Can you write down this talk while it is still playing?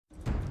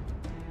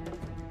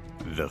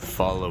The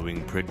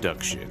following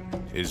production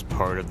is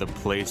part of the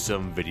Play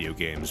Some Video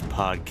Games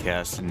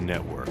podcast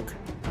network.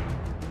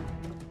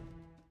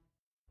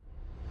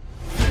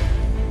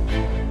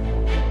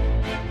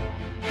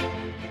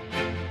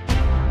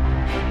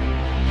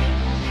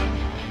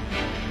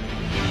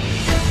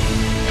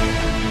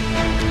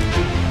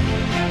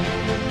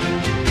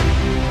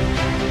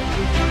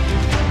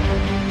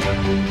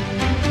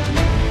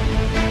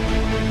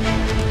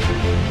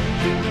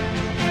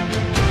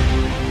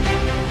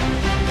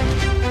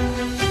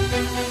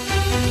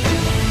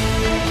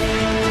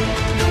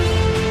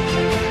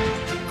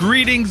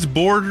 Greetings,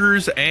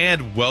 boarders,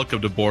 and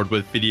welcome to Board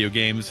with Video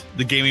Games,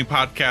 the gaming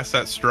podcast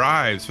that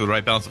strives for the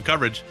right balance of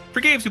coverage for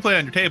games you play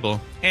on your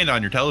table and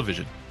on your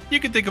television. You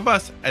can think of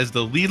us as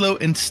the Lilo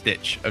and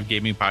Stitch of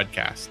gaming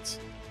podcasts.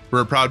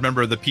 We're a proud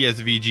member of the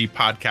PSVG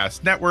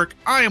Podcast Network.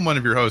 I am one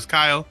of your hosts,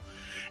 Kyle,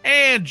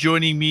 and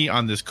joining me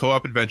on this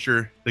co-op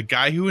adventure, the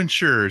guy who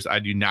ensures I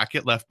do not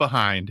get left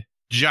behind.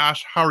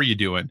 Josh, how are you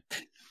doing?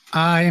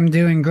 I am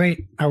doing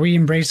great. Are we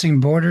embracing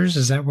borders?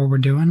 Is that what we're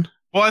doing?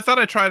 Well, I thought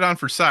I'd try it on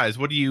for size.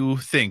 What do you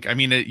think? I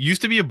mean, it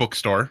used to be a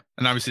bookstore,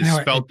 and obviously it's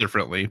spelled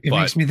differently. It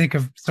makes me think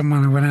of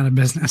someone who went out of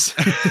business.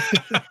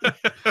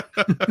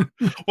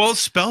 Well,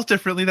 it's spelled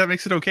differently. That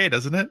makes it okay,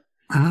 doesn't it?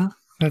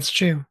 That's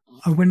true.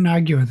 I wouldn't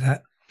argue with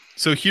that.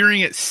 So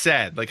hearing it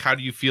said, like, how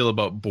do you feel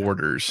about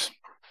borders?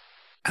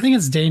 I think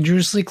it's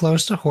dangerously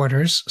close to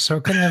hoarders, so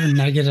it could have a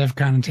negative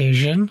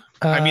connotation.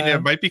 I mean,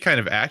 it might be kind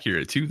of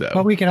accurate too, though.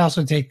 But we could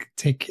also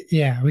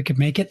we could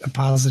make it a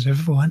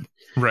positive one.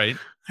 Right.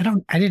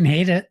 I didn't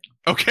hate it.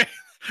 Okay.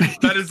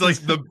 That is like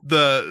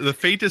the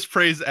faintest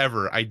praise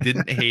ever. I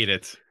didn't hate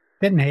it.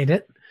 Didn't hate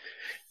it.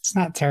 It's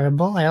not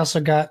terrible. I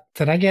also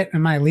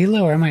am I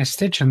Lilo or am I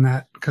Stitch in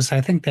that? Because I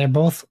think they're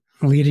both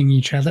leading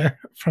each other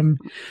from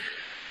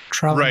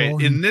trouble. Right.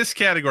 In this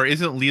category,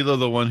 isn't Lilo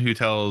the one who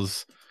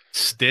tells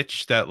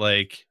Stitch that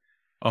like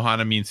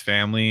Ohana means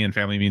family and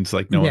family means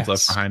like no one's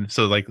left behind?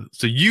 So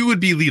you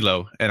would be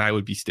Lilo and I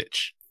would be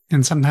Stitch.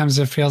 And sometimes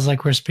it feels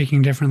like we're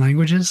speaking different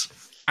languages.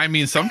 I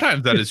mean,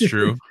 sometimes that is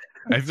true.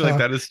 I feel like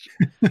that is.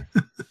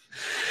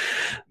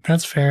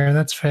 That's fair.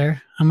 That's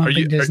fair. I'm a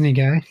big Disney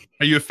guy.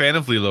 Are you a fan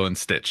of Lilo and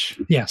Stitch?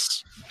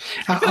 Yes.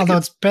 Although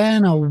it's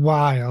been a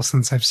while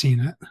since I've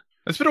seen it.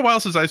 It's been a while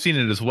since I've seen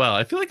it as well.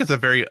 I feel like it's a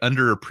very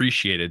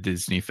underappreciated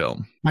Disney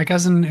film. My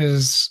cousin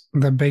is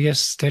the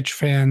biggest Stitch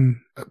fan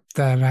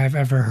that I've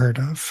ever heard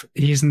of.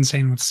 He's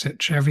insane with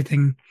Stitch.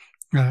 Everything.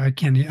 I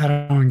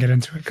don't want to get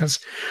into it because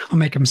I'll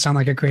make him sound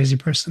like a crazy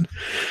person.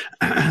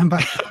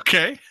 But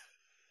okay.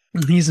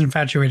 He's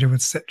infatuated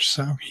with Stitch,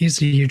 so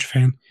he's a huge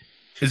fan.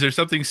 Is there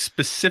something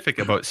specific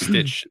about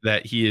Stitch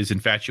that he is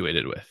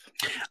infatuated with?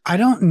 I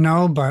don't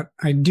know, but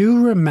I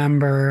do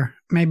remember,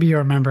 maybe you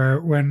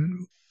remember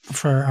when,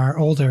 for our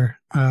older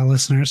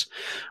listeners,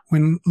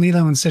 when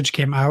Lilo and Stitch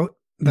came out,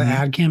 the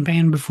ad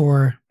campaign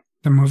before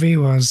the movie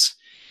was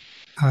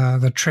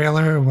the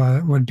trailer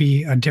would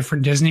be a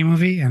different Disney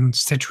movie, and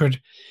Stitch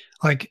would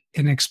like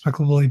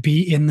inexplicably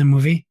be in the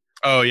movie.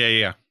 Oh,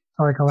 yeah.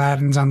 Like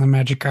Aladdin's on the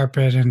magic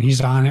carpet and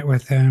he's on it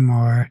with him,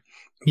 or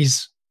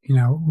he's,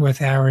 with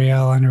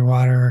Ariel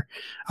underwater,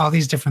 all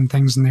these different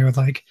things. And they would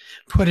like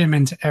put him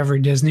into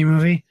every Disney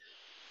movie.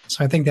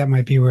 So I think that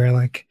might be where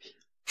like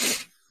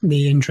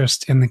the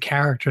interest in the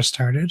character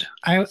started.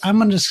 I'm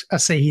going to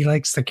say he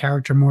likes the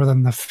character more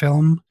than the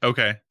film.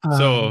 Okay.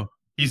 So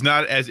he's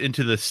not as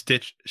into the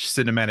Stitch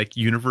cinematic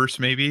universe,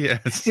 maybe.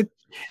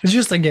 It's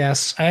just a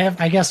guess.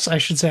 I guess I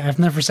should say I've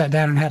never sat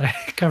down and had a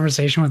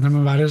conversation with him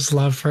about his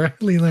love for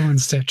Lilo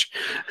and Stitch.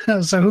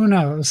 So who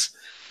knows?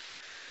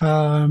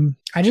 I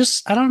don't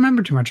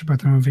remember too much about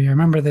the movie. I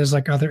remember there's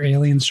like other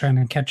aliens trying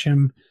to catch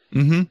him,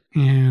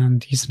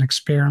 and he's an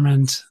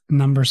experiment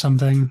number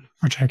something,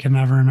 which I can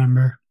never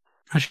remember.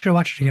 I should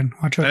watch it again.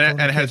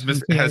 And it has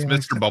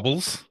Mr.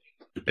 Bubbles.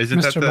 Isn't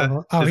Mr. that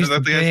Bubbles. He's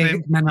the guy's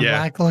name? Men in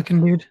Black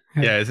looking dude.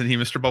 Yeah, isn't he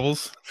Mr.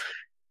 Bubbles?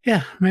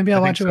 Yeah, maybe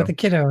I'll watch it with the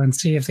kiddo and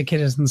see if the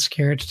kid isn't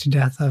scared to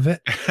death of it.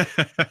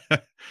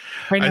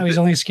 Right now, he's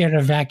only scared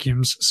of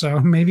vacuums, so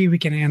maybe we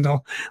can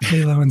handle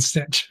Lilo and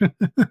Stitch.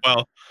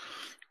 Well,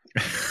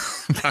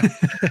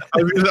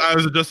 I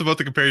was just about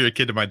to compare your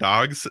kid to my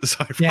dogs.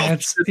 So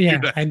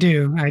I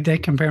do. I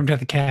did compare him to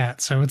the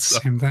cat, so it's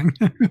the same thing.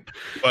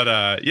 But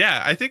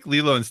I think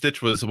Lilo and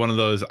Stitch was one of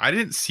those. I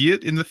didn't see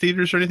it in the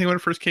theaters or anything when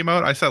it first came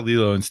out. I saw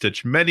Lilo and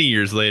Stitch many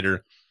years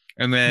later.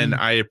 And then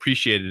I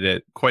appreciated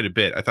it quite a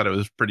bit. I thought it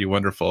was pretty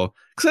wonderful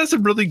because it has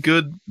some really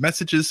good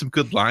messages, some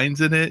good lines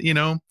in it.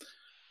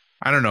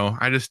 I don't know.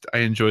 I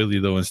enjoy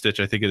Lilo and Stitch.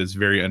 I think it is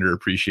very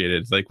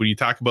underappreciated. Like when you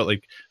talk about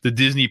like the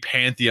Disney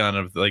pantheon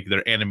of like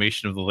their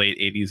animation of the late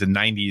 80s and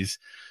 90s,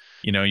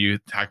 you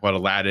talk about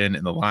Aladdin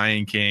and The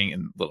Lion King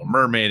and Little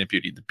Mermaid and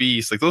Beauty and the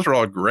Beast. Like those are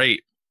all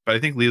great. But I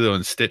think Lilo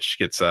and Stitch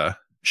gets a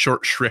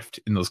short shrift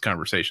in those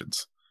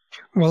conversations.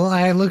 Well,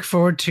 I look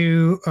forward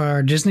to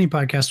our Disney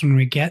podcast when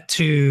we get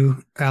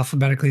to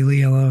alphabetically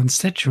Lilo and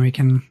Stitch and we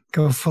can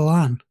go full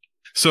on.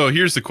 So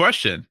here's the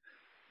question.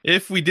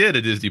 If we did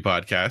a Disney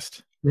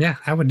podcast, Yeah,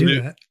 I would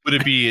do that. Would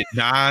it be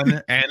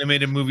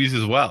non-animated movies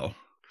as well?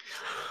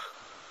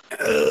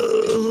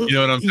 You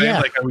know what I'm saying? Yeah,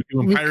 like how we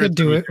doing we pirates. could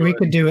do it. We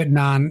could do it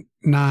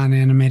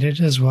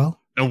non-animated as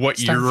well. And what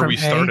year are we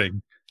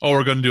starting? Oh,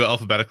 we're going to do it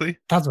alphabetically?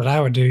 That's what I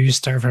would do. You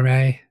start from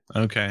A.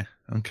 Okay.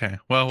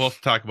 Well, we'll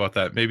talk about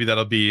that. Maybe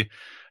that'll be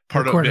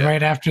part of it.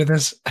 Right after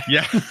this.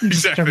 Yeah, Just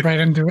exactly. jump right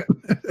into it.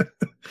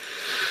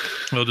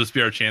 It'll just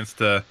be our chance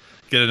to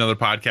get another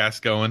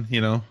podcast going,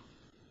 you know?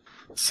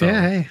 So,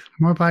 yeah, hey,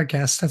 more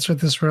podcasts. That's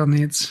what this world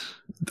needs.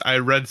 I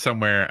read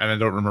somewhere, and I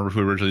don't remember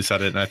who originally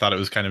said it, and I thought it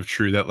was kind of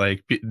true that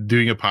like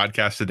doing a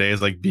podcast today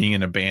is like being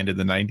in a band in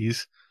the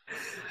 90s.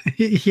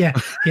 yeah,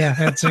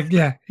 that's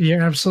yeah,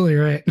 you're absolutely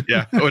right.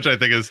 Yeah, which I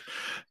think is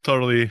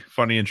totally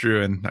funny and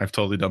true, and I've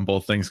totally done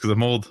both things because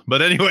I'm old.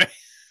 But anyway,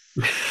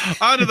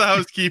 on to the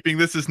housekeeping.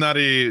 This is not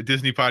a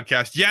Disney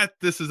podcast yet.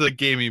 This is a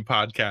gaming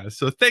podcast.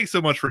 So thanks so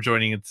much for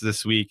joining us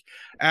this week.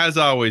 As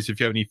always, if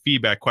you have any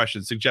feedback,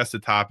 questions,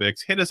 suggested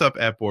topics, hit us up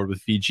at Board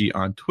with VG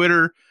on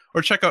Twitter,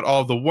 or check out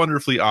all of the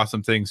wonderfully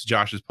awesome things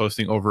Josh is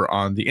posting over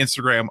on the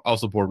Instagram,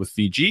 also Board with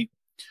VG.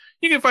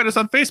 You can find us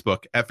on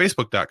Facebook at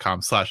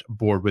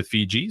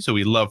facebook.com/boardwithvg. So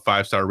we love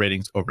 5-star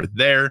ratings over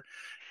there.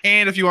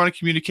 And if you want to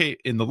communicate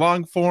in the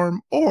long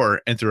form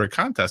or enter a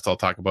contest I'll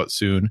talk about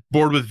soon,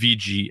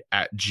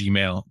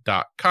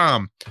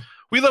 boardwithvg@gmail.com.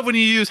 We love when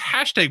you use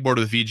hashtag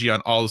boardwithvg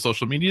on all the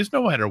social medias,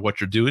 no matter what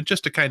you're doing,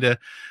 just to kind of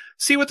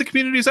see what the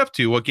community is up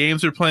to, what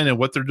games they're playing, and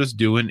what they're just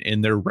doing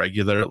in their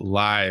regular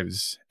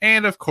lives.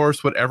 And of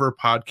course, whatever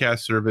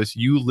podcast service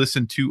you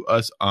listen to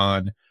us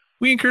on,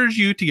 we encourage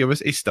you to give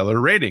us a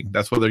stellar rating.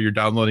 That's whether you're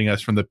downloading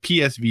us from the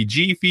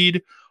PSVG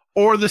feed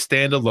or the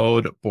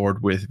standalone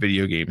Board with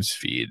Video Games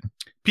feed.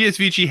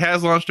 PSVG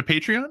has launched a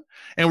Patreon,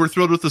 and we're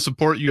thrilled with the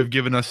support you have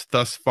given us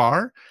thus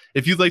far.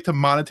 If you'd like to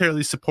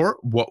monetarily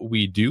support what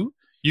we do,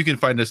 you can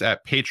find us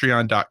at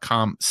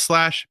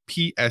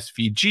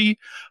patreon.com/PSVG.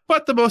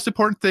 But the most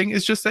important thing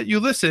is just that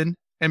you listen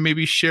and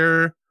maybe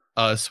share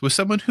us with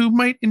someone who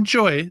might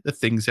enjoy the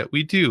things that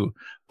we do.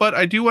 But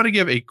I do want to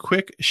give a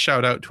quick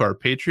shout out to our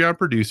Patreon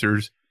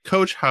producers,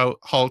 Coach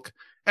Hulk,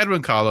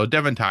 Edwin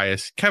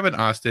CaloDevin, Kevin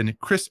Austin,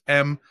 Chris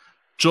M,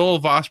 Joel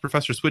Voss,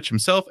 Professor Switch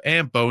himself,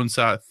 and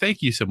Bonesaw.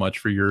 Thank you so much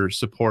for your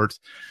support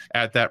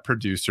at that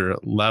producer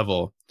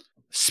level.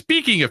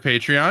 Speaking of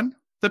Patreon,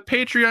 the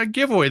Patreon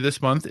giveaway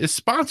this month is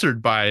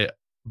sponsored by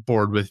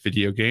Board with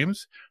Video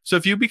Games. So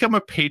if you become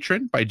a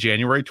patron by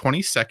January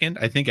 22nd,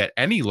 I think at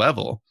any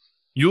level,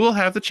 you will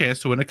have the chance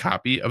to win a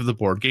copy of the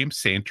board game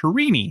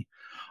Santorini.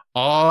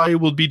 I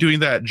will be doing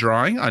that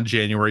drawing on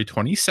January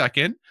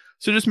 22nd.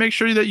 So just make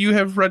sure that you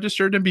have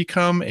registered and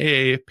become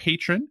a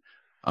patron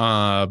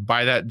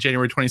by that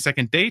January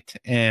 22nd date.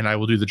 And I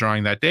will do the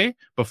drawing that day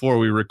before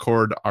we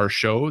record our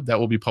show that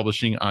we'll be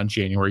publishing on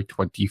January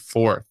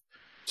 24th.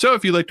 So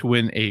if you'd like to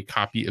win a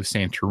copy of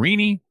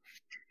Santorini,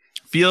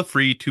 feel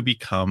free to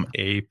become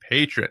a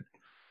patron.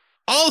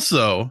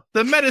 Also,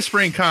 the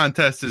Metaspring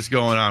contest is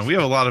going on. We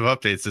have a lot of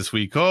updates this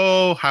week.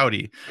 Oh,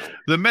 howdy.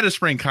 The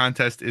Metaspring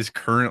contest is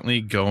currently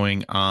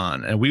going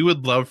on, and we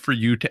would love for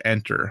you to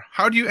enter.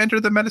 How do you enter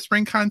the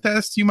Metaspring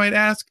contest, you might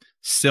ask?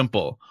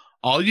 Simple.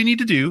 All you need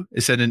to do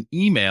is send an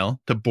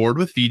email to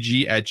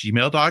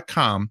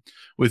boardwithvg@gmail.com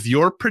with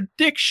your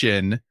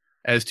prediction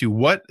as to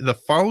what the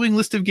following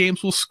list of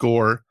games will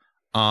score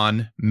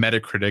on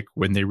Metacritic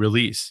when they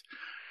release.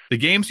 The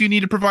games you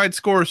need to provide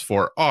scores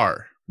for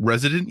are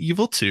Resident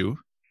Evil 2,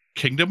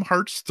 Kingdom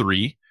Hearts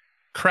 3,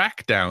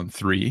 Crackdown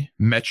 3,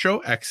 Metro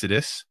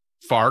Exodus,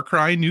 Far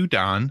Cry New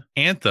Dawn,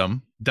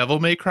 Anthem,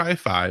 Devil May Cry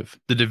 5,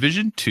 The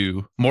Division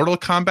 2, Mortal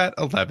Kombat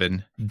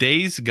 11,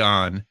 Days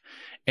Gone,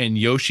 and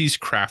Yoshi's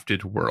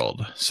Crafted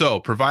World. So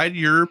provide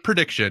your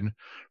prediction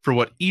for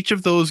what each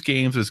of those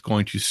games is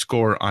going to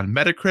score on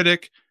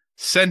Metacritic.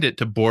 Send it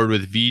to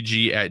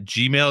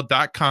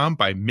boardwithvg@gmail.com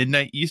by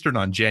midnight Eastern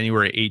on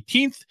January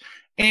 18th.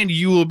 And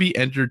you will be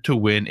entered to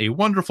win a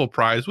wonderful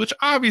prize, which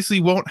obviously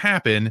won't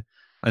happen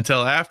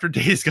until after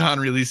Days Gone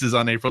releases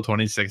on April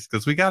 26th,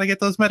 because we got to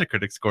get those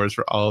Metacritic scores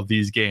for all of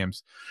these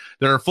games.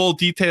 There are full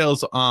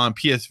details on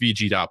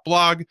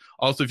psvg.blog.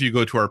 Also, if you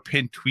go to our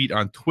pinned tweet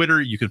on Twitter,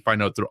 you can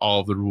find out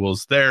all of the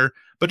rules there.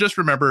 But just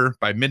remember,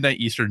 by midnight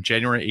Eastern,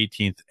 January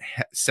 18th,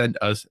 send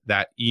us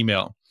that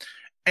email.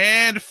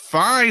 And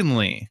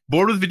finally,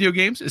 Board with Video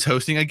Games is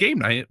hosting a game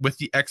night with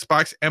the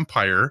Xbox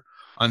Empire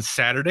on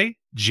Saturday,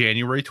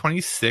 January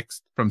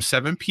 26th from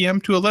 7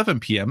 p.m. to 11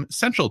 p.m.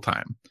 Central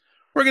Time.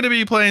 We're going to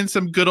be playing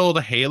some good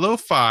old Halo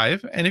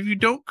 5. And if you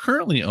don't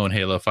currently own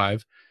Halo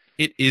 5,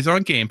 it is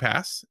on Game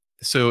Pass.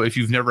 So if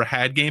you've never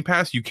had Game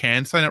Pass, you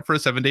can sign up for a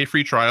 7-day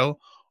free trial,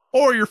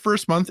 or your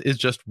first month is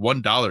just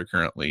 $1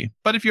 currently.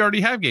 But if you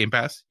already have Game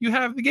Pass, you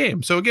have the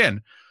game. So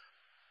again,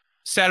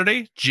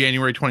 Saturday,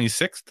 January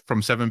 26th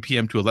from 7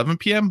 p.m. to 11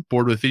 p.m.,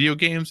 Board with Video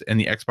Games and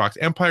the Xbox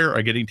Empire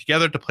are getting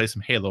together to play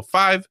some Halo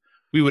 5.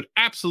 We would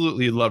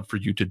absolutely love for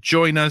you to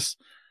join us.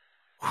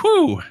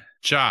 Whew,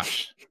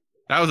 Josh,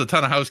 that was a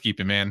ton of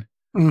housekeeping, man.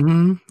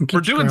 Mm-hmm.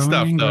 We're doing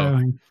stuff, though.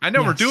 Growing. I know.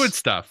 Yes. We're doing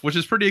stuff, which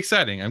is pretty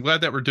exciting. I'm glad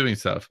that we're doing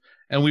stuff.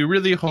 And we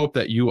really hope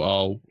that you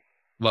all,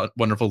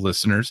 wonderful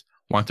listeners,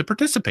 want to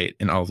participate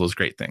in all those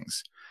great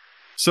things.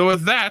 So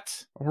with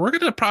that, we're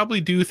going to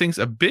probably do things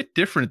a bit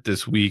different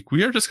this week.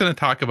 We are just going to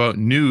talk about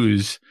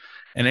news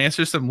and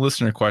answer some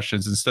listener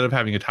questions instead of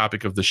having a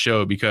topic of the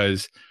show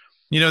because,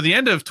 the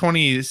end of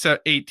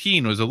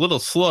 2018 was a little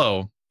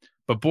slow,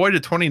 but boy,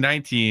 did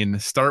 2019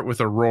 start with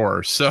a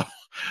roar. So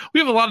we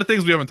have a lot of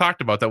things we haven't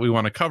talked about that we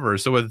want to cover.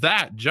 So with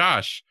that,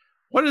 Josh,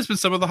 what has been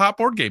some of the hot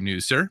board game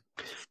news, sir?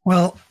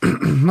 Well,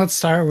 let's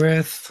start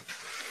with,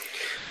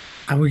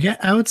 I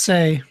would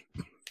say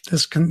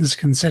this is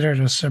considered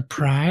a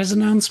surprise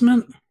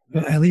announcement.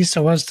 At least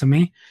it was to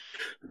me.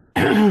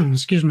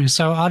 Excuse me.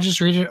 So I'll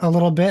just read it a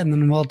little bit and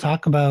then we'll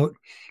talk about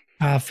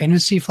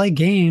Fantasy Flight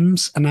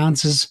Games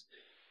announces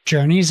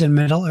Journeys in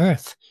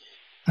Middle-earth.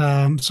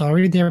 So I'll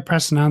read their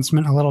press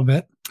announcement a little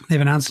bit.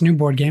 They've announced a new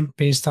board game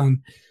based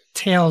on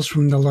tales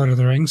from the Lord of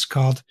the Rings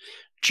called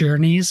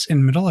Journeys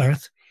in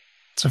Middle-earth.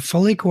 It's a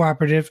fully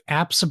cooperative,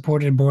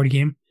 app-supported board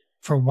game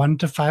for 1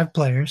 to 5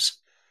 players.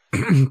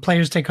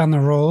 Players take on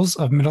the roles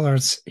of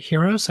Middle-earth's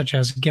heroes, such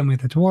as Gimli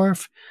the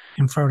Dwarf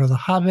and Frodo the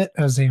Hobbit,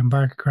 as they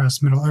embark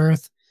across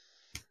Middle-earth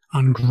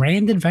on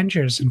grand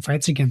adventures and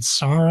fights against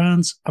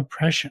Sauron's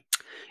oppression.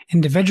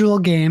 Individual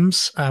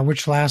games,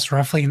 which last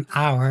roughly an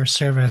hour,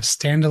 serve as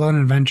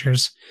standalone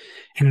adventures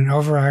in an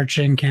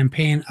overarching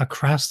campaign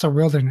across the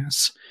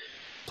wilderness.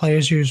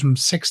 Players use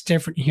 6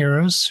 different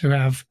heroes who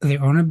have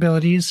their own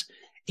abilities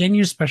and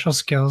use special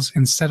skills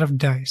instead of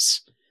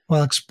dice,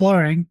 while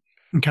exploring,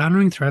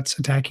 encountering threats,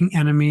 attacking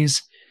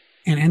enemies,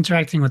 and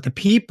interacting with the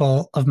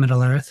people of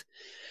Middle-earth.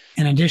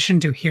 In addition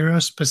to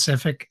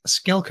hero-specific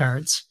skill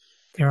cards,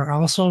 there are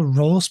also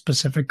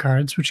role-specific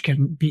cards which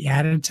can be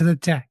added to the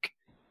deck.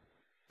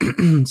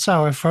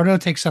 So if Frodo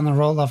takes on the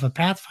role of a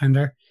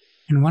Pathfinder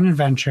in one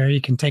adventure, he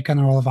can take on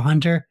the role of a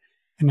hunter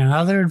in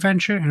another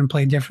adventure and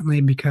play differently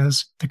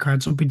because the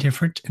cards will be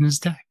different in his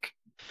deck.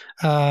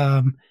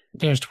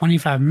 There's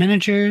 25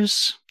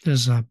 miniatures.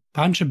 There's a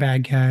bunch of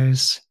bad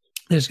guys.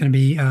 There's going to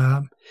be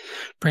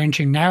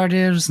branching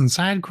narratives and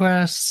side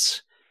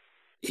quests.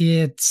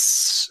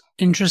 It's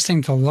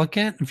interesting to look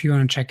at. If you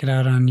want to check it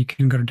out you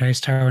can go to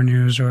Dice Tower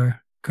News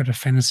or go to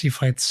Fantasy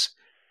Flight's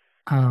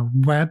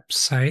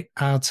website.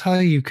 I'll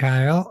tell you,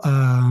 Kyle,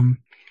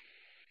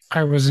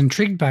 I was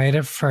intrigued by it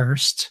at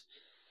first.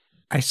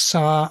 I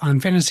saw on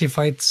Fantasy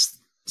Flight's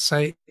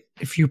site,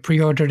 if you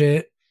pre-ordered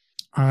it,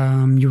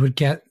 you would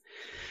get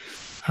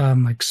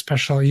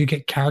you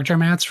get character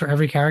mats for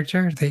every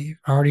character. They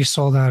already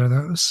sold out of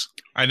those.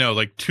 I know,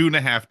 like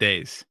 2.5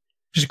 days.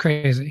 Which is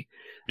crazy.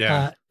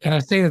 Yeah. And I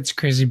say that's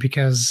crazy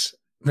because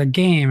the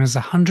game is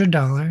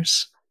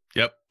 $100.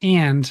 Yep.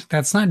 And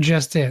that's not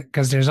just it,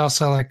 because there's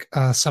also like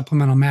a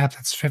supplemental map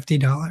that's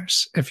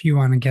 $50 if you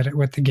want to get it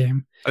with the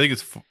game. I think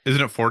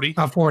isn't it 40?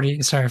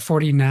 40. Sorry,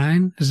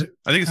 49. Is it?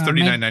 I think it's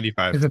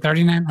 $39.95. Is it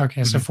 39?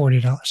 Okay, so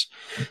 $40.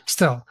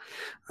 Still,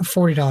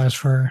 $40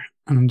 for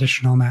an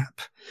additional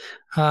map.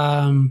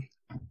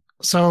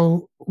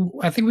 So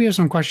I think we have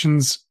some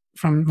questions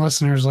from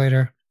listeners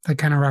later that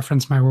kind of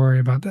reference my worry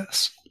about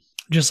this.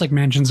 Just like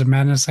Mansions of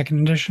Madness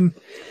 2nd Edition,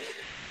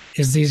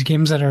 is these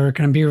games that are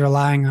going to be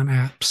relying on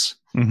apps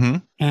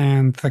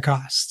and the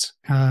cost.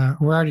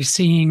 We're already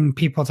seeing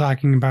people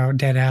talking about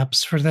dead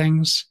apps for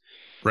things.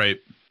 Right.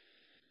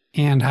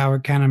 And how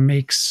it kind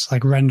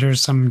of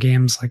renders some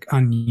games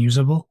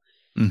unusable.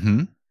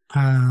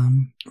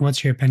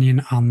 What's your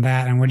opinion on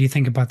that? And what do you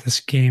think about this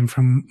game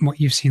from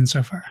what you've seen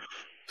so far?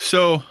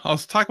 So I'll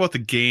talk about the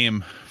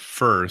game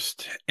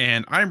first.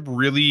 And I'm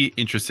really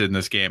interested in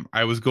this game.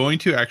 I was going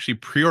to actually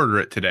pre-order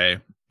it today,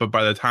 but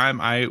by the time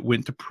I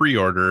went to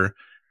pre-order,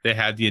 they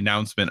had the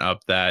announcement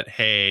up that,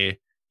 hey,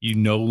 you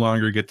no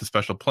longer get the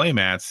special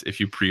playmats if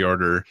you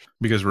pre-order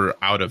because we're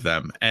out of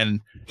them.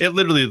 And it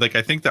literally,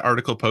 I think the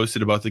article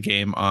posted about the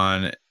game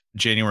on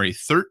January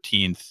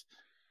 13th.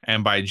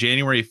 And by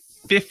January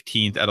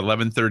 15th at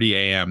 11:30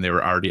 a.m., they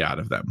were already out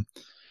of them,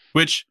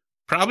 which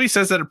probably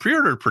says that it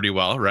pre-ordered pretty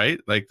well, right?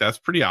 That's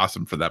pretty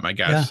awesome for them, I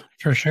guess. Yeah,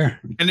 for sure.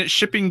 And it's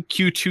shipping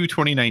Q2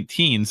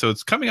 2019. So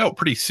it's coming out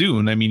pretty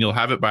soon. I mean, you'll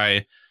have it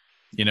by,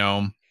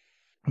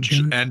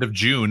 June. End of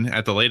June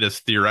at the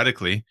latest,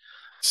 theoretically.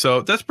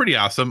 So that's pretty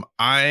awesome.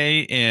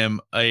 I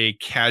am a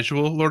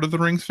casual Lord of the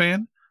Rings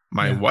fan.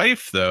 My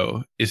wife,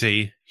 though, is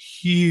a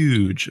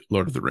huge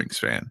Lord of the Rings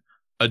fan.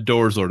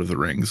 Adores Lord of the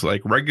Rings.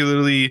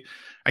 Regularly,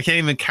 I can't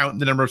even count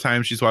the number of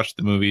times she's watched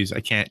the movies. I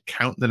can't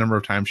count the number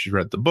of times she's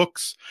read the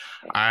books.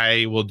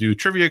 I will do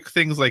trivia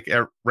things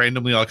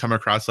randomly. I'll come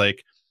across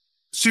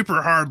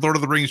super hard Lord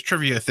of the Rings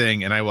trivia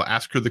thing, and I will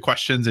ask her the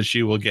questions, and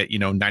she will get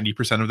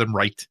 90% of them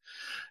right.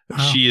 Wow.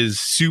 She is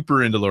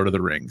super into Lord of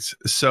the Rings.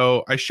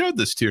 So I showed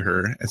this to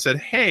her and said,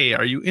 hey,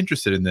 are you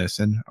interested in this?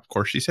 And of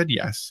course she said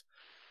yes.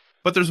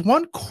 But there's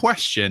one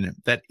question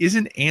that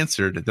isn't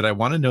answered that I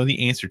want to know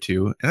the answer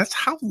to, and that's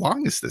how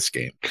long is this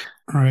game?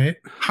 All right.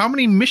 How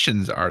many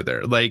missions are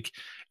there?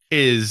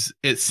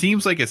 It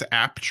seems like it's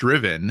app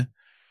driven.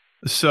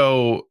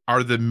 So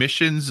are the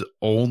missions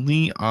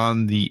only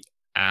on the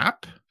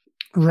app?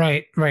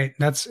 Right.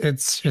 It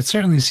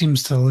certainly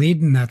seems to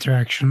lead in that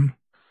direction.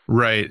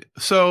 Right.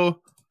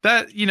 So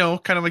that,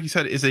 kind of like you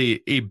said, is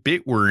a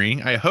bit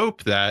worrying. I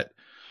hope that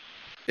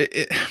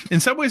in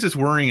some ways it's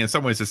worrying, in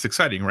some ways it's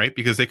exciting, right?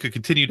 Because they could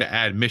continue to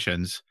add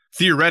missions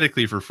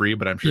theoretically for free,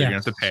 but I'm sure you're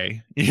gonna have to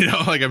pay.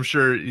 Like I'm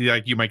sure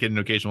like you might get an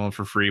occasional one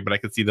for free, but I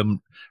could see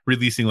them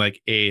releasing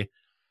like a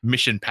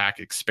mission pack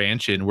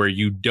expansion where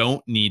you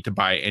don't need to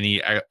buy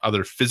any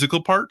other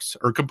physical parts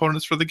or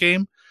components for the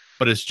game,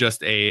 but it's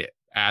just a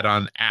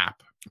add-on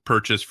app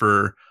purchase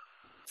for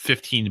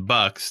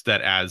 $15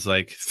 that adds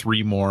like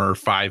 3 more or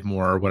 5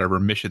 more or whatever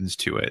missions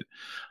to it.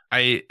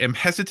 I am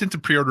hesitant to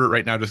pre-order it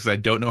right now just because I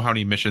don't know how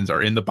many missions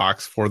are in the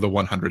box for the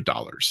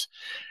 $100.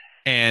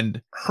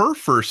 And her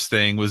first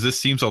thing was, this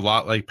seems a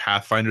lot like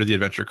Pathfinder, the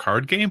adventure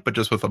card game, but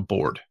just with a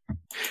board.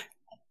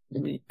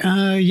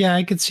 Yeah,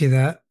 I could see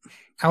that.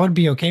 I would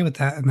be okay with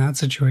that in that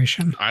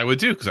situation. I would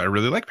too, because I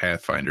really like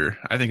Pathfinder.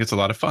 I think it's a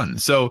lot of fun.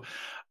 So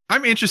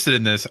I'm interested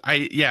in this.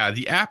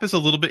 The app is a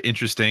little bit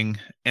interesting.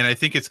 And I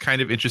think it's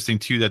kind of interesting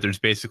too that there's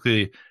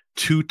basically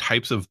 2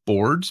 types of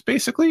boards,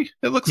 basically,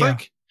 it looks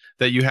like.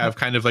 That you have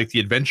kind of like the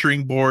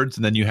adventuring boards,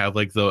 and then you have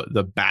like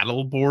the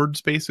battle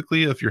boards,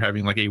 basically, if you're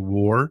having like a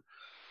war.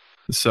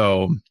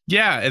 So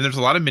yeah, and there's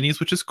a lot of minis,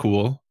 which is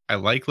cool. I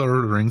like Lord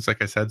of the Rings,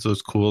 like I said, so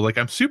it's cool. Like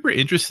I'm super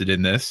interested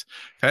in this.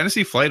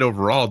 Fantasy Flight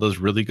overall does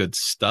really good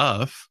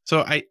stuff.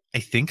 So I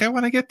think I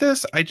want to get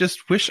this. I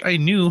just wish I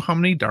knew how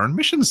many darn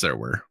missions there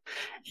were.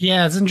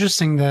 Yeah, it's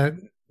interesting that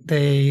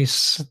they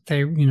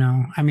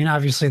I mean,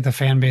 obviously the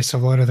fan base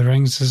of Lord of the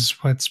Rings is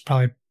what's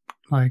probably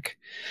like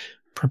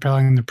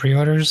propelling the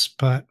pre-orders,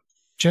 but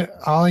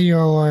all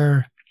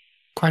your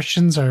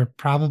questions are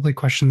probably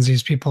questions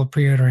these people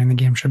pre-ordering the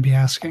game should be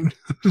asking.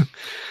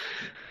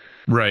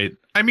 Right.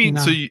 I mean,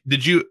 so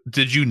did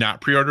you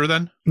not pre-order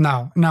then?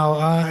 No.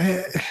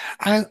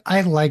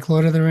 I like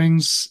Lord of the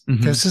Rings.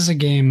 Mm-hmm. This is a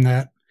game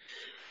that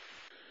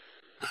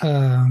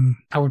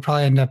I would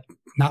probably end up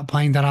not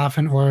playing that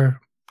often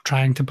or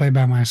trying to play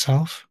by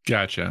myself.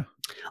 Gotcha.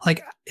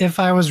 Like if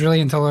I was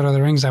really into Lord of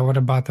the Rings, I would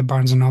have bought the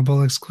Barnes &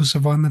 Noble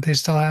exclusive one that they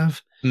still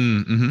have.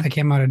 Mm-hmm. That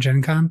came out at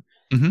Gen Con,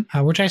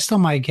 which I still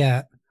might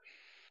get.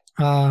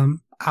 But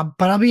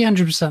I'll be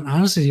 100%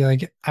 honest with you.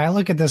 Like I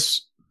look at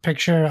this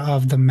picture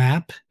of the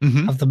map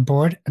of the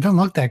board, it doesn't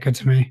look that good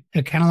to me.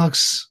 It kind of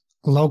looks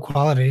low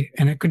quality,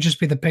 and it could just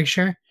be the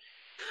picture.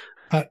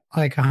 But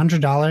like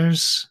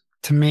 $100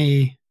 to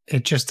me,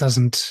 it just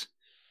doesn't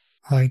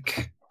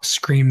like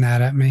scream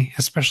that at me,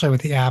 especially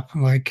with the app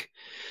like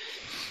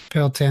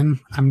built in.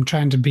 I'm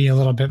trying to be a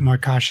little bit more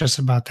cautious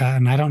about that,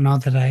 and I don't know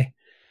that I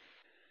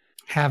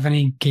have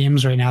any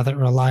games right now that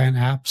rely on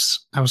apps.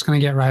 I was going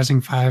to get Rising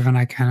 5 and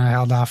I kind of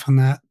held off on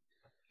that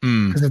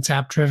because it's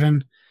app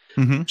driven.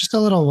 Just a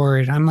little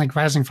worried. I'm like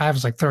Rising 5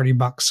 is like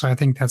 $30, so I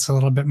think that's a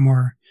little bit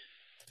more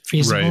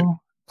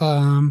feasible.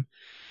 Right.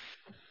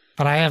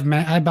 But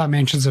I bought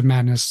Mansions of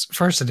Madness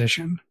first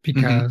edition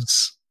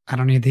because I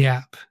don't need the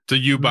app. So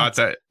you bought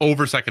that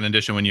over second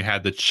edition when you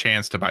had the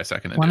chance to buy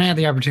second edition? When I had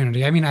the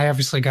opportunity. I mean, I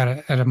obviously got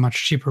it at a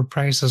much cheaper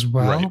price as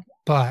well,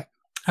 but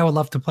I would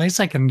love to play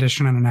second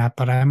edition on an app,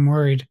 but I'm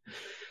worried.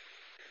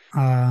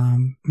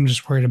 I'm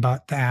just worried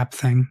about the app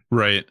thing.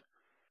 Right.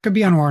 Could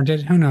be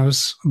unwarranted. Who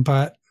knows?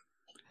 But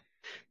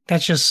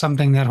that's just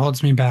something that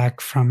holds me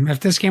back from,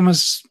 if this game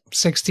was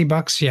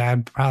 $60, yeah,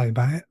 I'd probably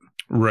buy it.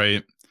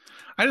 Right.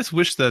 I just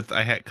wish that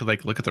I could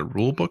like look at the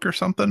rule book or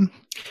something.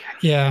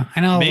 Yeah,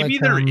 I know. Maybe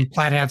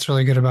Plaid Hat's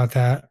really good about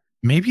that.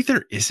 Maybe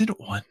there isn't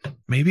one.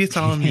 Maybe it's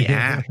all in the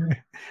app.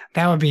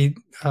 That would be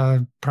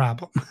a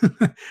problem.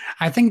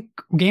 I think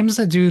games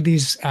that do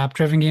these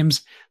app-driven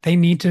games, they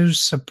need to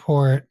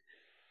support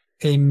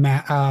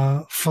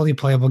a fully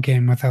playable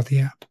game without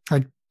the app.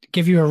 Like,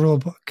 give you a rule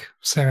book.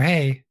 So,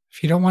 hey,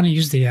 if you don't want to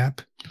use the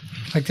app,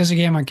 like there's a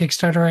game on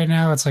Kickstarter right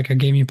now. It's like a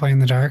game you play in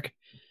the dark,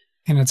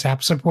 and it's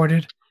app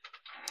supported.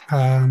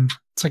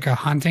 It's like a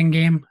hunting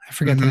game. I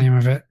forget the name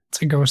of it.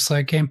 It's a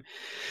ghost-like game.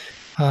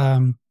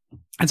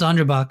 It's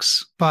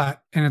 $100,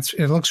 but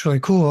it looks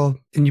really cool,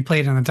 and you play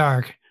it in the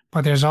dark.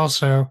 But there's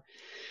also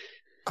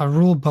a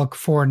rule book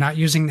for not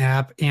using the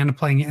app and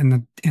playing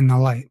it in the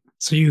light,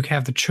 so you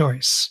have the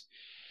choice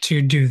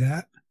to do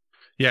that.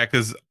 Yeah,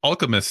 because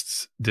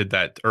Alchemists did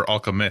that, or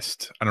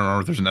Alchemist. I don't know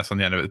if there's an S on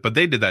the end of it, but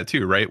they did that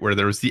too, right? Where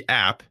there was the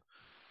app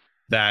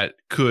that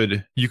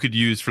you could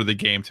use for the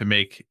game to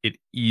make it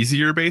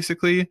easier,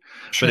 basically.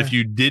 Sure. But if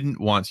you didn't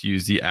want to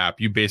use the app,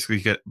 you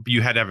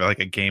had to have like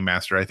a game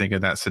master, I think,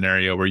 in that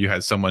scenario, where you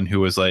had someone who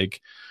was like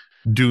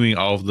doing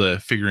all of the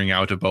figuring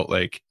out about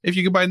like, if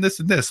you combine this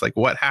and this, like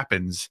what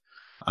happens.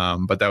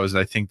 But that was,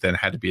 I think, then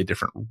had to be a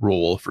different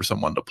role for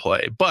someone to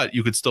play. But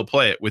you could still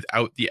play it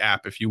without the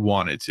app if you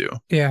wanted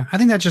to. Yeah, I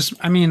think that's just,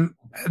 I mean,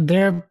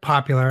 they're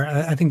popular.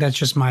 I think that's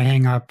just my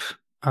hang up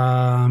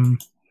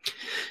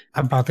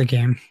about the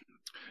game.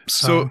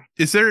 So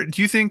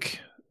do you think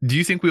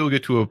we will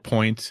get to a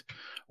point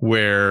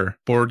where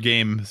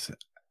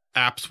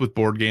apps with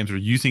board games, or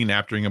using an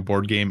app during a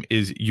board game,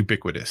 is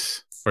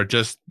ubiquitous? Or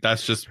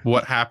that's just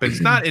what happens?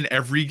 Not in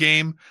every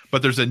game,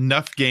 but there's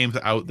enough games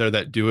out there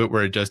that do it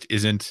where it just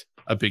isn't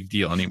a big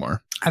deal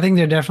anymore. I think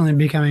they're definitely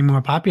becoming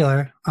more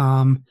popular.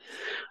 I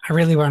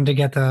really wanted to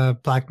get the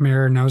Black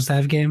Mirror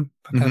Nosedive game,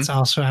 but that's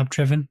also app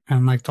driven,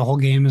 and like the whole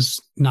game is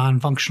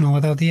non-functional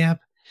without the app.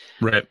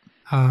 Right.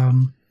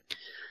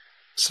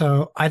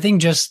 So I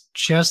think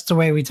just the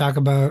way we talk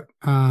about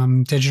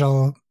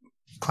digital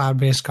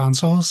cloud-based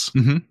consoles,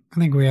 I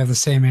think we have the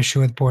same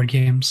issue with board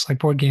games. Like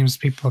board games,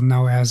 people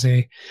know as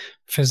a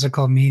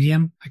physical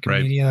medium, like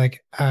a media.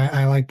 Like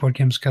I like board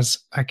games because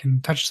I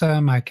can touch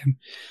them, I can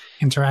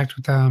interact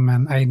with them,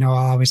 and I know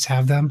I'll always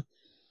have them.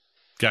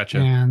 Gotcha.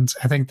 And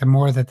I think the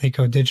more that they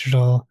go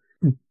digital,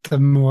 the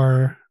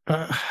more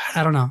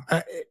I don't know.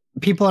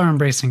 People are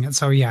embracing it.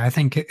 So yeah, I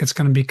think it's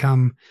going to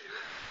become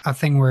a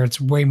thing where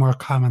it's way more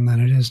common than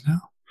it is now.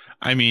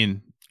 I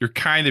mean, you're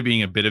kind of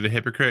being a bit of a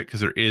hypocrite because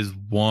there is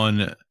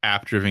one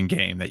app-driven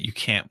game that you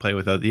can't play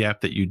without the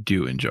app that you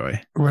do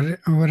enjoy. What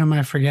am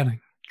I forgetting?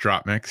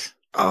 Drop Mix.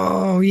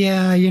 Oh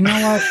yeah, you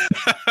know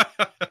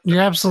what?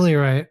 You're absolutely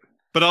right.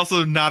 But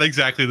also not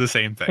exactly the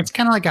same thing. It's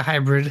kind of like a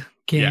hybrid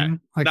game. Yeah,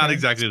 like not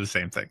exactly the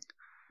same thing.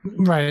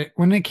 Right.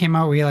 When it came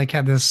out, we like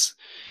had this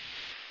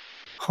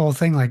whole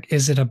thing like,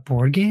 is it a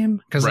board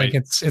game? Because like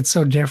it's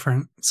so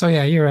different. So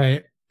yeah, you're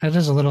right. It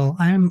is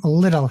I'm a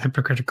little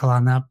hypocritical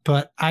on that,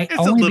 but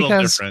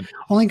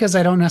only because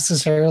I don't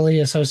necessarily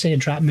associate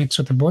Drop Mix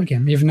with the board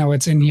game, even though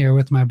it's in here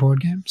with my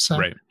board game.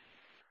 So,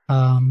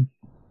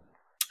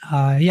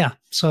 yeah.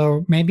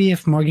 So maybe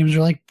if more games are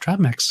like Drop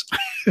Mix.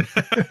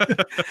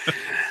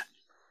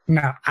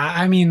 No,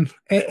 I mean,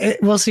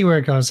 we'll see where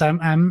it goes. I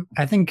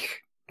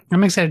think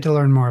I'm excited to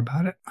learn more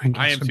about it.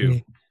 I am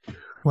too.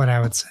 What I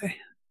would say.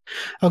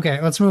 Okay,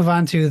 let's move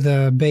on to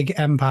the big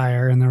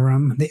empire in the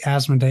room, the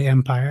Asmodee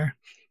Empire.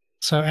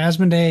 So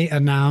Asmodee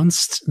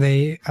announced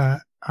they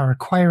are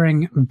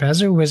acquiring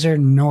BezerWizard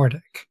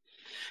Nordic.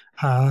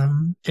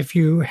 If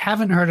you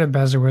haven't heard of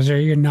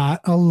BezerWizard, you're not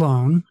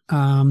alone.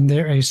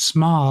 They're a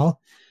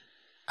small,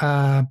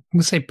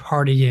 let's say,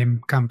 party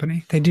game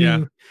company. They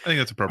do, I think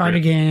that's appropriate. Party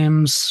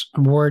games,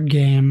 board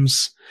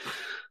games,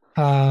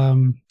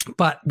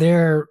 but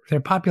they're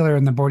popular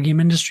in the board game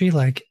industry.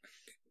 Like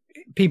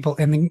people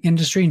in the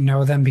industry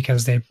know them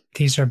because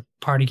these are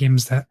party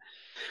games that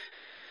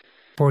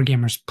board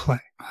gamers play,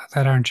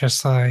 that aren't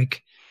just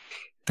like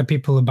the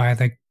people who buy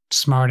the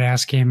smart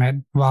ass game at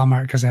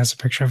Walmart because it has a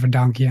picture of a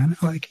donkey on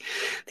it. Like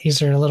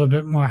these are a little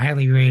bit more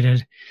highly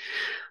rated.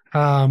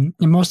 And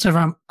most of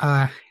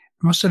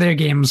their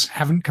games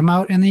haven't come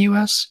out in the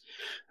US.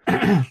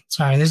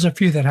 Sorry, there's a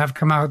few that have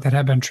come out that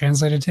have been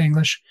translated to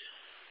English,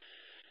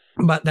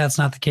 but that's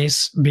not the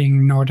case.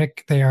 Being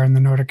Nordic, they are in the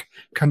Nordic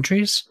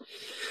countries.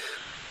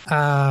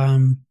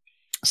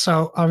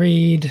 So I'll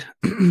read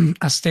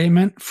a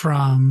statement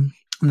from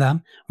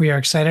them. We are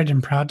excited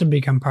and proud to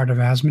become part of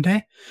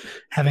Asmodee.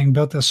 Having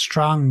built a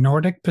strong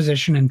Nordic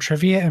position in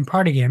trivia and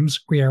party games,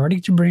 we are ready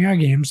to bring our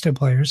games to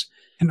players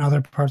in other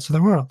parts of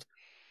the world.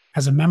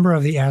 As a member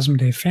of the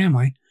Asmodee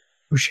family,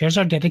 who shares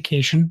our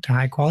dedication to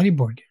high-quality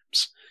board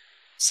games,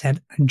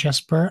 said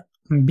Jesper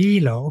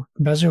Bilo,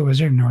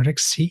 BezerWizard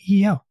Nordic's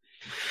CEO.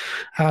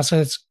 So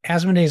it's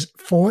Asmodee's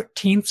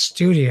 14th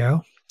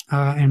studio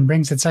and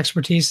brings its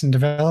expertise in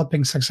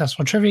developing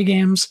successful trivia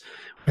games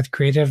with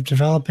creative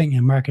developing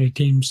and marketing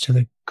teams to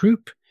the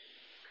group.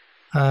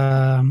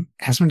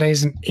 Asmodee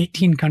is in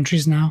 18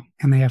 countries now,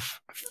 and they have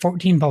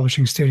 14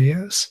 publishing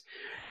studios.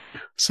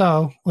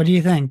 So what do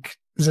you think?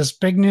 Is this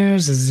big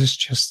news? Is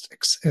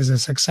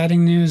this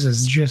exciting news?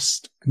 Is it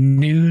just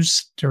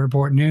news to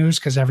report news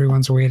because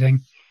everyone's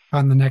waiting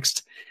on the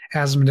next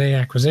Asmodee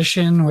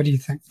acquisition? What do you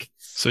think?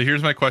 So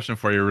here's my question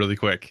for you really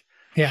quick.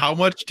 Yeah. How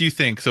much do you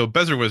think? So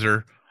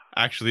BezerWizard,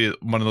 actually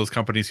one of those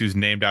companies who's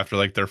named after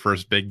like their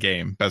first big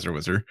game,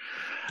 BezerWizard.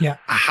 Yeah.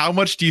 How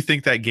much do you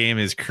think that game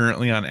is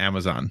currently on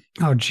Amazon?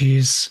 Oh,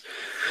 geez.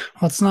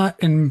 Well, it's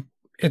going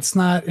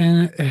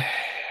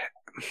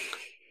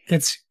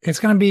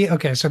to be,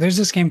 okay, so there's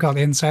this game called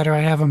Insider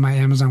I have on my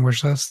Amazon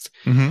wish list.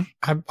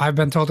 I've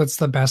been told it's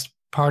the best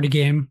party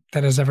game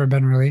that has ever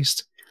been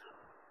released.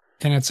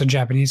 And it's a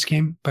Japanese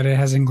game, but it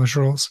has English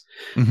rules.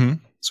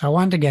 So I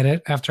wanted to get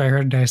it after I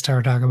heard Dice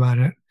Tower talk about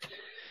it.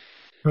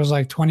 It was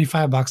like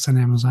 $25 on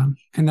Amazon.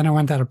 And then it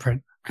went out of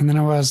print. And then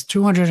it was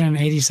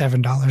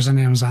 $287 on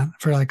Amazon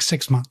for like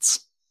 6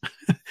 months.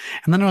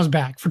 And then it was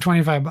back for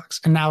 $25.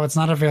 And now it's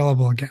not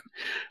available again.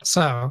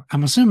 So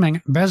I'm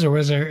assuming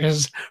BezerWizard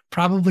is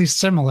probably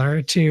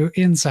similar to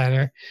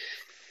Insider,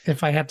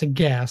 if I had to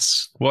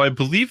guess. Well, I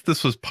believe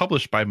this was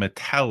published by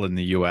Mattel in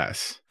the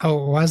US.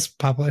 Oh, it was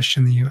published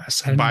in the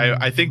US.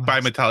 I think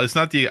by Mattel. It's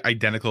not the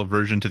identical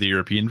version to the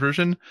European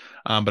version,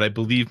 but I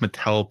believe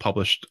Mattel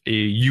published a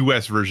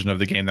US version of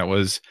the game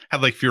that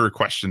had like fewer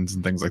questions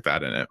and things like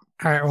that in it.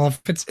 All right. Well,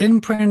 if it's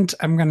in print,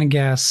 I'm going to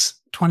guess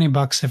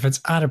 $20. If it's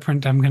out of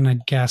print, I'm going to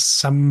guess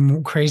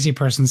some crazy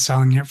person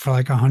selling it for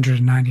like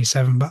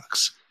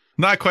 $197.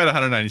 Not quite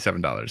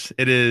 $197.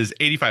 It is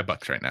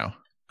 $85 right now.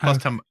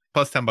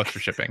 plus $10 for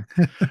shipping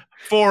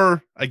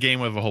for a game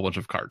with a whole bunch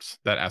of cards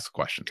that ask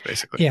questions,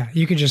 basically. Yeah,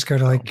 you could just go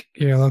to like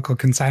your local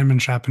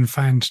consignment shop and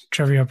find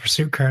Trivial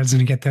Pursuit cards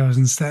and get those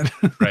instead.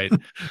 Right.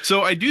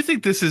 So I do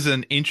think this is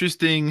an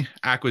interesting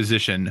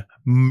acquisition,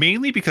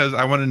 mainly because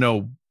I want to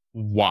know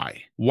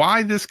why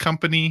this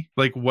company,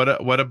 like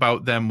what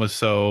about them was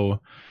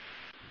so.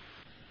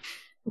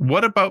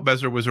 What about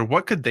BezerWizard?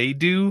 What could they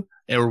do,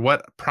 or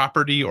what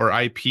property or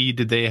IP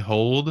did they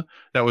hold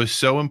that was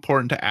so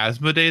important to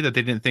Asmodee that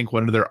they didn't think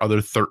one of their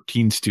other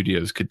 13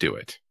 studios could do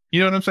it?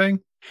 You know what I'm saying?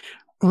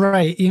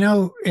 Right. You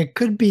know, it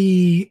could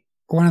be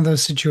one of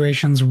those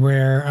situations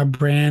where a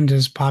brand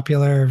is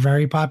popular,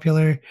 very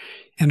popular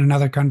in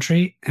another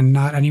country and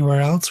not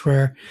anywhere else,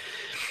 where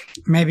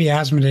maybe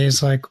Asmodee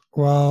is like,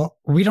 well,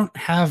 we don't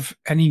have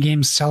any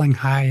games selling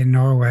high in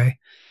Norway,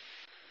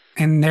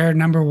 and their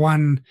number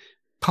one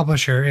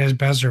publisher is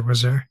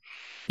BezerWizard,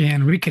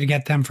 and we could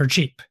get them for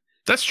cheap.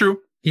 That's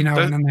true. You know,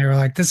 and then they were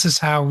like, this is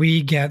how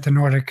we get the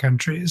Nordic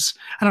countries.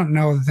 I don't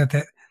know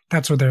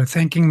that's what they're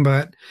thinking,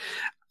 but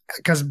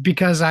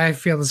because I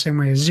feel the same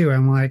way as you,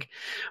 I'm like,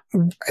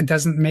 it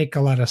doesn't make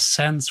a lot of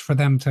sense for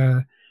them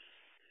to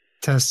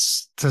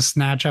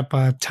snatch up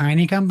a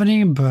tiny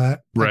company.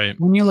 But right,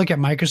 when you look at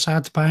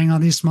Microsoft buying all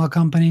these small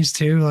companies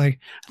too,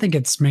 like I think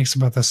it makes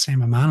about the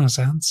same amount of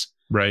sense.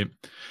 Right.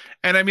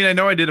 And I mean, I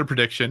know I did a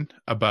prediction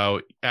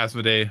about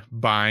Asmodee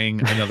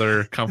buying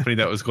another company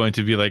that was going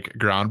to be like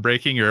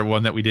groundbreaking or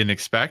one that we didn't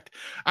expect.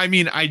 I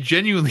mean, I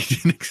genuinely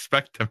didn't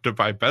expect them to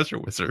buy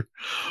BezerWizard.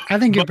 I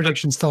think your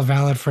prediction's still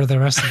valid for the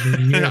rest of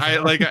the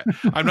year.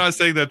 I'm not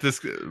saying that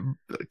this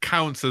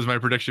counts as my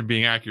prediction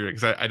being accurate,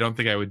 because I don't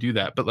think I would do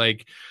that. But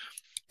like,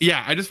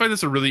 yeah, I just find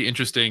this a really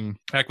interesting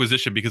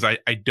acquisition because I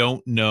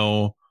don't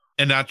know.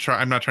 And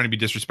I'm not trying to be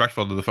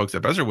disrespectful to the folks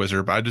at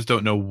BezerWizard, but I just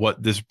don't know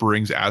what this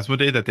brings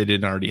Asmodee that they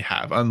didn't already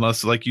have,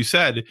 unless, like you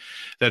said,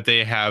 that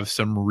they have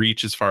some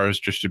reach as far as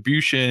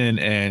distribution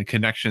and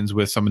connections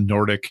with some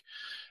Nordic,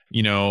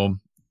 you know,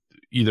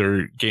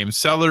 either game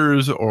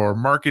sellers or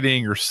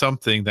marketing or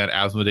something that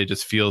Asmodee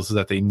just feels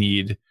that they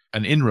need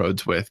an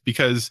inroads with,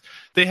 because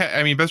they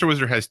I mean,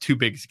 BezerWizard has two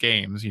big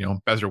games, you know,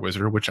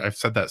 BezerWizard, which I've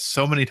said that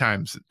so many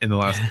times in the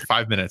last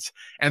 5 minutes,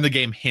 and the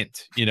game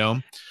Hint, you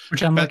know,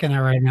 which I'm looking at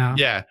right now.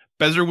 Yeah.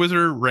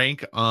 BezerWizard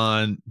rank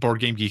on Board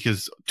Game Geek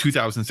is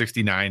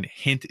 2,069.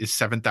 Hint is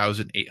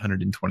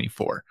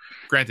 7,824.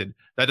 Granted,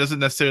 that doesn't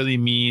necessarily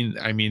mean,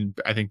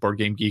 I think Board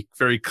Game Geek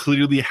very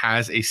clearly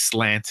has a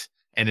slant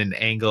and an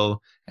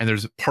angle, and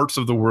there's parts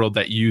of the world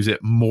that use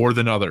it more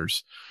than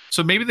others.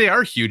 So maybe they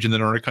are huge in the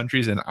Nordic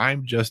countries, and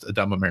I'm just a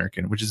dumb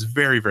American, which is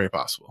very, very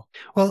possible.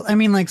 Well, I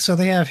mean, like, so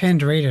they have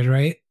Hint rated,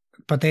 right?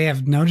 But they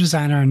have no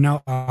designer and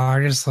no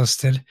artist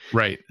listed.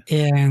 Right.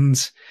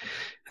 And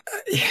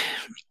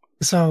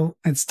so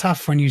it's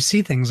tough when you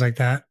see things like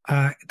that.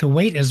 The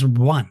weight is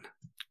 1.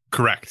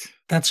 Correct.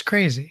 That's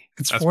crazy.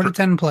 That's 4 to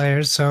 10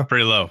 players. So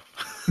pretty low.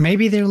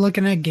 Maybe they're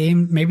looking at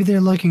maybe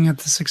they're looking at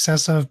the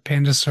success of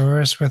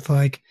Pandasaurus with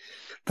like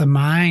the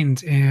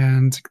mind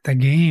and the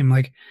game,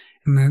 like,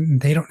 and then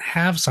they don't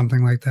have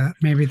something like that.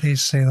 Maybe they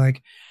say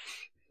like,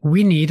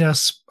 we need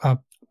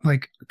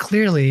like,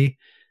 clearly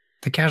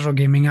the casual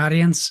gaming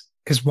audience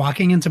is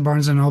walking into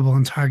Barnes & Noble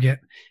and Target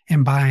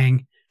and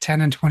buying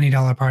 $10 and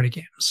 $20 party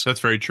games.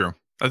 That's very true.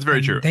 That's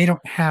very true. They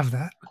don't have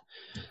that.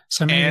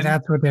 So maybe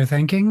that's what they're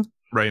thinking.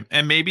 Right.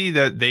 And maybe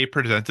that they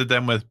presented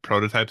them with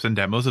prototypes and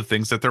demos of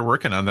things that they're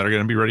working on that are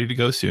going to be ready to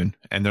go soon.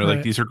 And they're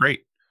like, these are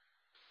great.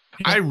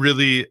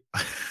 Yeah.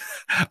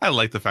 I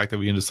like the fact that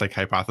we can just like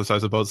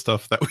hypothesize about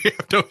stuff that we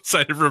have no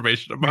inside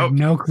information about. I have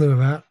no clue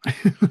about.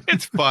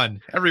 It's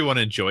fun. Everyone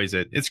enjoys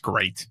it. It's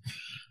great.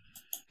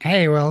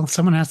 Hey, well,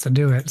 someone has to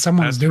do it.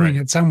 Someone's doing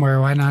it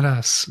somewhere. Why not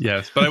us?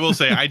 Yes. But I will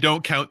say, I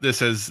don't count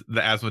this as the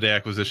Asmodee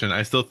acquisition.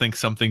 I still think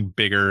something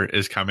bigger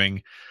is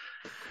coming.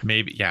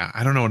 Maybe. Yeah.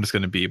 I don't know what it's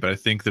going to be, but I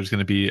think there's going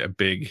to be a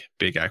big,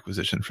 big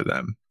acquisition for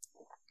them.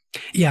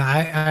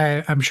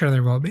 Yeah, I'm sure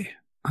there will be.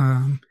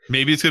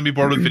 Maybe it's going to be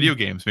board with video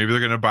games. Maybe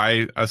they're going to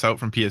buy us out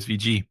from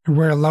PSVG.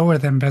 We're lower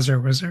than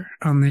BezerWizard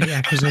on the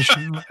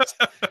acquisition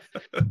list.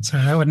 So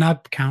that would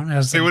not count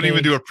as. They wouldn't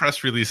even do a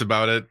press release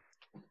about it.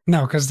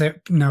 No, because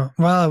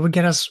well, it would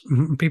get us,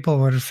 people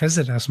would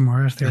visit us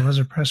more if there was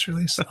a press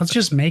release. Let's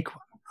just make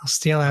one. I'll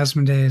steal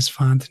Asmodee's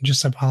font and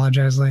just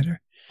apologize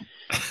later.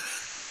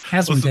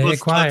 Asmodee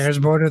acquires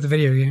board with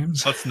video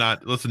games. Let's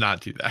not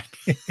do that.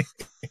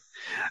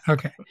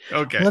 Okay.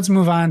 Let's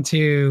move on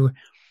to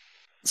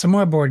some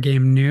more board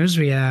game news.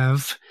 We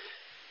have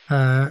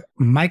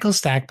Michael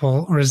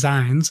Stackpole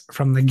resigns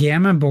from the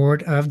Gamma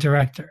Board of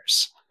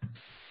Directors.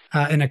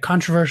 In a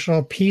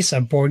controversial piece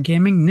of board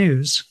gaming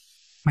news,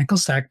 Michael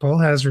Stackpole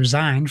has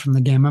resigned from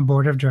the Gamma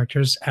Board of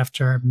Directors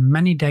after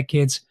many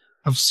decades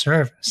of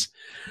service.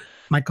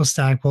 Michael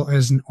Stackpole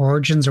is an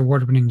Origins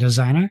Award-winning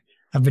designer,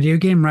 a video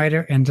game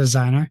writer and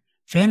designer,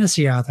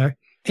 fantasy author,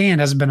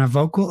 and has been a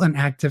vocal and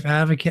active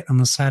advocate on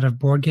the side of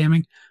board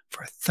gaming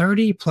for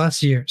 30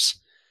 plus years.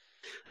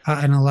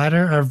 In a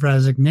letter of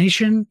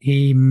resignation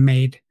he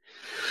made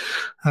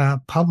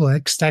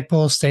public,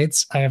 Stackpole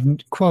states, I have,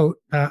 quote,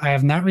 I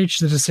have not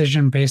reached a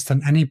decision based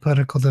on any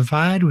political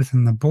divide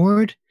within the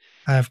board.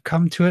 I have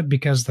come to it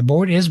because the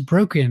board is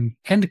broken,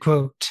 end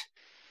quote.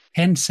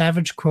 End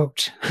savage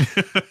quote.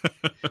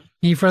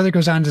 He further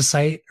goes on to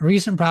cite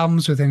recent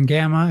problems within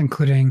Gamma,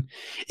 including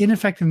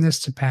ineffectiveness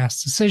to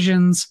pass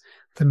decisions,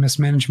 the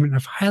mismanagement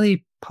of a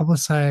highly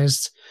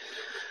publicized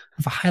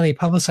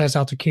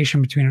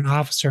altercation between an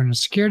officer and a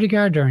security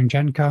guard during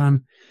Gen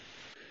Con.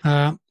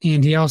 And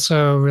he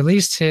also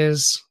released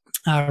his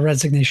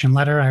resignation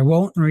letter. I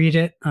won't read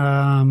it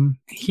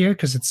here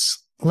because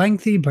it's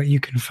lengthy, but you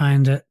can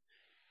find it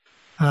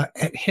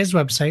at his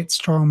website,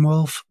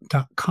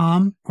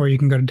 stormwolf.com, or you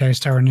can go to Dice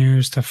Tower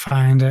News to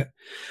find it.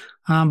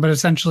 But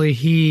essentially,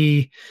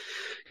 he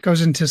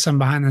goes into some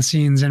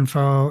behind-the-scenes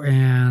info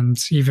and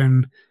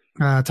even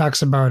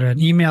talks about an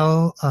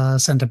email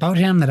sent about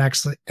him that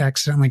actually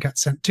accidentally got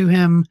sent to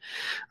him,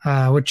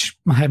 which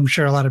I'm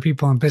sure a lot of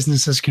people in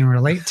businesses can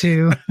relate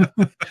to.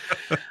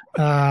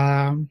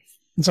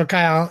 So,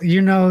 Kyle,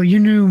 you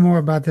knew more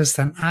about this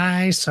than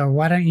I, so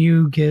why don't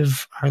you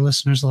give our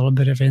listeners a little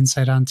bit of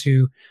insight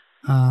onto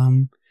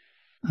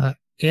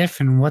if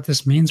and what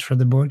this means for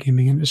the board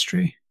gaming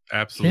industry.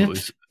 Absolutely.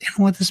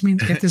 And what this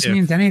means, if this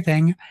means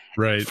anything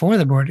for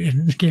the board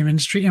game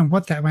industry and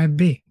what that might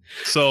be.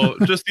 So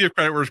just to give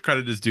credit where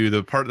credit is due,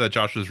 the part that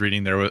Josh was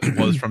reading there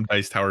was from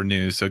Dice Tower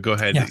News. So go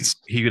ahead. Yes.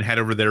 He can head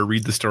over there,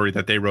 read the story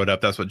that they wrote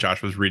up. That's what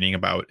Josh was reading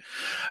about.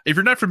 If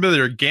you're not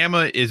familiar,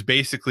 Gamma is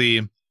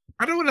basically,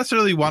 I don't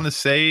necessarily want to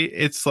say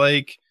it's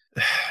like,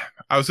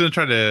 I was going to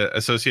try to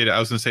associate it. I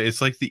was going to say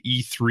it's like the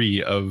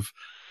E3 of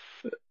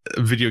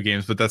video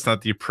games, but that's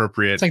not the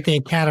appropriate. It's like the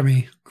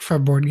Academy for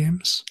board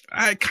games.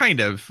 Kind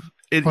of.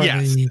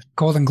 Yes. The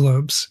Golden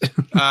Globes.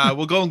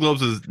 Well, Golden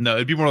Globes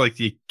it'd be more like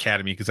the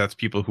Academy because that's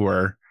people who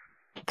are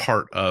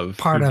who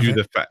do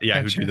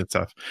that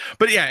stuff.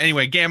 But yeah,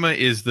 anyway, Gamma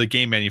is the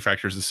Game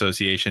Manufacturers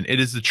Association.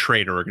 It is the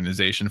trade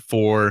organization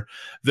for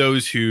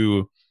those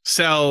who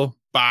sell,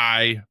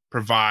 buy,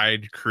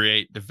 provide,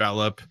 create,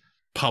 develop,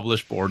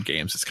 publish board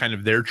games. It's kind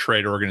of their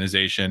trade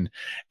organization,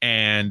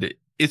 and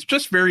it's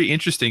just very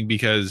interesting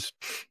because,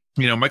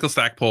 Michael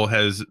Stackpole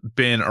has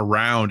been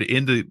around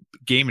in the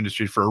game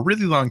industry for a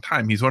really long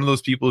time. He's one of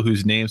those people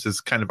whose names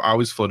has kind of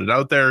always floated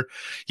out there.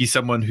 He's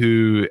someone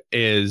who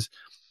is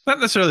not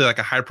necessarily like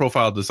a high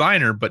profile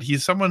designer, but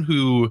he's someone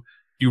who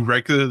you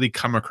regularly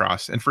come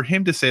across. And for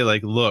him to say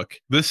like, look,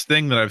 this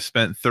thing that I've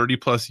spent 30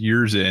 plus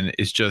years in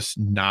is just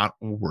not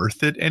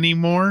worth it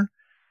anymore,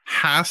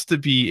 has to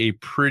be a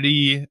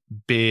pretty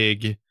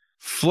big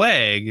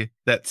flag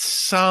that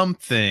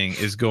something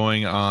is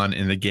going on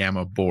in the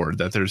Gamma board,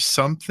 that there's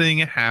something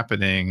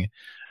happening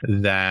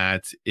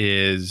that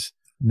is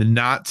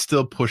not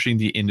still pushing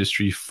the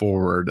industry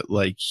forward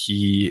like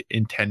he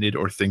intended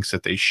or thinks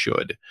that they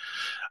should.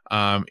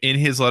 In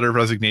his letter of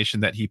resignation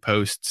that he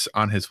posts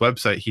on his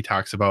website, he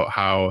talks about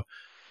how,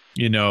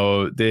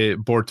 the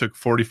board took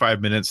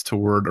 45 minutes to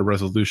word a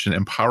resolution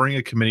empowering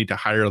a committee to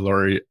hire a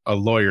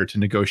lawyer to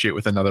negotiate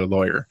with another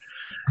lawyer.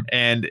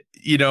 And,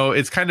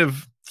 it's kind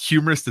of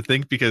humorous to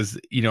think because,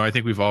 I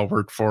think we've all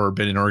worked for or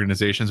been in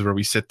organizations where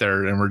we sit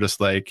there and we're just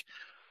like,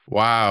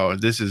 wow,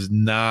 this is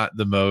not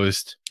the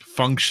most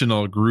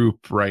functional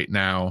group right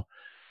now.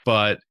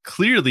 But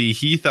clearly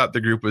he thought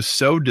the group was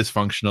so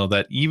dysfunctional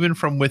that even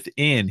from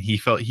within, he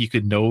felt he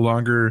could no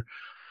longer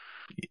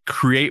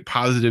create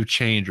positive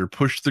change or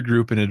push the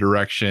group in a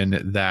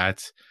direction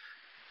that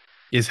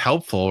is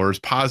helpful or is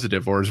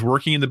positive or is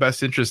working in the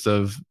best interest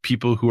of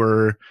people who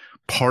are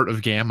part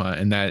of Gamma,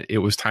 and that it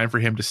was time for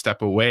him to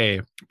step away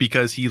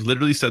because he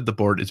literally said the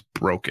board is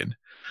broken.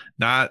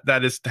 Not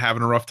that it's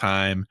having a rough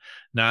time,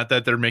 not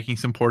that they're making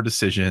some poor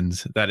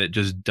decisions, that it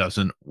just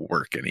doesn't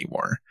work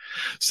anymore.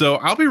 So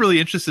I'll be really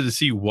interested to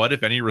see what,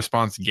 if any,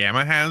 response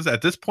Gamma has.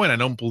 At this point, I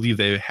don't believe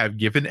they have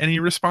given any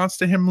response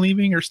to him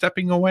leaving or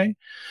stepping away.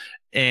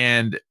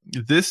 And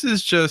this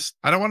is just,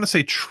 I don't want to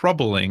say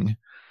troubling,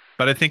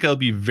 but I think it'll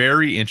be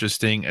very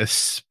interesting,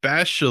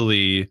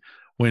 especially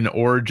when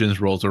Origins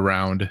rolls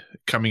around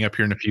coming up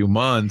here in a few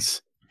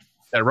months.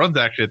 That runs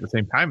actually at the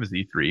same time as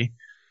E3.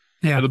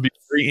 Yeah, it'll be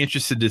very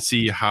interested to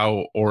see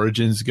how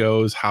Origins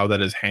goes, how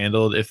that is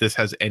handled, if this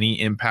has any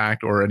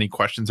impact or any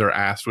questions are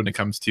asked when it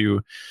comes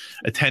to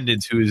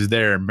attendance, who is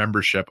there,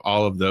 membership,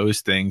 all of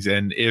those things.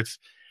 And if,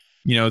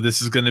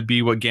 this is going to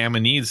be what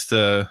Gamma needs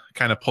to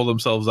kind of pull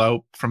themselves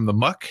out from the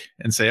muck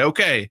and say,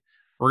 okay,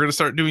 we're going to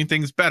start doing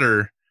things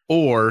better.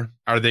 Or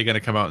are they going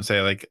to come out and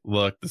say, like,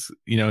 look, this,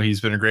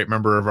 he's been a great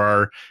member of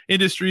our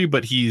industry,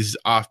 but he's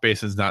off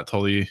base and is not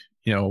totally,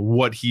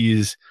 what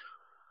he's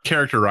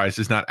characterized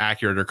is not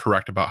accurate or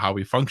correct about how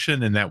we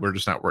function, and that we're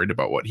just not worried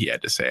about what he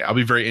had to say. I'll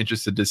be very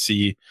interested to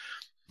see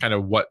kind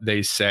of what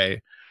they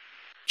say.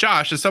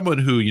 Josh, as someone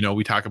who,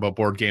 we talk about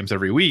board games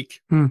every week,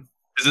 is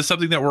this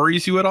something that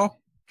worries you at all?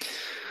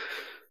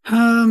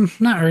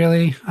 Not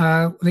really.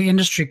 The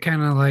industry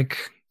kind of like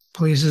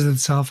polices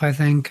itself, I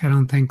think. I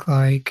don't think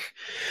like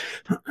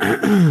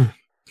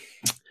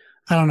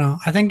I don't know.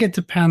 I think it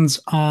depends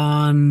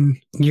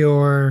on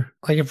your,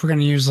 like, if we're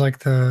going to use like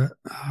the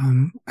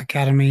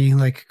academy,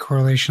 like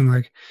correlation,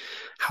 like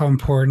how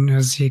important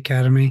is the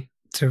academy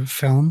to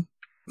film?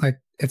 Like,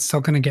 it's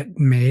still going to get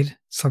made,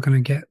 still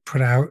going to get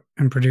put out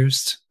and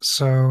produced.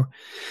 So,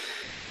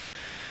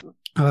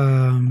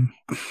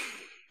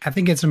 I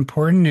think it's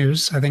important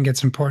news. I think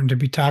it's important to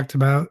be talked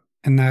about,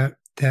 and that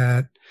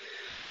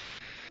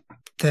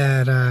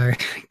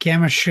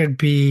Gamma should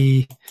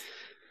be,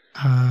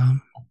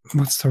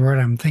 what's the word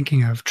I'm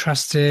thinking of?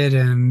 Trusted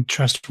and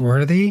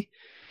trustworthy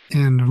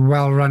and a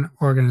well-run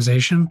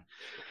organization.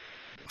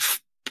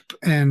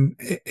 And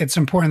it's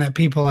important that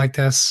people like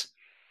this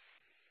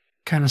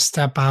kind of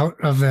step out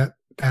of that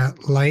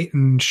light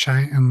and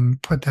shine and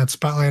put that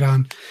spotlight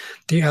on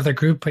the other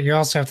group. But you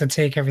also have to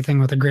take everything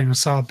with a grain of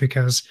salt,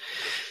 because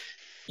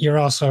you're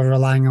also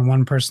relying on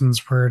one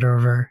person's word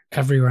over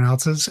everyone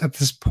else's at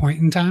this point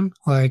in time.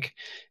 Like,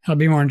 it'll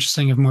be more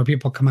interesting if more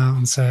people come out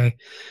and say,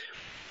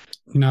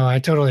 I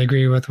totally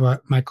agree with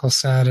what Michael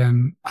said,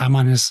 and I'm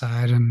on his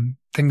side, and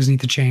things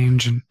need to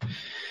change. And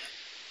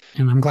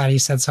I'm glad he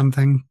said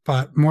something,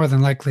 but more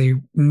than likely,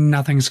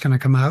 nothing's going to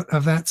come out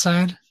of that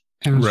side.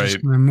 And it's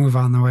just going to move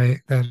on the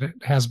way that it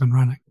has been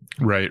running.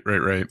 Right.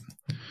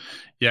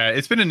 Yeah,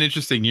 it's been an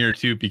interesting year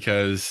too,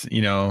 because,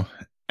 it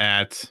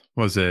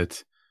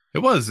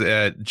was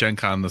at Gen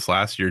Con this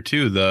last year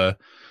too, the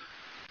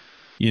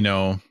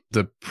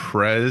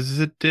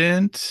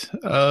president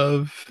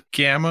of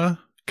Gamma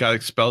got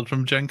expelled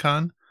from Gen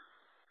Con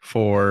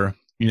for,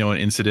 an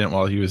incident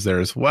while he was there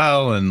as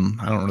well. And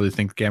I don't really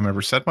think Gamma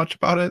ever said much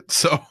about it.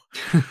 So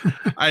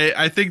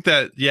I think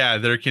that,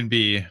 there can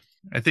be,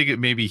 I think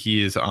maybe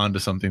he is onto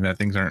something, that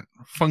things aren't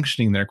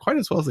functioning there quite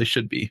as well as they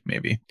should be,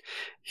 maybe.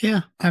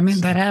 Yeah. I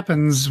mean, that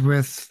happens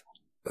with,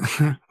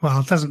 well,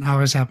 it doesn't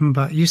always happen,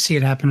 but you see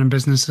it happen in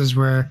businesses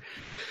where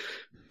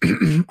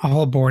a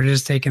whole board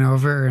is taken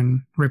over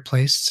and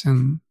replaced.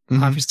 And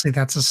obviously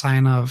that's a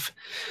sign of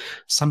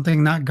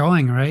something not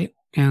going right,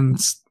 and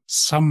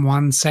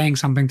someone saying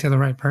something to the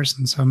right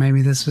person. So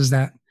maybe this is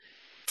that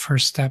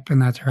first step in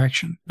that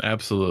direction.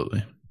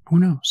 Absolutely. Who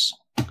knows?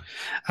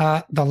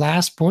 The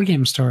last board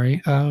game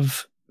story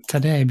of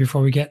today,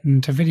 before we get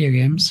into video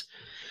games,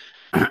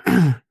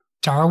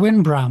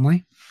 Darwin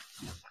Bromley,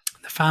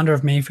 the founder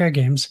of Mayfair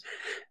Games,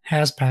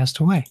 has passed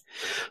away.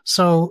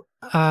 So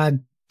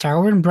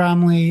Darwin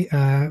Bromley,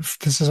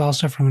 this is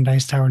also from a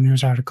Dice Tower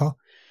News article,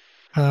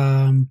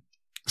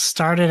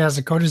 started as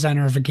a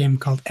co-designer of a game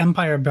called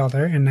Empire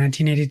Builder in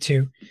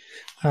 1982,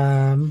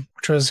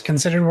 which was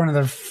considered one of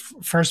the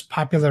first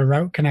popular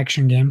route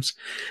connection games,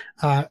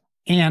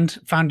 and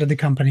founded the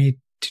company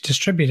to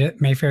distribute it,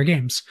 Mayfair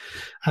Games.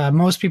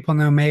 Most people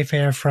know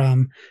Mayfair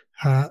from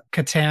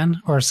Catan,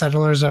 or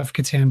Settlers of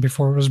Catan,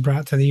 before it was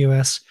brought to the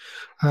U.S.,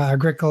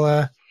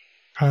 Agricola,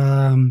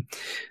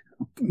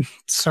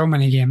 so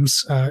many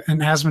games.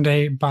 And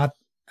Asmodee bought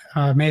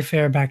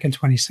Mayfair back in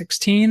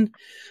 2016,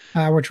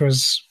 which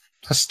was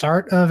the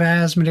start of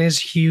Asmodee's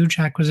huge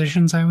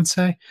acquisitions, I would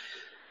say.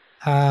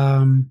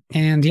 And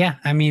yeah,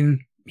 I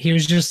mean, he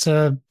was just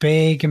a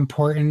big,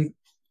 important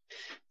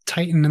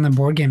titan in the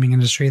board gaming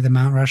industry, the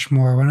Mount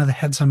Rushmore, one of the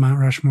heads on Mount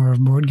Rushmore of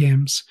board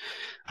games,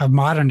 of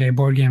modern day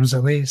board games,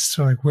 at least.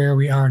 So like where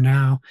we are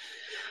now,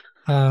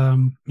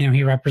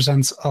 he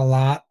represents a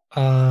lot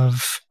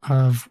of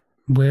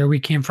where we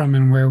came from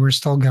and where we're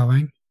still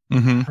going. I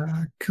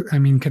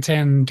mean,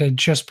 Catan, they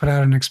just put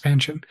out an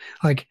expansion.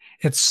 Like,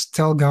 it's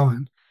still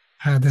going.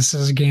 This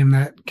is a game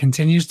that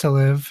continues to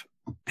live,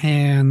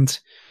 and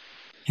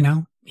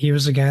he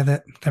was a guy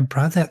that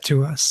brought that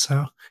to us.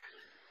 So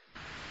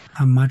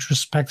much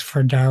respect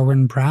for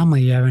Darwin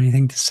Bromley. You have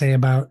anything to say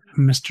about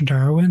Mr.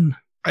 Darwin?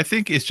 I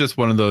think it's just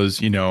one of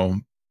those,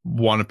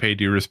 want to pay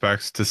due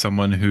respects to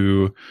someone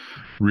who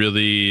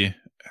really,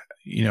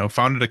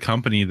 founded a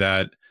company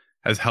that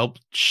has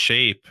helped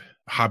shape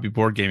hobby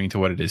board gaming to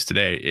what it is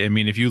today. I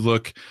mean, if you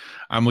look,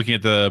 I'm looking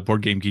at the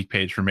Board Game Geek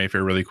page for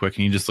Mayfair really quick,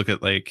 and you just look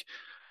at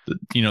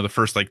the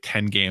first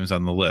 10 games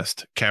on the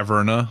list: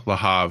 Caverna, Le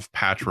Havre,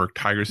 Patchwork,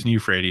 Tigris and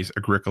Euphrates,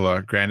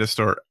 Agricola, Grand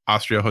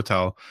Austria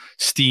Hotel,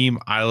 Steam,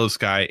 Isle of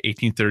Skye,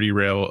 1830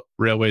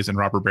 Railways and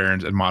Robber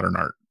Barons, and Modern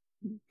Art.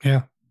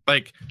 Yeah.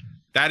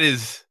 That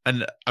is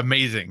an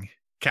amazing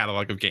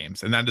catalog of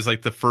games. And that is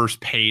the first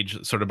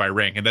page sort of by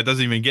rank. And that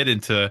doesn't even get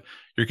into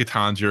your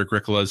Catans, your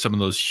Agricolas, some of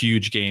those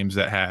huge games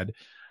that had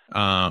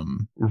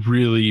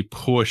really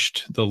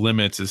pushed the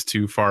limits as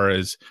to far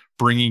as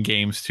bringing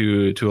games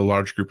to a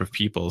large group of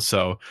people.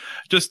 So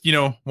just,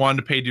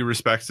 wanted to pay due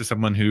respects to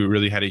someone who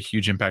really had a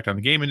huge impact on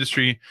the game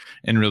industry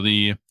and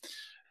really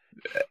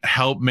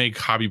help make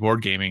hobby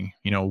board gaming,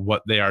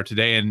 what they are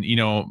today. And,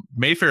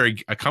 Mayfair,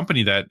 a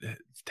company that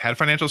had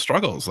financial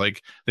struggles,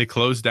 they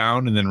closed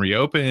down and then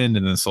reopened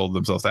and then sold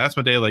themselves to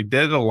Asmodee,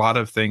 did a lot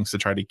of things to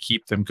try to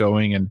keep them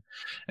going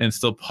and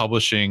still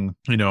publishing,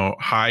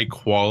 high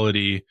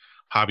quality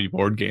hobby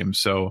board games.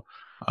 So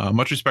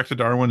much respect to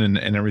Darwin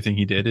and everything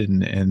he did,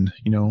 and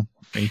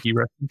may he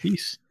rest in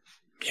peace.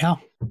 Yeah.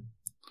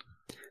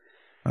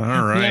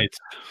 All right.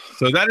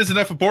 So that is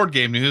enough of board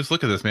game news.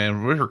 Look at this,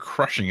 man. We're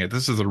crushing it.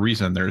 This is the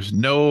reason there's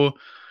no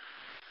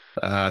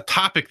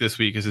topic this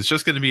week, is it's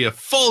just going to be a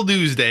full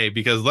news day,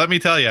 because let me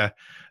tell you,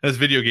 this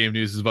video game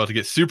news is about to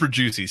get super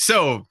juicy.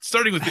 So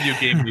starting with video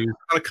game news,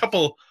 a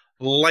couple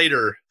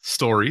lighter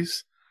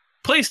stories.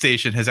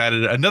 PlayStation has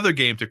added another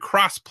game to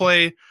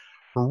crossplay.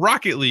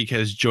 Rocket League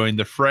has joined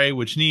the fray,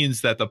 which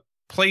means that the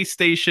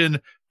PlayStation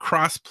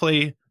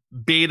crossplay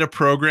beta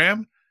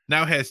program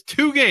now has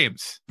 2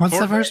 games. What's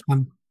the first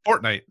one?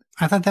 Fortnite.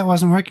 I thought that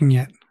wasn't working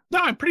yet. No,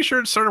 I'm pretty sure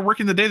it started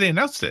working the day they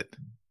announced it.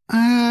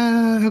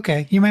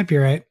 Okay. You might be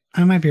right.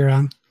 I might be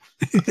wrong.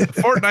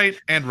 Fortnite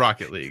and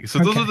Rocket League. So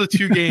those are the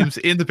 2 games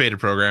in the beta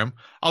program.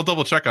 I'll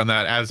double check on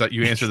that as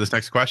you answer this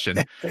next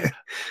question.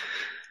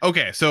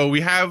 Okay, so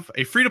we have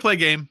a free-to-play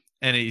game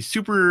and a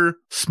super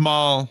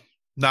small,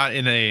 not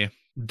in a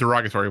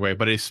derogatory way,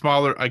 but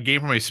a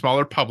game from a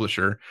smaller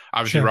publisher.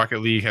 Obviously, sure. Rocket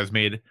League has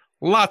made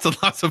lots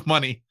and lots of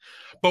money,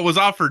 but was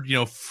offered,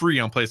 free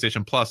on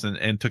PlayStation Plus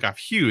and took off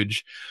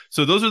huge.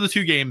 So those are the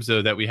 2 games,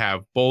 though, that we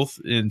have. Both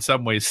in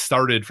some ways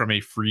started from a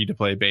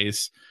free-to-play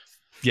base.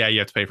 Yeah, you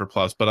have to pay for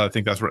Plus, but I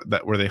think that's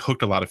where they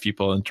hooked a lot of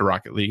people into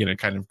Rocket League, and it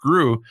kind of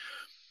grew.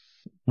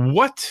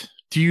 What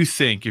do you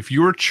think, if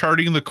you were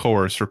charting the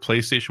course for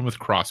PlayStation with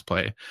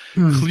crossplay?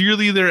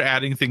 Clearly they're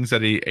adding things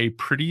at a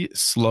pretty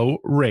slow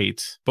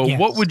rate, but yes.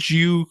 What would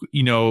you,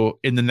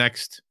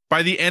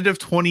 by the end of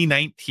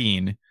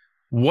 2019,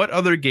 what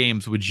other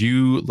games would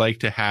you like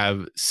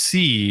to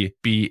see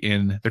be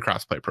in the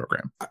crossplay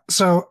program?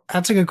 So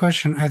that's a good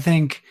question. I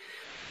think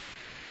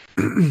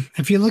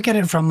if you look at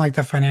it from like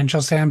the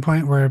financial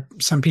standpoint, where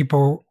some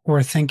people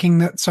were thinking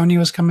that Sony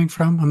was coming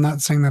from, I'm not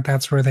saying that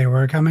that's where they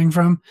were coming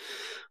from.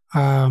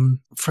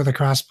 For the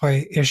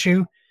crossplay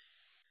issue,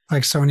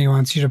 like Sony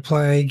wants you to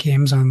play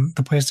games on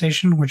the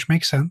PlayStation, which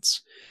makes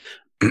sense.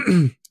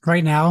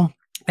 Right now,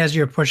 as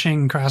you're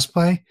pushing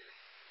crossplay,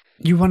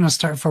 you want to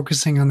start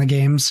focusing on the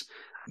games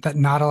that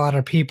not a lot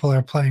of people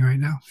are playing right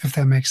now, if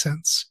that makes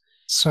sense.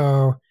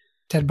 So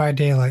Dead by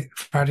Daylight,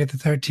 Friday the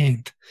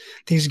 13th,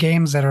 these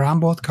games that are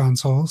on both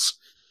consoles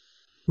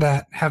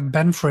that have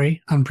been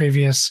free on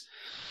previous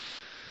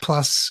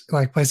Plus,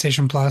 like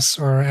PlayStation Plus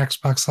or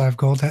Xbox Live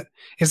Gold, that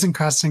isn't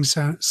costing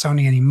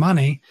Sony any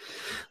money.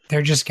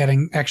 They're just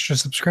getting extra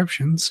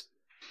subscriptions,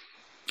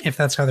 if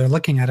that's how they're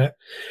looking at it.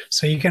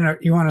 So you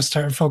want to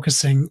start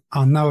focusing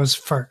on those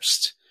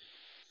first,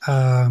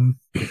 and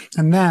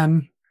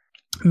then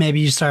maybe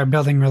you start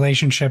building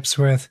relationships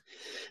with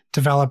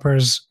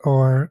developers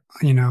or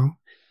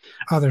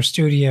other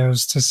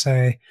studios to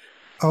say,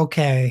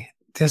 okay,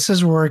 this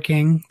is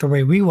working the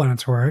way we want it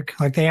to work.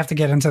 Like they have to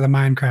get into the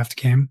Minecraft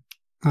game.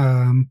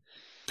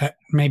 That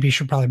maybe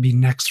should probably be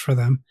next for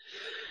them,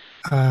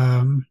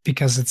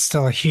 because it's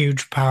still a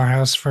huge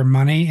powerhouse for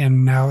money,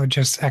 and now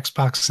just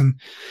Xbox and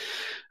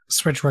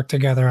Switch work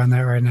together on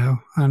that right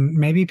now, on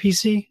maybe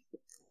PC.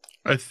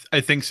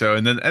 I think so.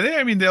 And then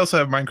they also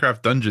have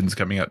Minecraft Dungeons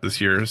coming out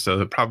this year, so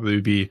that'd probably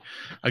be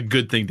a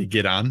good thing to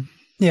get on.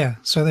 Yeah,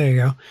 so there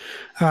you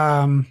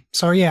go.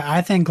 So yeah,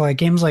 I think like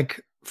games like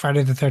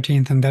Friday the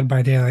 13th and Dead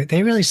by Daylight,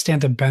 they really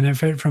stand to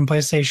benefit from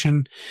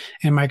PlayStation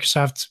and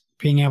Microsoft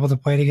being able to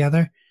play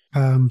together.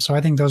 So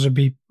I think those would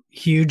be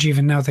huge,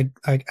 even though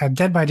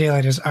Dead by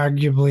Daylight is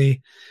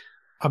arguably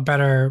a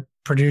better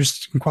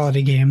produced and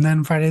quality game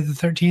than Friday the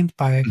 13th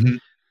by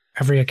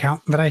every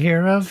account that I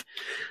hear of.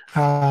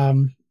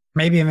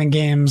 Maybe even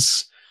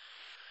games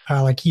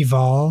like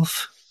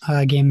Evolve,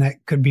 a game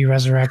that could be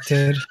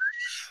resurrected.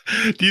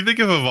 Do you think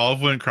if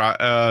Evolve went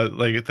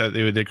like that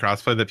they would do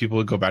crossplay, that people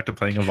would go back to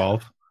playing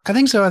Evolve? I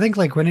think so. I think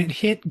like when it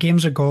hit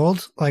Games of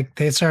Gold, like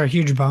they saw a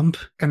huge bump,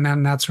 and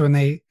then that's when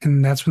they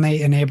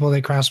enabled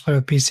a crossplay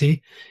with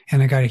PC,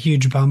 and it got a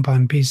huge bump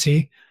on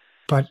PC.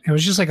 But it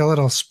was just like a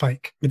little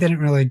spike. It didn't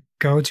really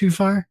go too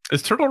far.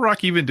 Is Turtle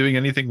Rock even doing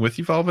anything with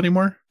Evolve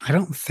anymore? I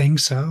don't think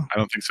so. I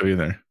don't think so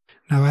either.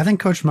 No, I think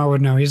Coach Mo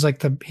would know. He's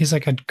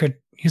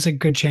a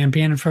good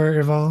champion for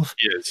Evolve.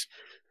 He is.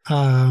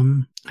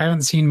 I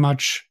haven't seen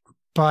much,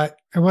 but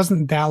it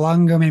wasn't that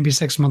long ago, maybe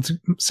 6 months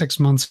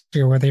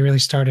ago, where they really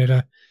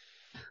started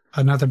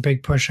another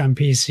big push on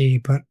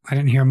PC, but I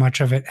didn't hear much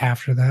of it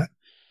after that.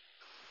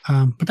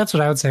 But that's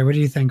what I would say. What do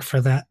you think for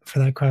that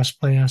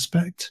crossplay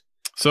aspect?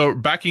 So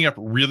backing up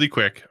really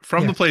quick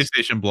from the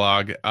PlayStation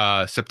blog,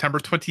 September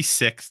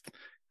 26th,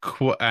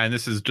 and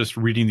this is just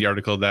reading the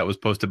article that was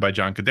posted by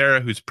John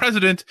Cadera, who's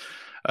president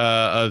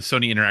of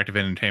Sony Interactive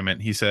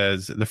Entertainment. He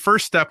says the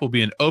first step will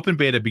be an open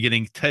beta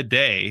beginning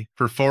today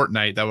for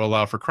Fortnite that will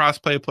allow for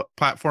cross-play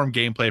platform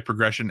gameplay,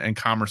 progression, and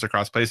commerce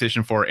across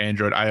PlayStation 4,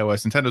 Android,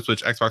 iOS, Nintendo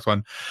Switch, Xbox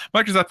One,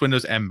 Microsoft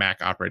Windows, and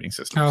Mac operating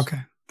systems. Okay.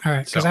 All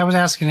right. Because I was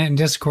asking it in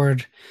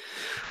Discord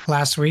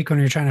last week when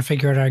we were trying to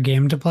figure out our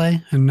game to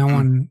play, and no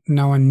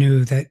one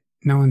knew that.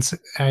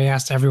 I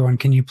asked everyone,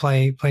 can you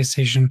play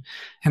PlayStation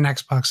and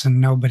Xbox,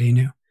 and nobody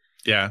knew.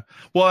 Yeah.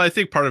 Well, I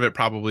think part of it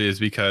probably is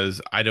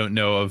because I don't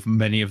know of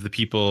many of the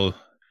people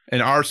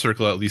in our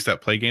circle, at least,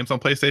 that play games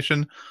on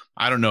PlayStation.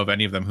 I don't know of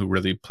any of them who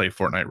really play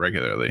Fortnite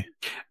regularly.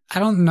 I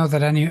don't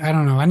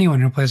know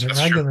anyone who plays it That's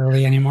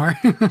regularly anymore.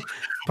 But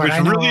which I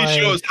know, really like,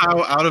 shows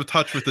how out of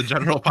touch with the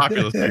general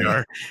populace they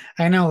are.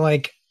 I know,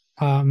 like,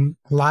 a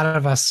lot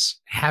of us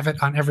have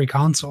it on every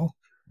console,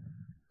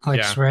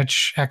 like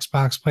Switch,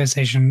 Xbox,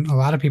 PlayStation. A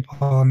lot of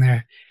people in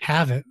there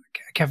have it.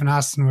 Kevin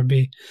Austin would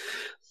be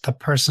the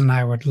person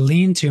I would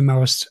lean to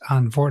most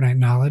on Fortnite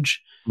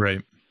knowledge.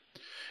 Right.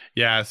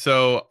 Yeah.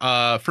 So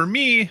for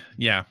me,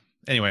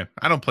 anyway,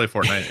 I don't play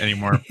Fortnite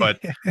anymore, but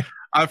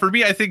for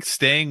me, I think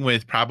staying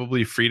with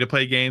probably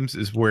free-to-play games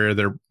is where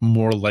they're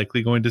more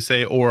likely going to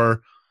say,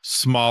 or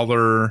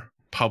smaller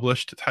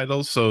published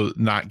titles. So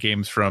not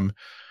games from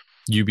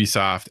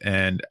Ubisoft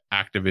and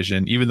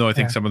Activision, even though I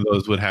think some of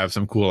those would have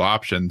some cool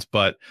options.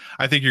 But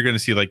I think you're going to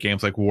see like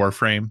games like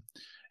Warframe,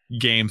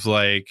 games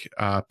like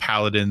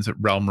Paladins,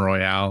 Realm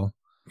Royale.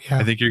 Yeah.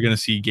 I think you're going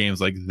to see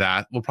games like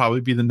that will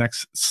probably be the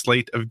next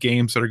slate of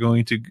games that are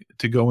going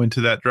to go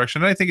into that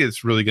direction. And I think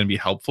it's really going to be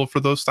helpful for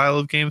those style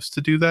of games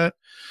to do that,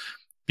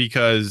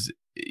 because,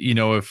 you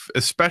know,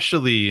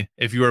 especially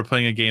if you are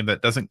playing a game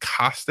that doesn't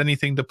cost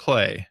anything to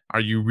play, are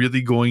you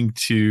really going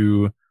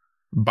to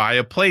buy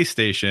a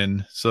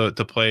PlayStation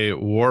to play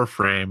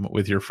Warframe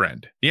with your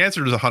friend? The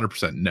answer is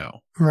 100%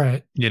 no.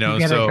 Right. You know, you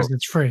get it because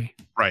it's free.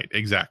 Right,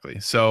 exactly.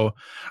 So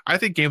I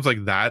think games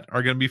like that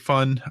are going to be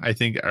fun. I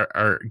think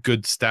are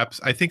good steps.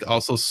 I think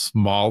also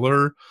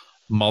smaller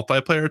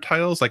multiplayer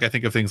titles, like I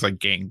think of things like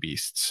Gang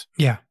Beasts.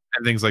 Yeah.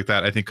 And things like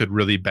that, I think could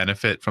really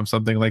benefit from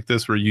something like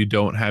this, where you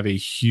don't have a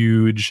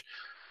huge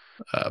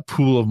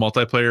pool of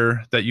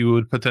multiplayer that you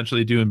would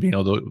potentially do, and being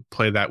able to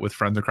play that with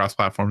friends across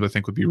platforms, I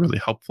think would be really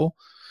helpful.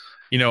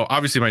 You know,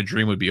 obviously my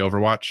dream would be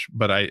Overwatch,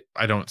 but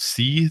I don't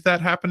see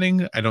that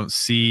happening. I don't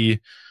see,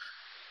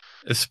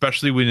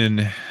 especially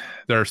when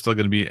there are still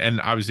going to be, and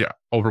obviously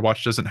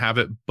Overwatch doesn't have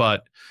it,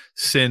 but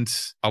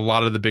since a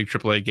lot of the big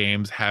AAA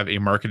games have a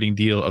marketing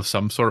deal of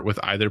some sort with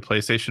either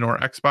PlayStation or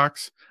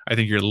Xbox, I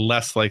think you're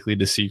less likely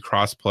to see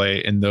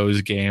crossplay in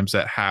those games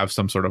that have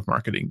some sort of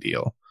marketing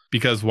deal.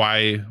 Because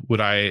why would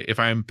if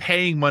I'm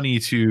paying money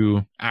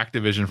to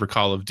Activision for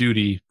Call of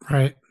Duty,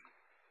 right,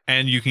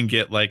 and you can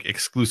get like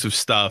exclusive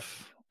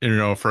stuff, you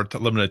know, for a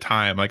limited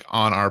time, like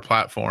on our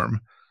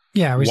platform.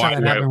 Yeah, we saw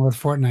that happen with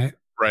Fortnite.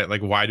 Right,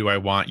 like why do I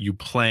want you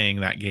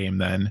playing that game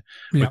then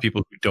with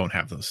people who don't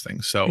have those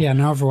things? So yeah,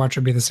 no, Overwatch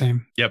would be the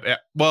same. Yep.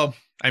 Well,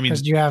 I mean,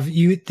 because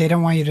they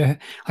don't want you to,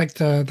 like,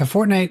 the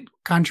Fortnite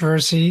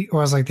controversy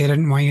was like they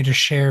didn't want you to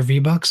share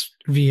V-Bucks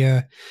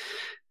via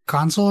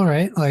console,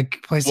 right? Like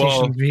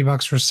PlayStation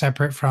V-Bucks were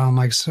separate from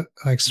like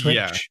Switch.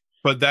 Yeah,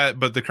 but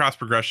the cross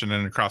progression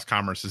and cross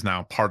commerce is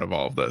now part of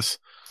all of this.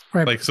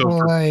 Right. Like, so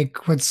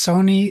like with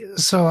Sony,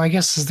 so I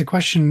guess is the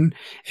question,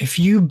 if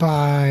you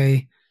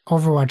buy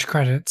Overwatch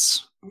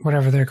credits,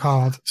 whatever they're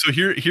called. So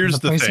here's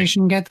the PlayStation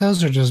thing. Get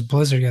those, or just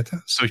Blizzard get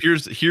those? So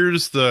here's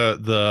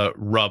the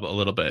rub a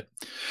little bit.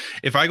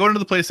 If I go into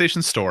the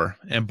PlayStation Store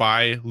and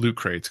buy loot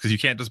crates, because you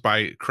can't just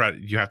buy credit,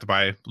 you have to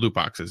buy loot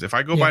boxes. If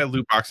I go buy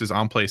loot boxes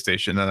on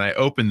PlayStation and I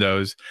open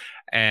those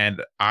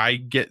and I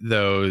get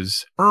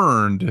those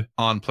earned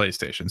on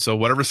PlayStation, so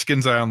whatever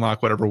skins I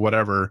unlock,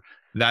 whatever,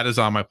 that is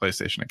on my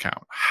PlayStation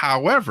account.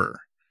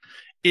 However,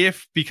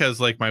 because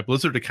like my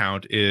Blizzard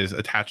account is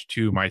attached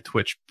to my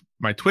Twitch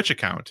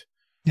account,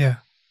 yeah,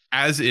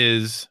 as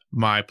is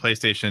my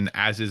PlayStation,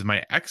 as is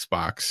my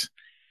Xbox,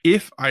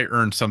 if I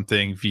earn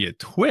something via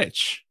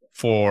Twitch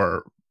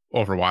for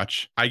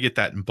Overwatch, I get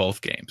that in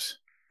both games.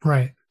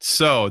 Right.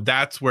 So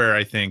that's where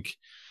I think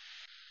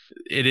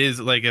it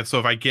is like, if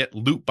I get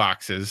loot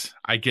boxes,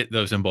 I get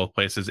those in both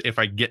places if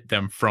I get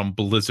them from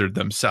Blizzard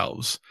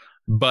themselves.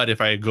 But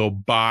if I go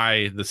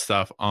buy the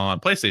stuff on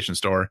PlayStation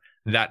Store,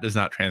 that does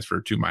not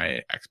transfer to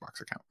my Xbox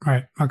account.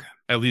 Right. Okay.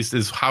 At least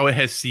is how it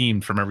has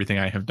seemed from everything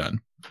I have done.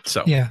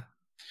 So yeah,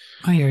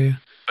 I hear you.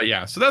 But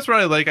yeah, so that's what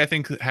I like. I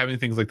think having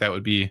things like that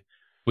would be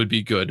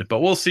good. But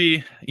we'll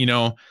see. You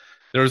know,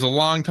 there was a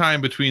long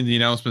time between the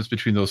announcements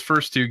between those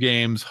first two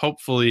games.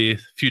 Hopefully,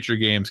 future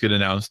games get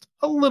announced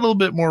a little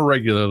bit more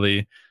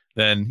regularly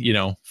than,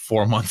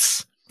 4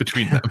 months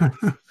between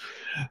them.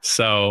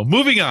 So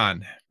moving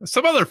on,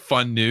 some other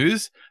fun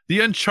news. The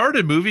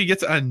Uncharted movie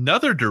gets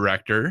another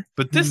director,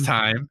 but this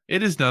time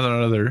it is none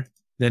other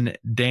than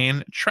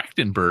Dan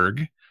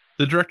Trachtenberg,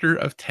 the director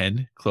of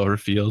 10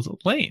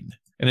 Cloverfield Lane.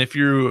 And if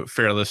you,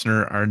 fair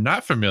listener, are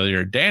not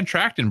familiar, Dan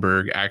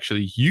Trachtenberg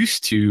actually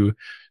used to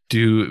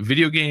do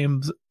video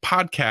games,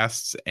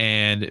 podcasts,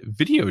 and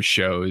video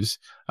shows.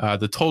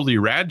 The Totally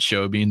Rad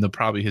Show being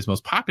probably his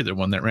most popular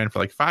one that ran for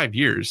like 5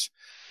 years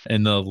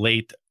in the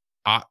late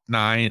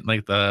 09,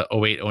 like the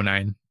 08,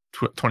 09,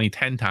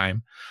 2010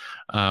 time.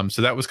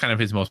 So that was kind of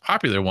his most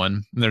popular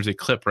one. And there's a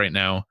clip right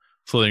now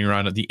floating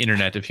around on the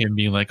internet of him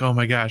being like, oh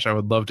my gosh, I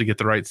would love to get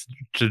the rights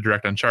to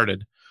direct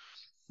Uncharted.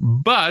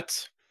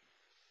 But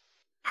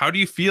how do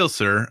you feel,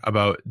 sir,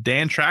 about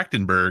Dan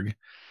Trachtenberg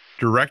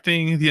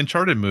directing the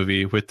Uncharted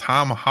movie with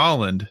Tom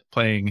Holland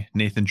playing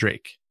Nathan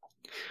Drake?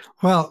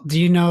 Well,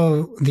 do you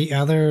know the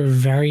other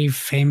very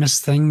famous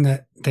thing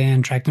that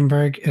Dan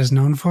Trachtenberg is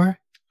known for?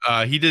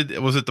 He did.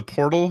 Was it the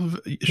Portal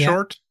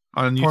short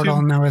on YouTube?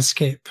 Portal No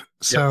Escape.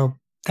 So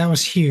that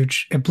was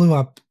huge. It blew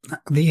up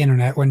the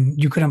internet when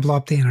you couldn't blow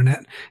up the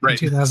internet in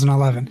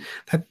 2011.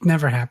 That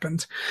never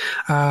happened.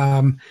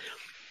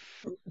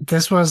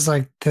 This was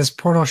like this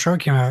Portal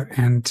short came out,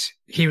 and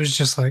he was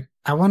just like,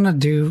 I want to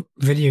do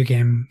video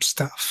game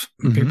stuff.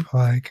 And people were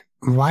like,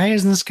 why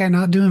isn't this guy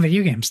not doing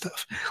video game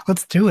stuff?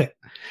 Let's do it.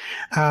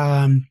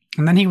 And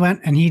then he went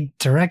and he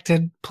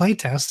directed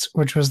Playtest,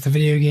 which was the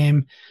video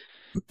game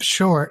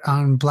short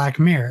on Black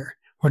Mirror,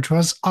 which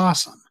was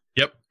awesome.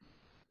 Yep.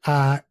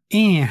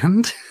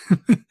 And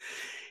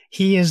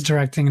he is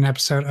directing an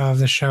episode of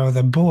the show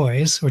The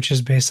Boys, which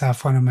is based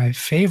off one of my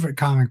favorite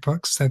comic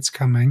books that's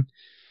coming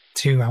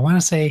to, I want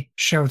to say,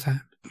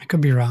 Showtime. I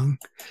could be wrong.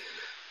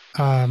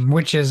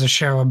 Which is a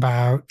show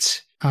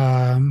about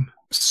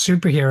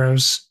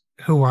superheroes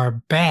who are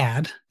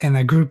bad and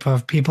a group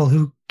of people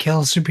who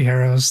kill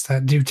superheroes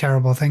that do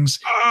terrible things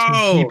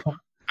to people.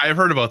 I've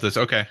heard about this.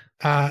 Okay.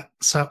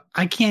 So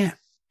I can't,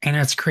 and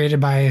it's created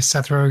by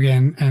Seth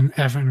Rogen and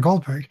Evan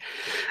Goldberg.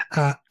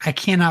 I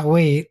cannot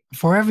wait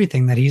for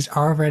everything that he's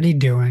already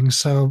doing.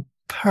 So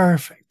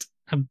perfect.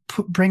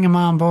 Bring him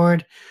on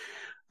board.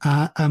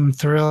 I'm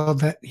thrilled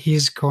that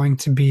he's going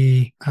to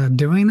be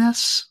doing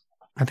this.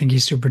 I think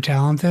he's super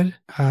talented.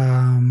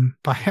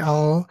 By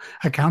all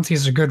accounts,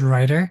 he's a good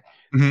writer.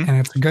 And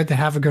it's good to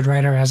have a good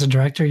writer as a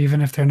director,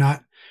 even if they're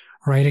not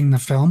writing the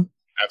film.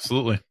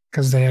 Absolutely.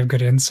 Because they have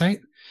good insight.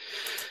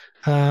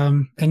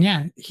 And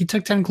yeah, he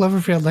took 10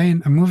 Cloverfield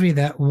Lane, a movie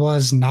that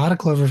was not a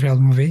Cloverfield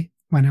movie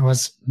when it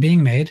was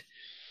being made,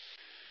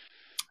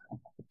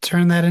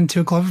 turned that into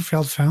a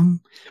Cloverfield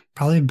film,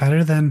 probably the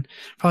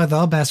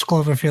best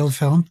Cloverfield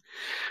film.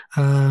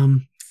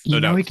 You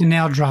know he can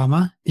nail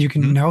drama. You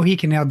can know he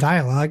can nail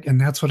dialogue, and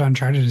that's what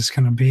Uncharted is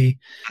going to be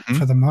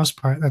for the most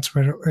part. That's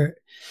where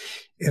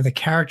the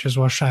characters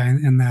will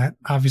shine in that.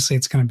 Obviously,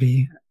 it's going to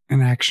be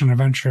an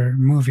action-adventure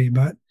movie,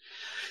 but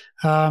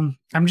I'm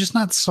just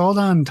not sold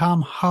on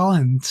Tom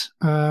Holland,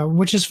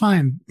 which is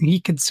fine. He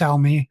could sell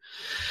me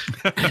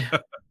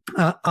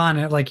on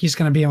it. Like, he's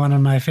going to be one of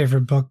my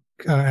favorite book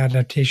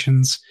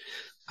adaptations,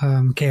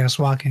 Chaos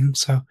Walking.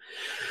 So,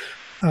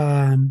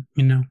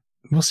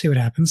 we'll see what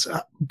happens.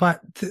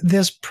 But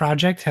this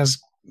project has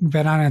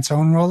been on its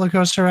own roller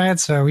coaster ride,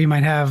 so we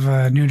might have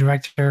a new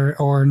director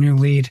or new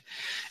lead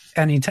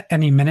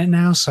any minute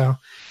now. So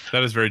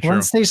that is very true.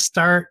 Once they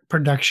start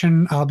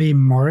production, I'll be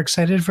more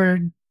excited for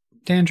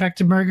Dan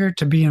Trachtenberger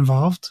to be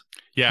involved.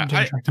 Yeah,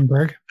 Dan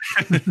Trachtenberg.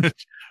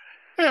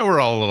 Yeah, we're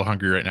all a little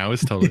hungry right now.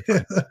 It's totally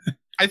fine.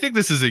 I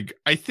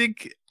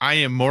think I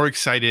am more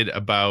excited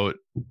about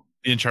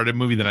the Uncharted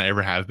movie than I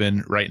ever have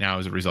been right now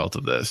as a result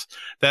of this.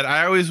 That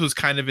I always was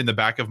kind of in the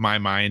back of my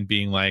mind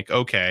being like,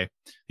 okay,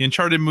 the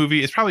Uncharted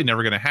movie is probably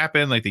never going to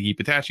happen. Like, they keep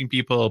attaching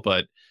people,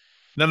 but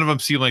none of them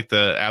seem like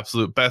the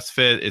absolute best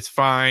fit. It's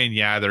fine.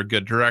 Yeah, they're a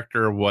good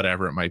director,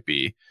 whatever it might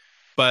be.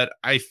 But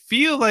I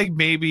feel like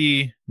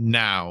maybe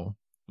now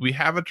we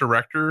have a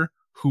director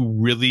who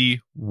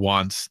really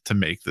wants to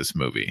make this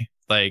movie.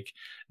 Like,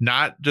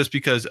 not just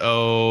because,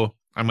 I'm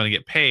going to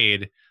get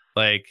paid.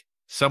 Like,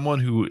 someone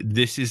who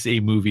this is a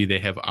movie they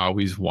have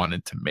always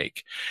wanted to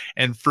make.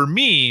 And for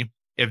me,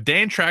 if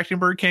Dan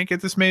Trachtenberg can't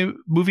get this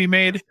movie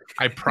made,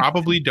 I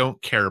probably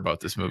don't care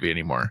about this movie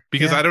anymore,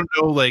 because I don't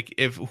know, like,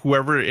 if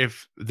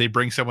they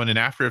bring someone in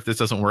after, if this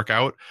doesn't work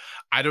out,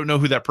 I don't know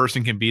who that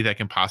person can be that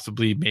can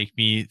possibly make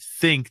me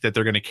think that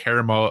they're going to care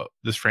about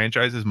this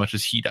franchise as much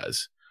as he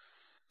does.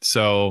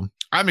 So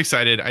I'm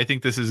excited. I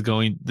think this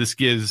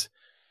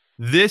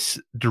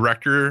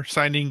director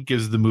signing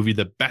gives the movie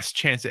the best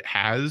chance it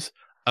has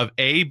of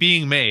A,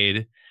 being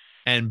made,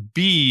 and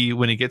B,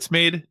 when it gets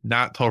made,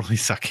 not totally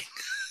sucking.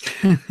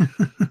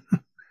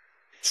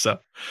 So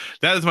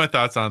that is my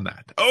thoughts on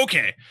that.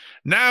 Okay,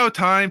 now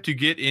time to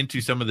get into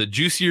some of the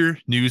juicier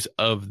news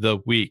of the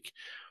week.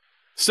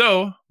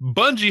 So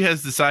Bungie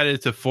has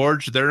decided to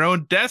forge their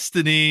own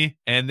destiny,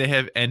 and they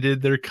have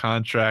ended their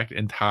contract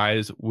and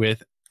ties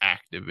with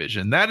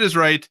Activision. That is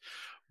right.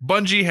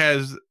 Bungie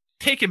has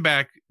taken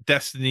back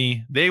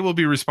Destiny. They will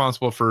be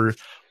responsible for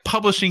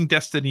publishing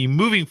Destiny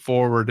moving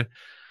forward,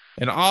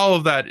 and all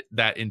of that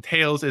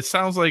entails. It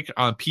sounds like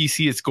on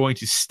PC it's going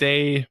to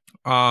stay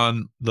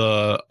on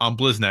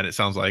BlizzNet. It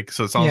sounds like like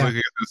it's going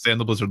to stay on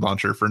the Blizzard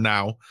launcher for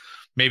now,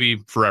 maybe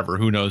forever.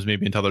 Who knows?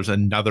 Maybe until there's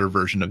another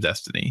version of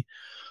Destiny.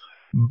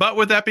 But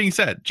with that being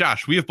said,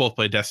 Josh, we have both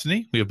played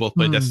Destiny. We have both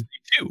played Destiny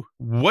 2.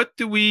 What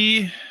do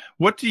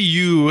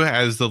you,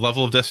 as the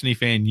level of Destiny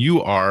fan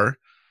you are,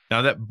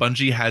 now that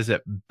Bungie has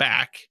it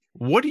back,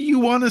 what do you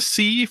want to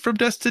see from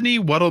Destiny?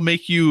 What'll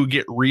make you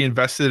get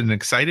reinvested and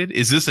excited?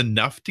 Is this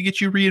enough to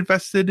get you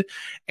reinvested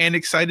and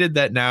excited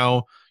that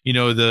now,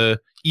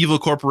 the evil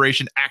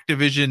corporation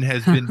Activision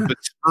has been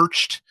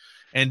besmirched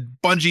and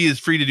Bungie is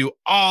free to do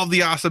all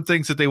the awesome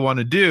things that they want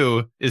to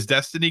do? Is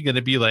Destiny going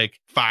to be like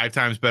 5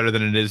 times better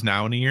than it is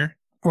now in a year?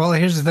 Well,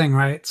 here's the thing,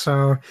 right?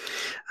 So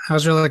I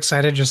was really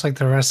excited, just like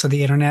the rest of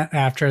the internet,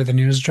 after the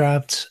news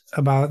dropped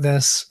about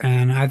this.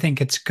 And I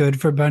think it's good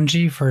for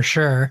Bungie for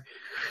sure.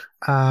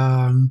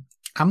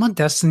 I'm a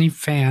Destiny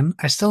fan.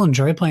 I still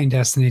enjoy playing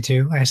Destiny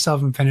 2. I still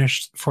haven't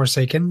finished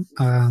Forsaken.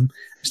 I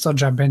still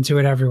jump into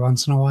it every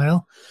once in a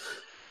while.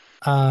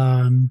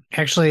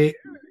 Actually,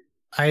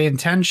 I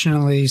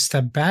intentionally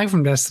stepped back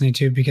from Destiny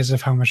 2 because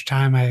of how much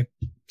time I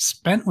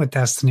spent with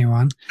Destiny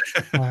 1.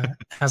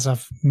 As a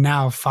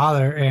now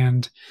father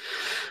and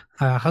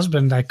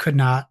husband, I could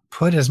not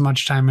put as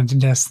much time into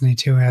Destiny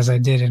 2 as I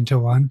did into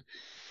 1.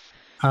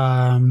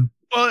 Well,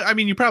 I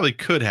mean, you probably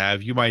could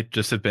have. You might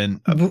just have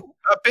been a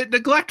bit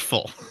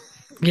neglectful.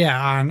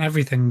 Yeah, on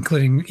everything,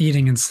 including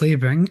eating and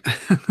sleeping.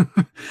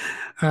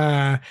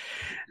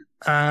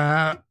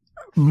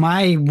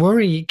 My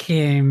worry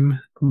came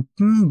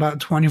about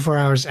 24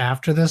 hours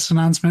after this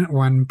announcement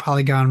when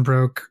Polygon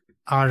broke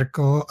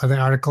the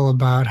article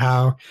about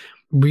how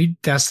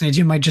Destiny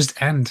 2 might just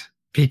end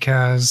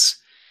because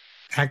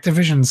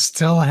Activision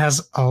still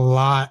has a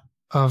lot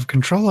of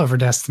control over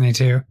Destiny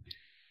 2.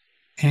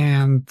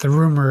 And the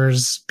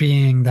rumors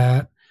being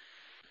that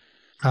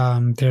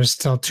there's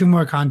still 2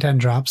 more content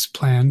drops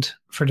planned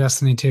for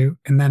Destiny 2,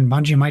 and then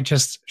Bungie might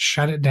just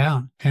shut it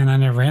down. And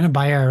I ran it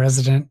by our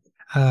resident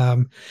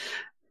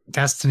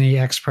Destiny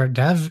expert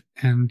dev,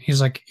 and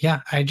he's like,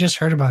 yeah, I just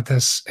heard about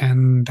this,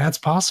 and that's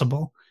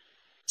possible.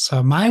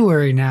 So my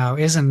worry now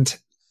isn't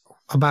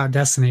about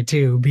Destiny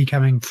 2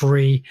 becoming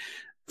free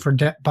for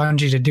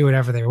Bungie to do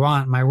whatever they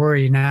want. My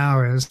worry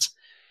now is,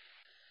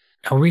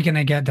 are we going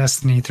to get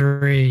Destiny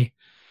 3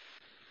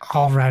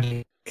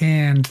 already?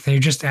 And they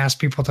just asked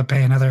people to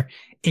pay another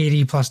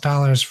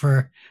 $80+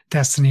 for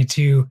Destiny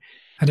 2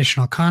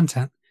 additional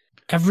content.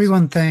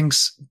 Everyone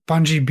thinks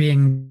Bungie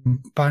being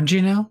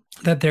Bungie now,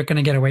 that they're going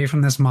to get away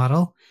from this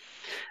model.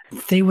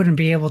 They wouldn't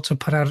be able to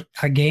put out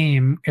a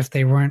game if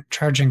they weren't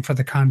charging for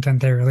the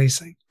content they're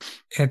releasing.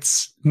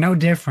 It's no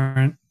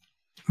different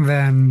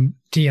than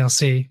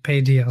DLC,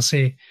 paid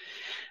DLC.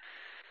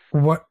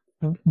 What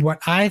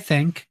I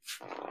think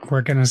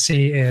we're going to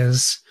see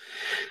is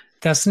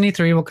Destiny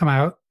 3 will come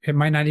out. It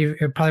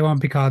probably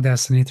won't be called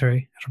Destiny 3.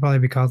 It'll probably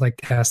be called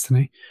like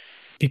Destiny,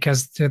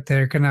 because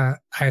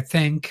I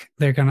think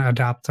they're gonna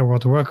adopt the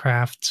World of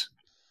Warcraft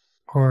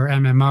or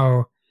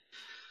MMO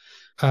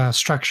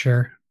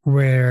structure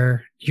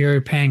where you're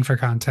paying for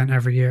content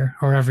every year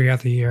or every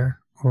other year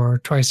or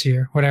twice a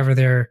year, whatever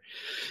their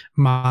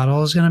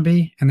model is gonna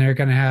be, and they're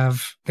gonna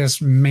have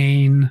this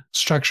main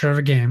structure of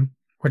a game.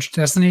 Which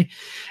Destiny,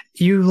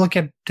 you look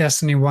at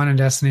Destiny 1 and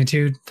Destiny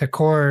 2, the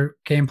core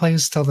gameplay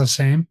is still the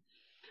same.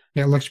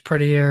 It looks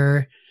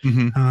prettier.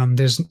 Mm-hmm.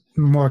 There's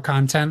more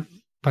content.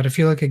 But if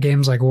you look at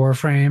games like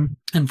Warframe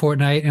and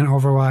Fortnite and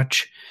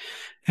Overwatch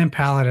and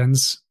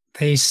Paladins,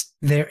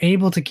 they're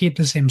able to keep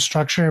the same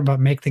structure but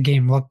make the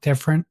game look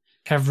different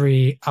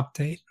every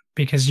update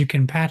because you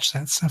can patch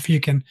that stuff. You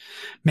can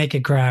make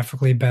it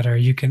graphically better.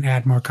 You can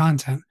add more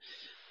content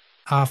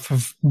off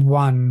of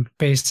one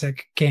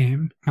basic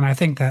game. And I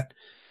think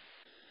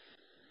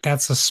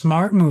that's a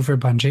smart move for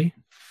Bungie.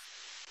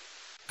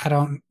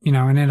 And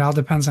it all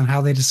depends on how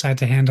they decide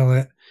to handle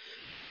it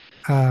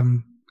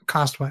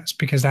cost-wise,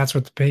 because that's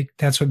what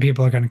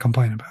people are going to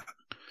complain about.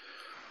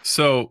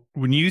 So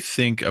when you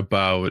think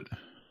about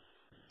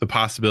the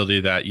possibility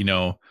that,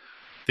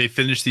 they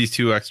finish these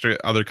 2 extra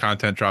other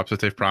content drops that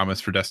they've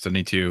promised for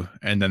Destiny 2,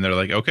 and then they're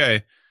like,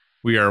 okay,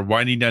 we are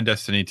winding down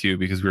Destiny 2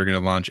 because we're going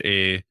to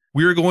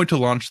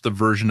launch the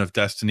version of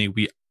Destiny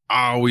we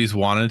always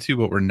wanted to,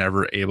 but we're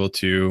never able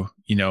to,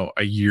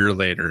 a year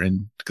later.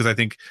 And because I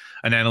think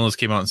an analyst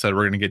came out and said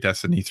we're going to get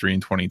Destiny 3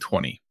 in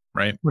 2020,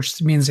 right?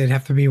 Which means they'd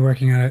have to be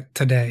working on it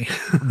today.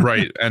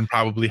 Right. And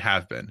probably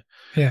have been.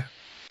 Yeah.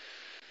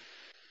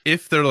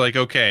 If they're like,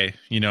 okay,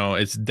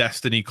 it's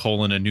Destiny :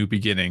 A New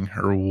Beginning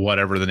or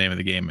whatever the name of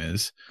the game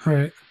is.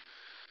 Right.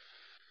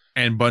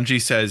 And Bungie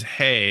says,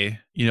 hey,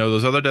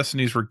 those other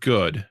Destinies were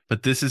good,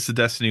 but this is the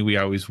Destiny we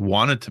always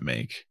wanted to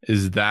make.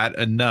 Is that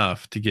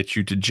enough to get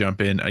you to jump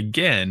in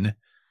again?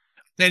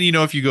 And,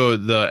 if you go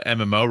the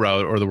MMO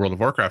route or the World of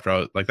Warcraft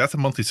route, like that's a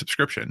monthly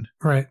subscription.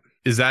 Right.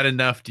 Is that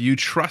enough? Do you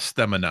trust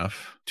them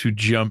enough to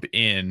jump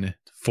in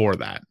for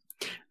that?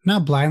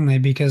 Not blindly,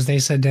 because they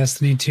said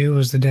Destiny 2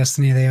 was the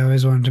Destiny they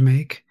always wanted to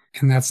make.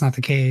 And that's not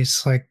the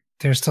case. Like,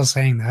 they're still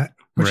saying that,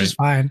 which is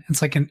fine.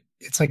 It's like an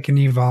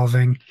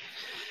evolving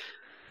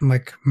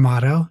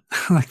motto.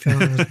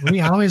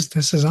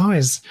 This is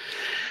always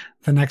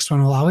the next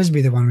one will always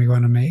be the one we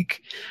want to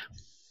make.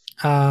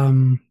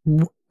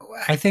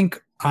 I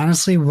think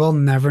honestly we'll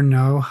never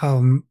know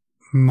how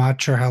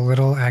much or how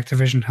little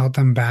Activision held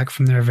them back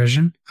from their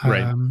vision,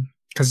 right?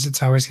 Because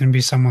it's always going to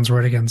be someone's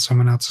word against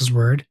someone else's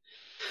word.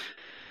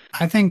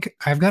 I think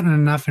I've gotten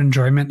enough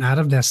enjoyment out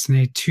of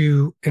Destiny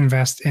to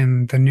invest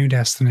in the new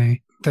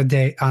Destiny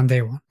day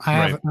one. I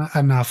have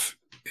enough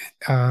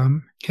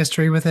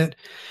history with it.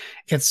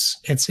 It's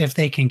if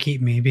they can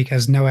keep me,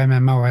 because no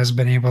MMO has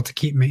been able to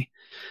keep me.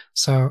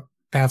 So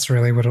that's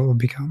really what it will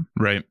become.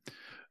 Right.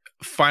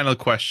 Final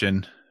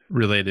question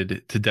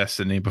related to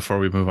Destiny before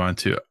we move on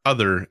to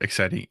other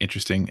exciting,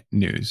 interesting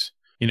news.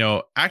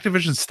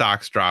 Activision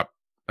stocks dropped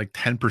like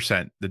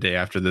 10% the day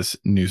after this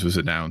news was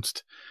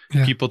announced.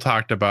 Yeah. People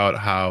talked about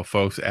how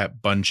folks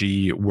at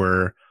Bungie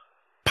were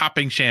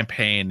popping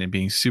champagne and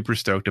being super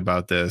stoked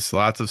about this.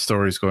 Lots of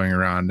stories going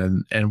around.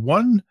 And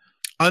one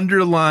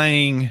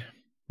underlying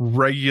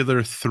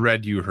regular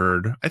thread you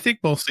heard, I think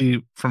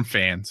mostly from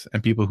fans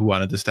and people who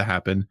wanted this to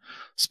happen,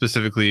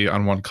 specifically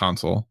on one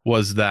console,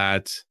 was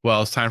that,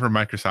 well, it's time for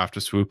Microsoft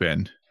to swoop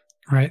in,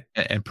 right,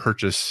 and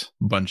purchase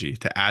Bungie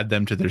to add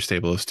them to their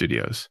stable of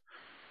studios.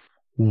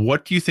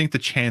 What do you think the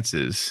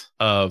chances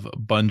of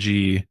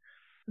Bungie,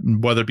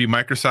 whether it be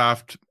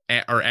Microsoft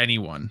or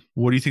anyone,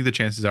 what do you think the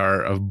chances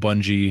are of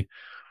Bungie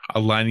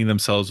aligning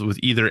themselves with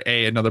either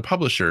A, another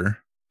publisher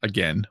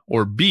again,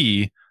 or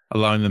B,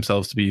 allowing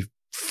themselves to be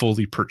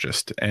fully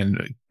purchased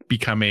and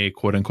become a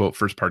quote unquote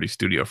first party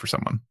studio for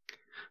someone?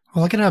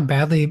 Well, look at how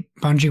badly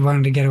Bungie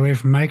wanted to get away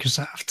from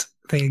Microsoft.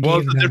 Well,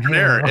 it's a different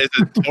era. It's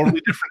a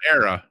totally different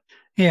era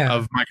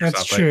of Microsoft.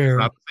 That's true.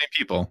 Not the same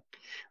people.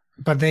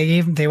 But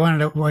they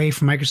wanted away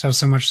from Microsoft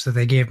so much that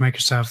they gave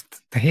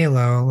Microsoft the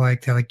Halo.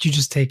 Like, they're like, you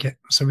just take it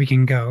so we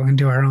can go and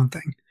do our own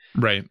thing.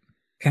 Right.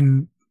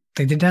 And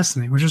they did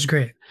Destiny, which was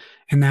great.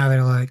 And now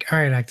they're like, all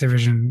right,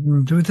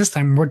 Activision, do it this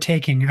time. We're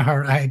taking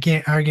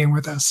our game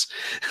with us.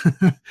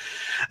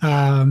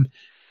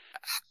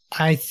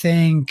 I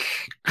think,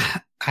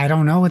 I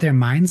don't know what their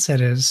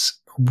mindset is.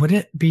 Would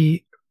it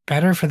be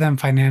better for them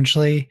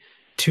financially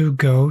to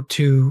go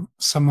to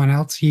someone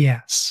else?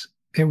 Yes,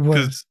 it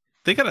would.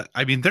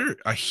 They're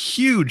a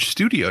huge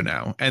studio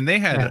now, and they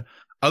had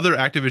other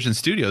Activision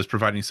studios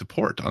providing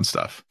support on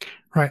stuff.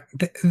 Right.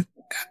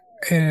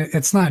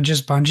 It's not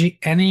just Bungie.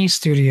 Any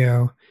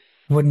studio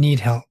would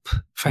need help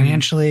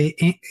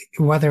financially,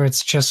 whether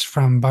it's just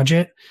from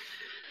budgetary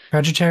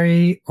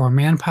or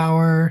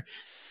manpower,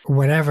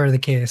 whatever the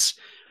case.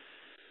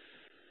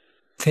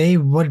 They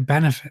would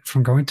benefit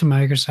from going to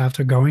Microsoft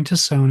or going to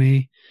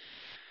Sony.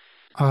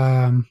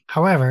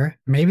 However,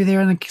 maybe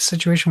they're in a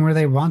situation where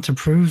they want to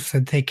prove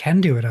that they can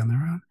do it on their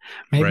own.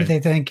 Maybe they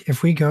think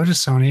if we go to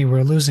Sony,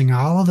 we're losing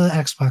all of the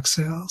Xbox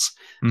sales.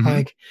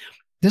 Like,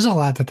 there's a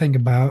lot to think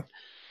about.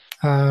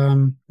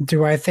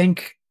 Do I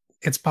think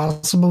it's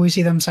possible we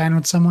see them sign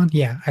with someone?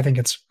 Yeah, I think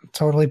it's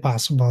totally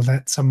possible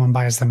that someone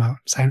buys them out.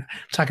 I'm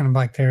talking about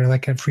like they're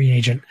like a free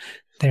agent.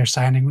 They're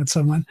signing with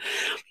someone.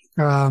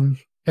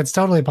 It's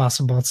totally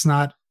possible. It's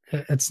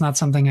not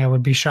something I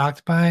would be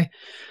shocked by.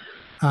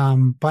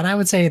 But I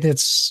would say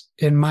that's,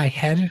 in my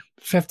head,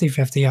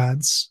 50-50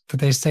 odds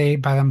that they stay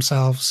by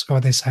themselves or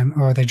they sign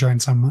or they join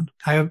someone.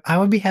 I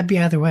would be happy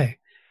either way.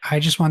 I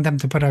just want them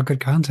to put out good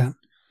content.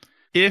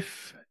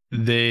 If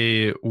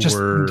they just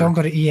don't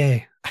go to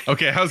EA.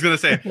 Okay, I was going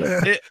to say,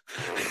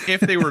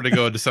 if they were to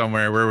go to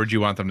somewhere, where would you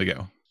want them to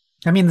go?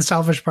 I mean, the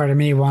selfish part of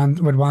me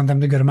would want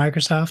them to go to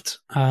Microsoft.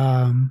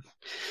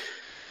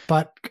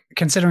 But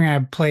considering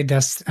I'm playing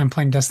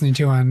Destiny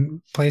 2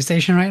 on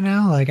PlayStation right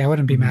now, like, I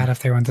wouldn't be mad if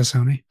they went to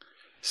Sony.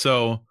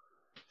 So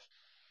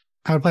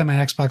I would play my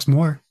Xbox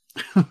more.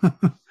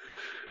 That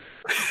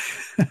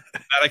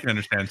I can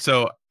understand.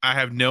 So I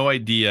have no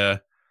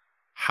idea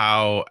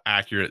how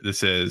accurate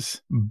this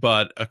is,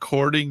 but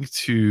according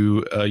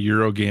to a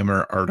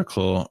Eurogamer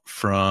article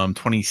from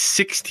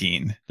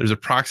 2016, there's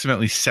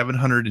approximately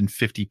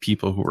 750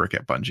 people who work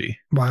at Bungie.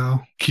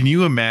 Wow. Can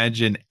you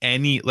imagine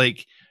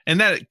and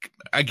that,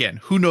 again,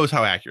 who knows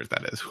how accurate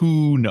that is?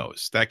 Who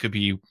knows? That could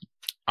be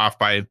off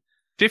by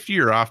 50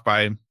 or off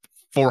by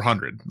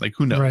 400. Like,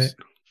 who knows? Right.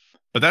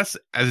 But that's,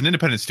 as an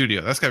independent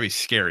studio, that's got to be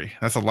scary.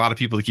 That's a lot of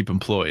people to keep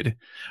employed.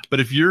 But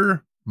if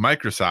you're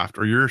Microsoft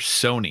or you're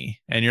Sony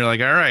and you're like,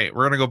 all right,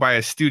 we're going to go buy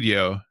a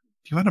studio. Do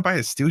you want to buy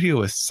a studio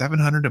with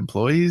 700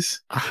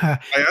 employees?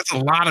 That's a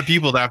lot of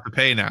people to have to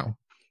pay now.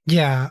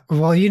 Yeah.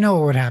 Well, you know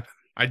what would happen.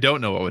 I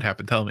don't know what would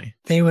happen. Tell me.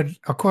 They would,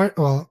 of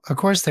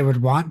course, they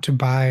would want to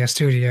buy a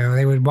studio.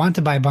 They would want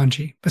to buy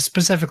Bungie, but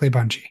specifically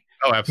Bungie.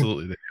 Oh,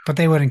 absolutely. But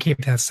they wouldn't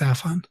keep that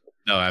staff on.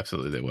 No,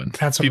 absolutely they wouldn't.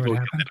 That's what people would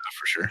happen.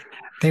 For sure.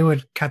 They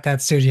would cut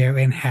that studio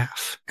in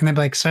half. And they'd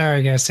be like,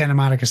 sorry, guys, Santa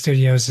Monica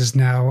Studios is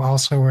now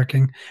also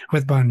working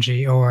with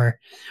Bungie. Or,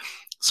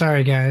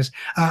 sorry, guys.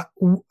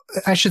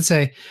 I should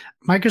say,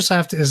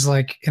 Microsoft is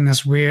like in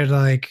this weird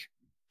like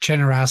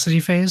generosity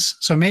phase.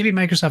 So maybe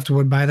Microsoft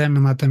would buy them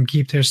and let them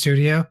keep their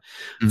studio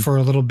for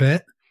a little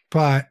bit.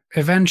 But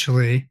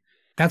eventually,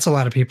 that's a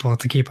lot of people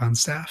to keep on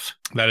staff.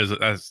 That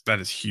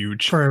is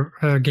huge. For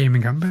a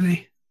gaming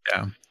company.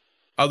 Yeah.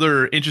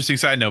 Other interesting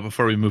side note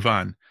before we move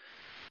on.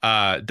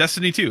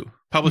 Destiny 2,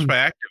 published by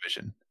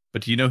Activision.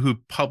 But do you know who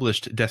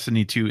published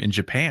Destiny 2 in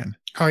Japan?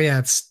 Oh, yeah.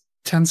 It's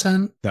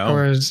Tencent? No.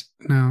 Or is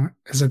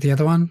it the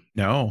other one?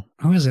 No.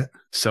 Who is it?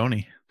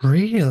 Sony.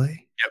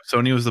 Really? Yep.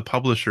 Sony was the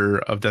publisher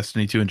of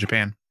Destiny 2 in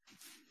Japan.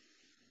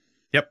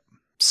 Yep.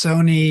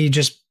 Sony,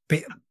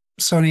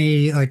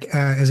 like,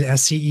 is it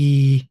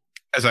SCE?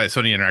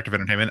 Sony Interactive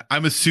Entertainment.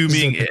 I'm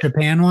assuming the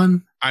Japan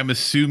one. I'm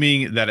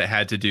assuming that it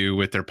had to do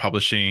with their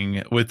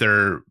publishing, with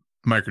their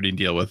marketing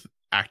deal with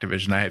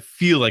Activision. I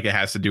feel like it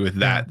has to do with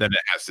that than it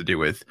has to do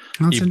with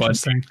That's a bundling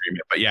interesting.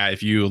 agreement. But yeah,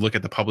 if you look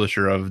at the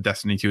publisher of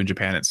Destiny 2 in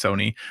Japan, it's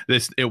Sony.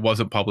 It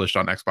wasn't published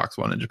on Xbox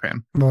One in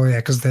Japan. Well, yeah,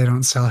 because they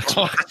don't sell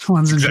Xbox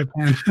Ones in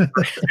Japan.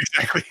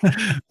 Exactly.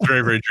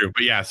 Very, very true.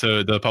 But yeah,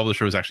 so the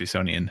publisher was actually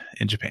Sony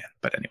in Japan.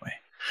 But anyway.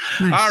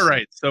 Nice. All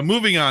right. So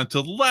moving on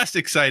to less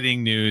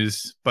exciting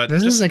news. But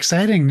this is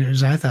exciting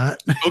news, I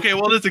thought. Okay,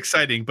 well, it's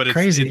exciting, but it's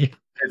crazy.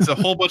 It's a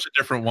whole bunch of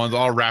different ones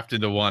all wrapped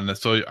into one.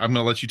 So I'm going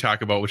to let you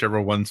talk about whichever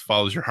one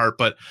follows your heart.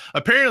 But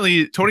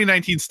apparently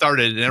 2019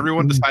 started and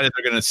everyone decided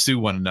they're going to sue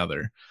one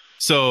another.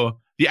 So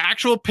the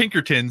actual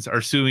Pinkertons are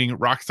suing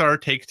Rockstar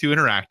Take-Two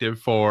Interactive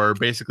for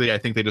basically, I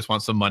think they just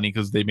want some money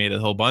because they made a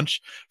whole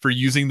bunch for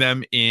using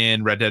them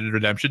in Red Dead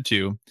Redemption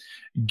 2.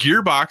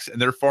 Gearbox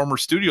and their former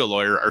studio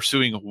lawyer are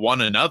suing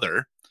one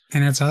another.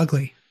 And it's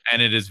ugly.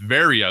 And it is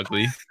very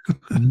ugly.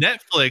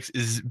 Netflix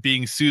is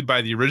being sued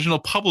by the original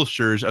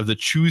publishers of the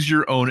Choose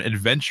Your Own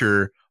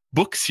Adventure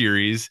book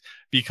series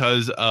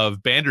because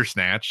of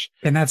Bandersnatch.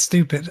 And that's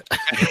stupid.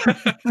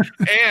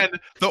 And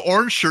the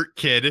Orange Shirt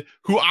Kid,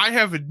 who I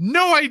have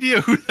no idea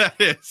who that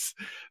is.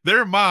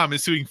 Their mom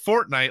is suing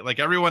Fortnite like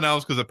everyone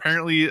else because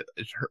apparently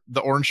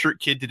the Orange Shirt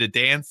Kid did a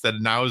dance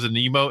that now is an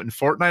emote in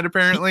Fortnite,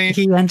 apparently.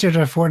 He entered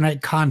a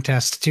Fortnite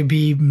contest to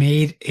be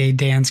made a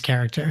dance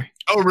character.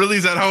 Oh, really?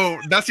 Is that how?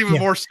 That's even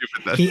more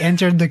stupid then. He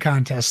entered the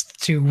contest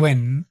to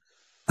win.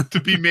 To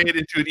be made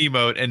into an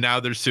emote, and now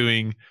they're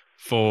suing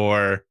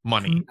for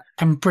money.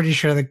 I'm pretty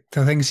sure the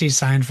things he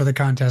signed for the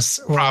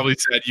contest probably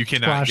said you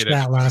cannot get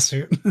that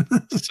lawsuit.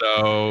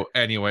 So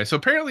anyway, so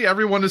apparently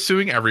everyone is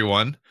suing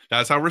everyone.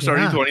 That's how we're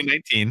starting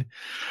 2019.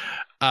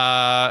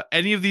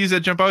 Any of these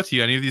that jump out to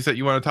you? Any of these that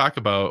you want to talk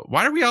about?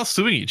 Why are we all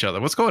suing each other?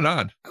 What's going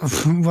on?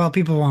 Well,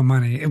 people want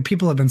money.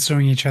 People have been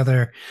suing each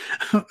other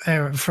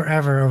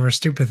forever over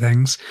stupid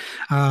things.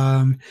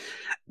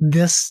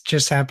 This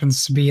just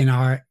happens to be in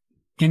our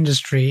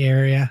industry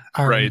area,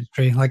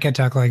 industry. Like I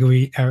talk like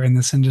we are in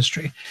this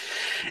industry,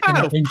 in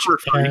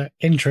our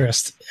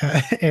interest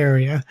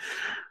area.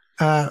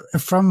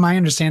 From my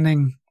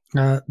understanding,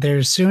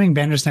 they're suing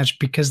Bandersnatch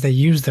because they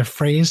use the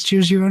phrase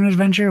 "choose your own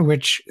adventure,"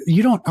 which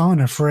you don't own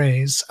a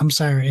phrase. I'm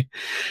sorry.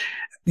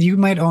 You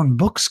might own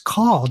books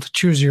called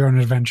 "Choose Your Own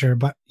Adventure,"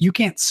 but you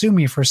can't sue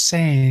me for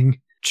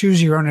saying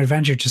 "choose your own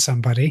adventure" to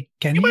somebody.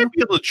 Can you? You might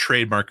be able to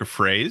trademark a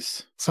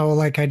phrase. So,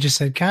 like I just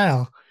said,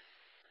 Kyle,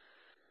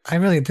 I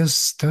really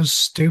those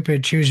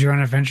stupid "Choose Your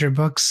Own Adventure"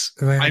 books.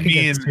 I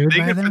mean,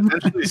 they could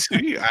potentially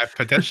sue you.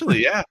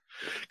 Potentially, yeah.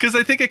 Because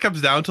I think it comes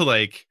down to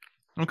like.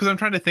 Because I'm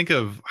trying to think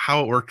of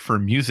how it worked for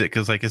music.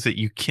 Because like, is it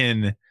you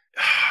can?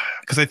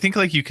 Because I think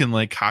like you can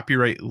like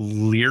copyright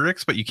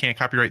lyrics, but you can't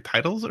copyright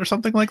titles or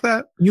something like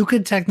that. You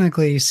could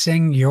technically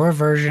sing your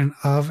version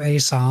of a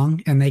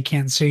song, and they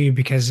can't sue you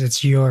because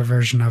it's your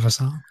version of a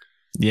song.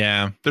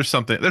 Yeah, there's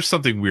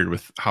something weird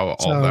with how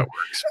all that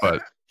works,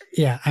 but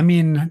yeah, I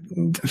mean,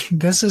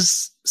 this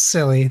is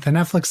silly. The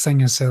Netflix thing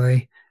is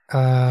silly,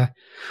 but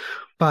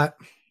oh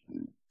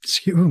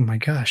my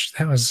gosh,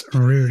 that was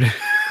rude.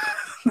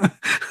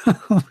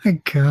 Oh my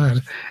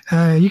god,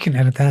 you can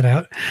edit that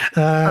out.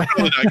 I'm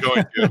really not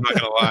going to. I'm not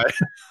gonna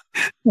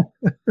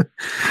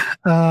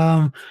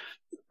lie.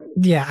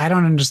 Yeah, I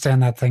don't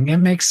understand that thing. It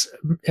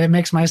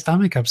makes my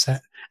stomach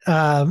upset.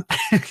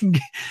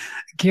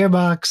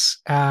 Gearbox,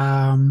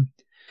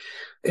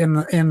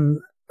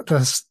 in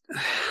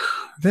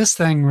this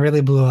thing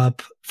really blew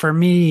up for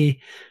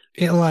me.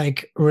 It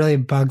like really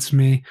bugs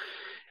me.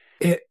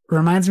 It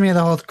reminds me of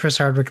the whole Chris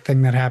Hardwick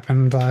thing that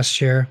happened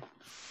last year,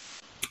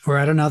 where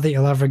I don't know that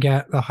you'll ever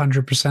get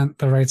 100%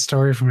 the right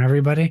story from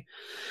everybody.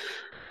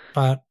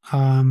 But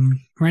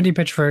Randy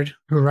Pitchford,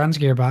 who runs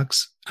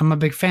Gearbox, I'm a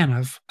big fan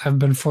of. I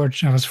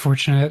was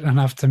fortunate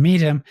enough to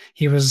meet him.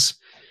 He was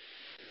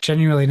a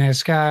genuinely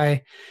nice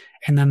guy.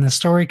 And then the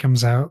story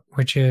comes out,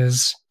 which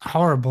is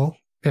horrible,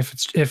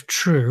 if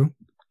true,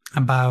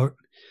 about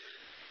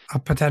a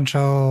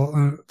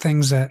potential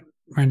things that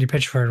Randy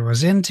Pitchford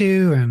was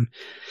into and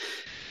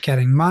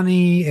getting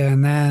money.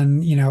 And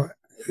then,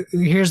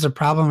 here's the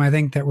problem. I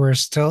think that we're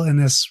still in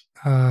this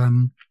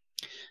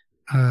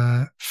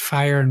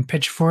fire and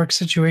pitchfork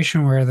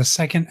situation where the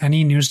second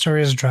any news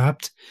story is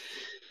dropped,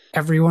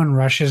 everyone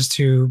rushes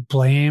to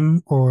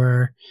blame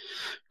or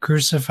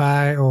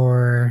crucify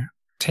or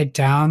take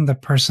down the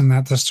person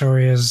that the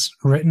story is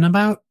written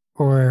about,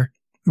 or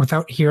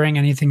without hearing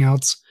anything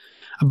else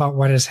about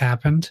what has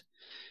happened.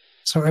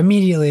 So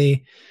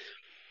immediately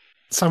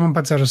someone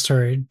puts out a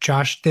story,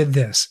 Josh did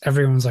this.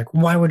 Everyone's like,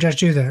 why would Josh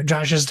do that?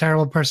 Josh is a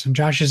terrible person.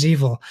 Josh is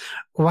evil.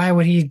 Why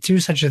would he do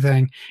such a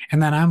thing?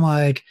 And then I'm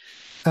like,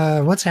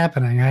 what's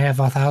happening? I have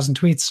 1,000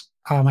 tweets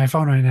on my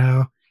phone right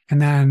now.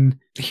 And then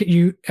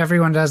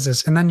everyone does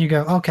this. And then you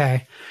go,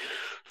 okay,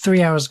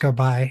 3 hours go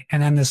by.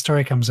 And then this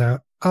story comes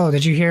out. Oh,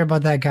 did you hear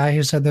about that guy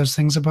who said those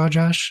things about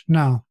Josh?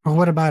 No. Well,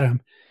 what about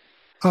him?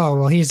 Oh,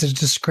 well, he's a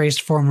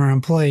disgraced former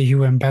employee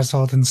who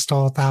embezzled and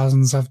stole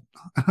thousands of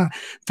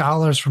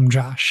dollars from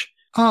Josh.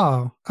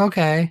 Oh,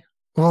 okay.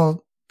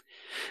 Well,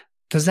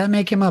 does that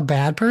make him a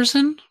bad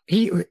person?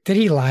 Did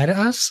he lie to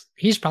us?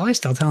 He's probably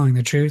still telling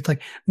the truth.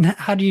 Like,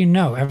 how do you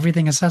know?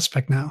 Everything is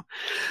suspect now.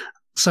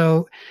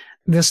 So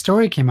this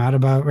story came out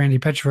about Randy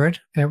Pitchford.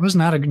 It was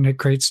not a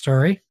great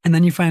story. And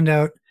then you find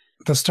out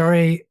the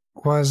story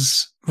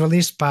was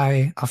released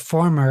by a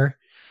former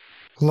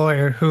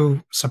lawyer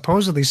who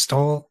supposedly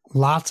stole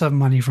lots of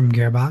money from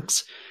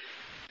Gearbox.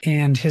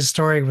 And his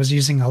story was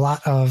using a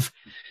lot of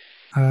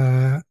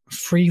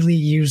freely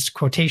used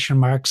quotation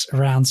marks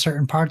around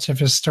certain parts of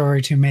his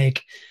story to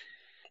make,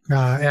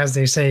 as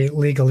they say,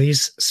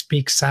 legalese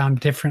sound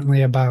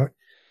differently about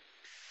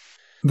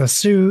the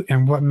suit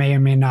and what may or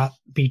may not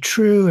be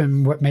true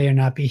and what may or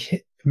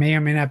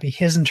may not be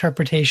his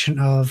interpretation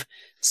of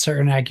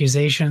certain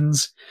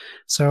accusations.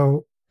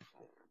 So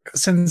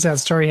since that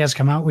story has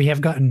come out, we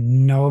have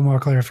gotten no more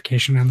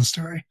clarification on the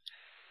story.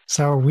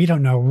 So we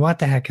don't know what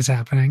the heck is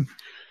happening.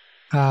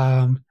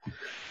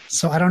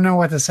 So I don't know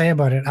what to say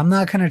about it. I'm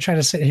not going to try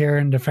to sit here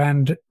and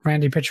defend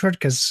Randy Pitchford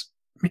because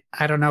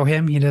I don't know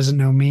him. He doesn't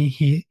know me.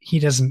 He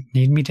doesn't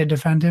need me to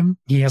defend him.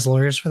 He has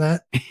lawyers for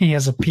that. He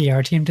has a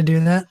PR team to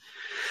do that.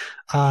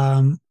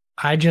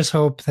 I just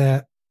hope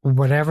that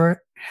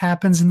whatever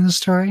happens in this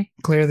story,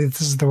 clearly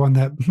this is the one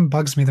that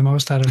bugs me the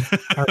most out of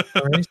our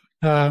stories.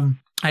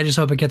 I just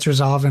hope it gets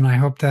resolved, and I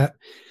hope that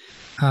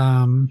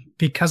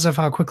because of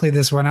how quickly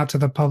this went out to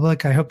the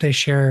public, I hope they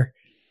share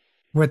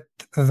with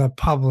the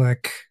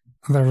public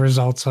the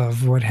results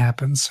of what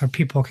happens so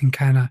people can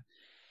kind of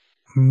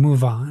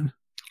move on.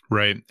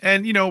 Right.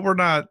 And, we're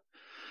not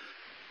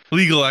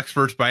legal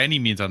experts by any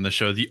means on the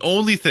show. The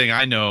only thing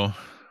I know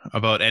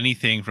about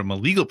anything from a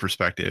legal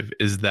perspective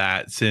is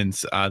that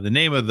since the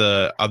name of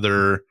the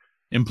other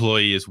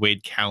employee is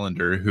Wade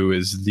Callender, who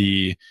is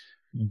the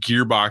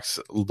Gearbox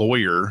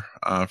lawyer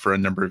for a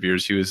number of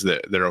years, he was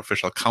their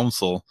official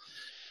counsel.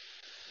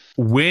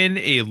 When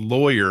a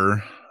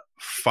lawyer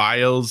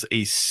files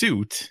a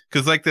suit,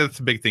 because that's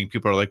a big thing,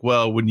 people are like,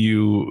 well, when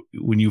you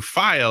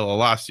file a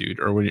lawsuit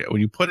or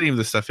when you put any of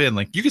this stuff in,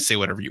 you can say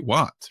whatever you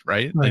want,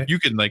 right? You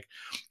can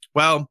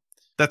well,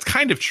 that's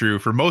kind of true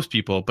for most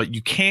people, but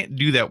you can't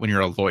do that when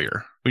you're a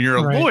lawyer. When you're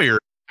a lawyer, you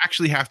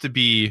actually have to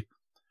be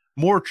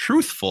more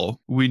truthful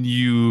when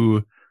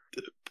you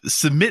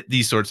submit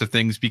these sorts of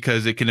things,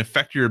 because it can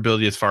affect your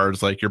ability as far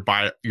as your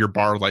bar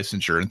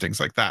licensure and things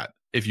like that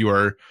if you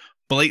are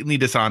blatantly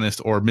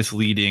dishonest or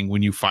misleading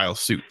when you file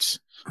suits.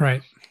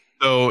 Right.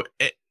 So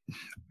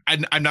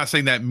I'm not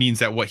saying that means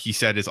that what he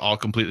said is all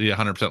completely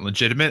 100%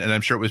 legitimate, and I'm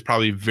sure it was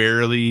probably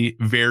very,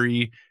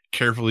 very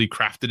carefully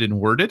crafted and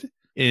worded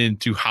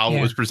into how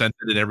it was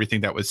presented and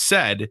everything that was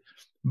said.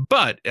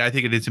 But I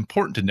think it is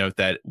important to note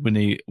that when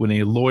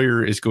a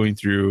lawyer is going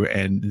through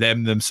and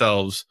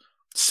themselves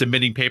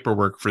submitting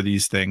paperwork for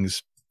these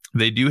things,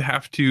 they do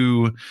have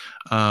to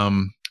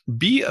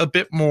be a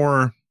bit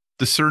more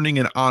discerning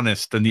and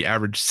honest than the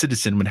average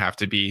citizen would have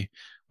to be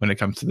when it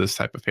comes to this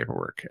type of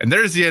paperwork. And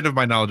there's the end of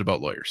my knowledge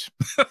about lawyers.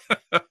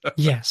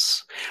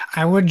 Yes.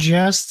 I would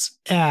just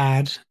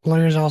add,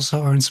 lawyers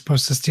also aren't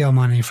supposed to steal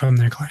money from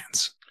their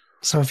clients.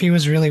 So if he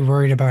was really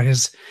worried about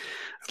his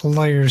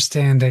lawyer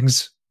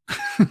standings.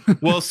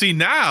 Well, see,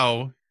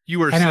 now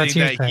you are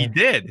saying that he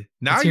did.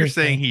 Now you're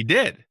saying he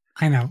did.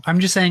 I know. I'm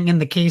just saying in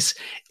the case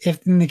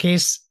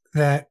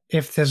that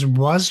if this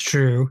was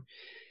true,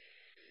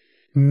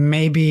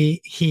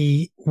 maybe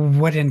he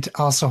wouldn't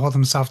also hold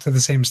himself to the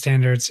same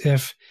standards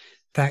if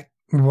that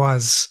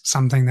was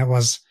something that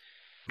was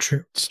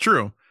true. It's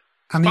true.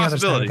 On the other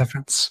side of the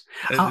fence.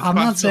 I'm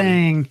not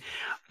saying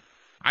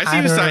I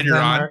see what side you're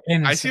on.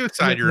 I see what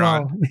side you're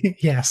on.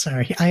 Yeah,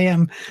 sorry. I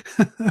am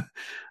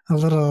a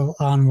little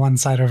on one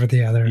side over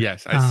the other.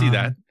 Yes, I see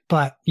that.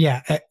 But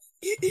yeah,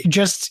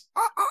 just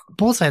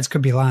both sides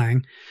could be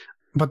lying.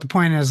 But the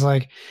point is,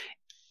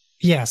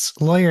 yes,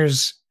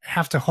 lawyers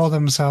have to hold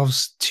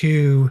themselves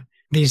to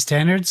these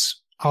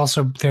standards.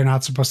 Also, they're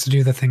not supposed to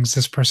do the things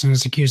this person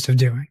is accused of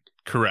doing.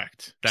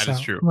 Correct. That is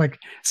true.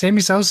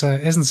 Sammy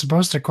Sosa isn't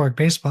supposed to cork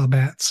baseball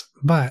bats,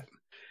 but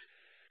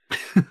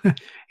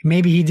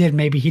maybe he did,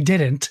 maybe he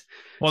didn't.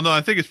 Well, no,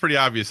 I think it's pretty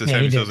obvious that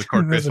Sammy Sosa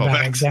corked baseball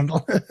bats.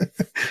 Example.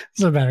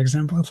 It's a bad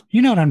example.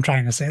 You know what I'm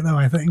trying to say, though,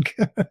 I think.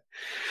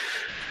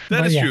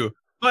 That is true.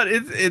 But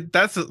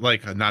that's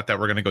not that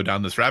we're going to go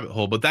down this rabbit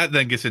hole, but that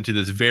then gets into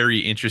this very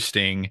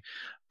interesting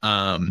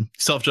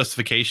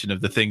self-justification of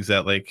the things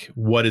that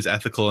what is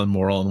ethical and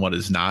moral and what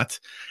is not.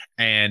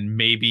 And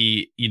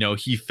maybe,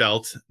 he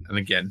felt, and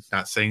again,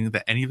 not saying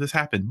that any of this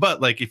happened, but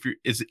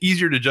it's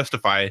easier to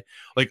justify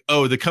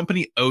the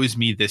company owes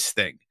me this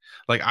thing.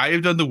 I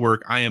have done the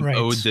work. I am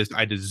owed this.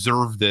 I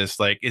deserve this.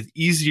 It's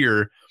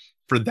easier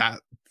for that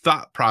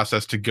thought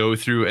process to go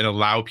through and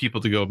allow people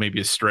to go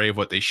maybe astray of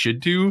what they should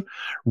do,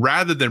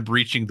 rather than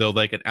breaching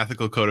an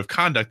ethical code of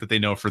conduct that they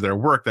know for their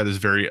work that is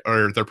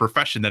or their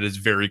profession that is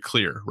very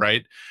clear,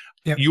 right?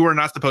 Yep. You are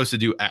not supposed to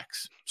do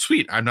X.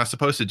 Sweet. I'm not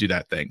supposed to do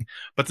that thing.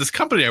 But this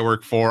company I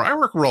work for, I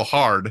work real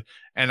hard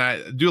and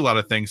I do a lot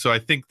of things. So I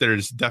think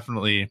there's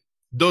definitely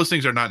those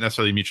things are not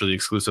necessarily mutually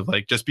exclusive.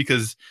 Like, just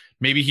because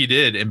maybe he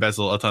did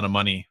embezzle a ton of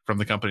money from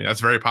the company,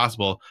 that's very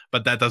possible,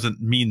 but that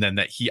doesn't mean then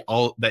that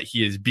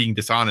he is being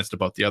dishonest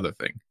about the other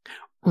thing.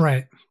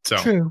 Right. So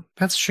true.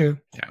 That's true.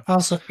 Yeah.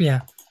 Also,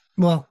 yeah.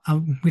 Well,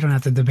 we don't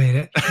have to debate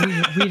it.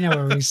 We know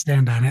where we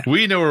stand on it.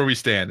 We know where we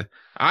stand.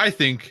 I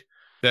think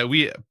that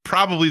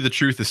the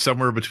truth is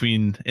somewhere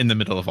in the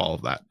middle of all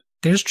of that.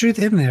 There's truth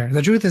in there.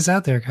 The truth is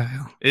out there,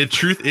 Kyle.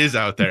 Truth is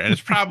out there, and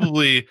it's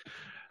probably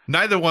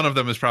neither one of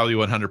them is probably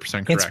 100%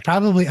 correct. It's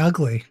probably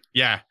ugly.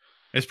 Yeah,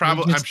 it's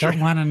probably. I'm sure.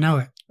 Don't want to know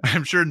it.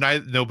 I'm sure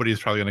nobody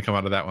is probably going to come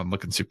out of that one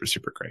looking super,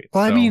 super great.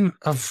 Well, I mean,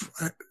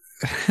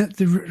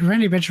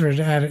 Randy Pitchford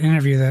had an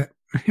interview that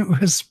it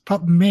was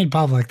made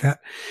public that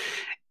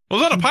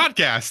was on a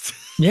podcast.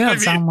 Yeah,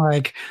 it sounded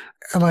like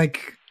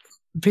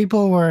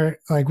people were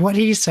like, what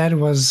he said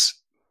was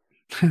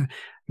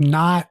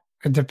not,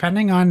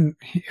 depending on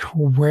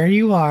where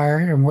you are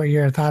and what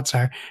your thoughts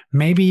are,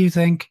 maybe you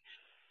think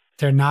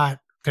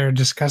they're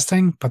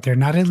disgusting, but they're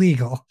not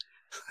illegal.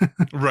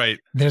 Right.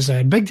 There's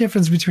a big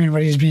difference between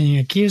what he's being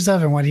accused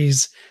of and what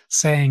he's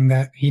saying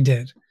that he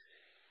did.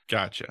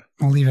 Gotcha.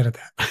 I'll leave it at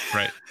that.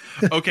 Right.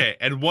 Okay.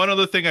 And one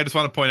other thing I just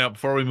want to point out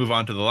before we move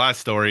on to the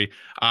last story,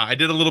 I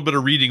did a little bit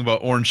of reading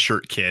about Orange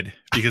Shirt Kid,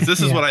 because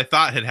this is what I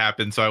thought had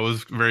happened. So I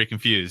was very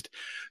confused.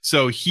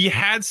 So he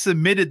had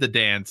submitted the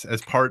dance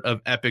as part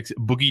of Epic's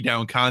Boogie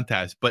Down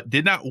contest, but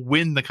did not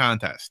win the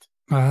contest.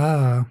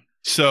 Oh.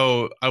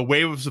 So a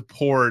wave of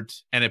support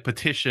and a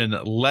petition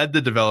led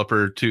the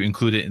developer to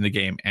include it in the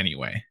game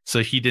anyway.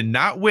 So he did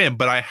not win,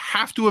 but I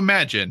have to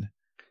imagine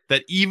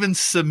that even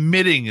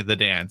submitting the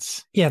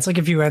dance. Yeah, it's like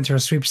if you enter a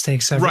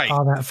sweepstakes, all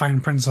that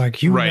fine print's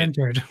like, you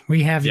entered.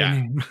 We have your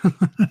name.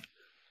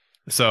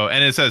 So,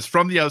 and it says,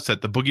 from the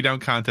outset, the Boogie Down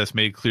contest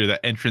made clear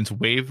that entrants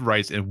waived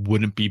rights and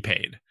wouldn't be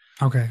paid.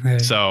 Okay.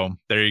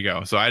 There you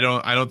go. So I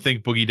don't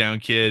think Boogie Down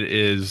Kid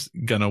is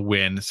gonna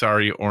win.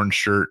 Sorry, Orange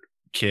Shirt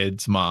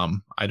Kid's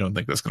mom. I don't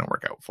think that's gonna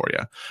work out for you.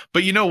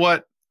 But you know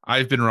what?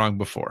 I've been wrong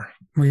before.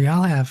 We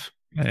all have.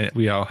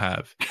 We all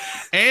have.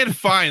 And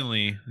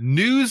finally,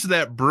 news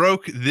that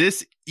broke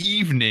this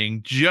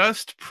evening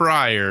just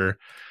prior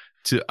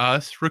to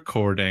us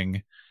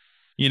recording.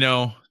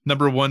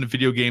 Number one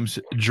video games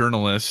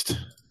journalist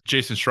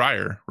Jason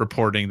Schreier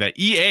reporting that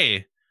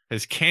EA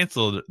has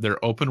canceled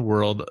their open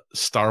world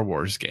Star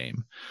Wars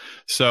game.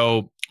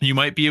 So you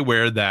might be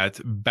aware that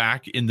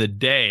back in the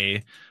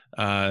day,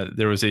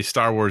 there was a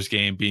Star Wars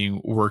game being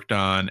worked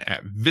on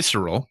at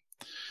Visceral.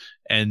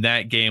 And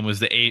that game was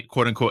the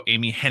quote unquote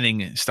Amy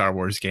Hennig Star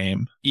Wars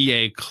game.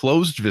 EA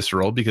closed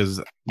Visceral because,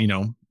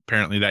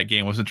 apparently that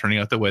game wasn't turning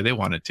out the way they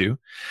wanted to,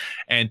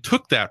 and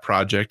took that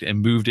project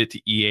and moved it to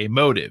EA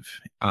Motive.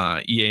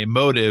 EA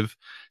Motive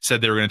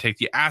said they were going to take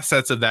the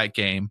assets of that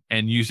game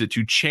and use it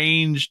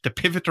to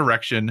pivot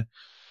direction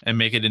and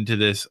make it into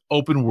this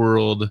open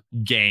world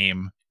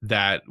game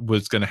that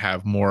was going to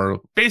have more.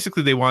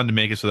 Basically, they wanted to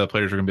make it so that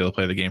players were going to be able to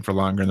play the game for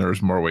longer and there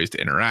was more ways to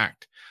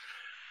interact.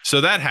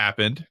 So that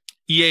happened.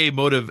 EA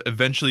Motive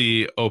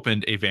eventually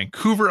opened a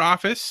Vancouver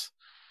office,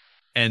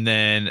 and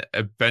then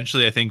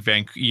eventually I think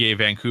EA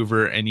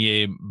Vancouver and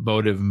EA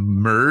Motive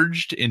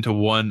merged into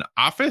one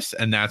office,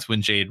 and that's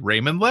when Jade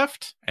Raymond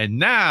left. And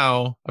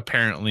now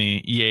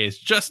apparently EA is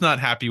just not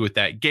happy with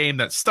that game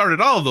that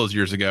started all of those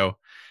years ago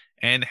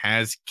and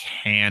has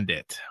canned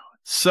it.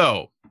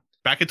 So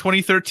back in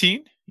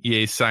 2013,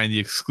 EA signed the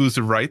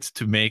exclusive rights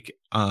to make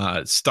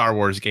Star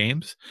Wars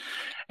games.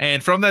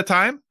 And from that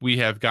time, we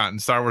have gotten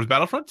Star Wars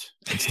Battlefront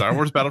and Star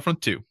Wars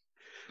Battlefront 2.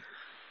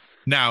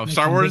 Now,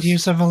 Star Wars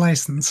use of a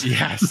license.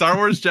 Yeah, Star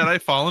Wars Jedi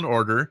Fallen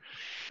Order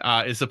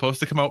is supposed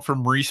to come out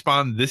from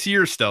Respawn this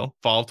year still,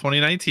 fall of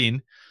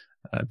 2019,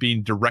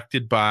 being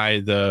directed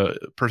by the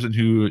person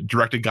who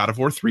directed God of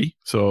War 3.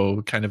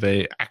 So kind of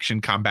a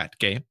action combat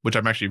game, which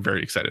I'm actually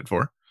very excited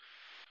for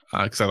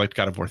because I liked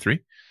God of War 3.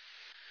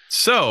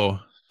 So,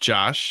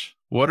 Josh,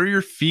 what are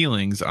your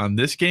feelings on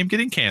this game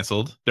getting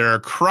canceled? There are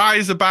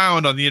cries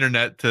abound on the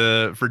internet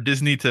for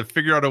Disney to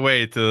figure out a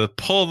way to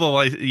pull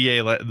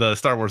the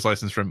Star Wars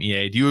license from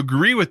EA. Do you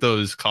agree with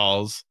those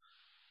calls?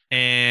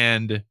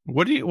 And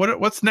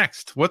what's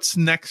next? What's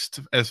next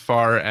as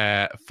far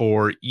as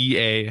for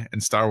EA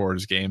and Star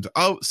Wars games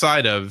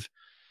outside of,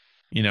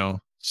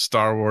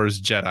 Star Wars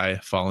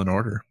Jedi Fallen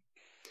Order?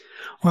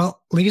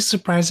 Well, least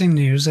surprising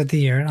news of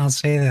the year, and I'll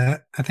say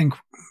that I think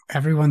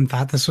everyone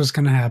thought this was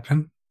going to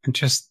happen. And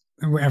just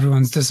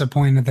everyone's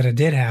disappointed that it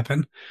did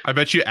happen. I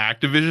bet you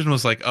Activision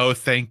was like, oh,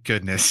 thank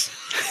goodness.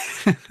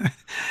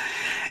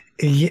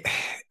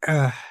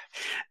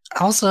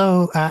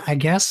 Also, I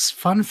guess,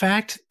 fun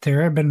fact,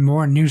 there have been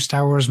more new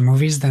Star Wars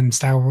movies than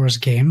Star Wars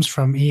games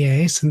from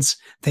EA since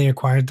they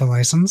acquired the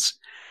license.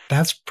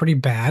 That's pretty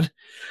bad.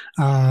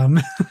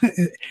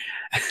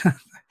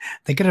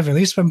 They could have at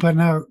least been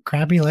putting out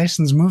crappy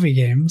licensed movie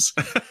games.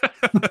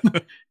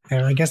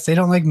 I guess they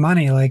don't like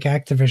money like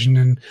Activision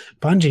and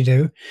Bungie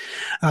do.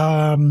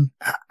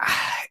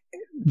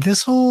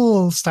 This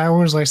whole Star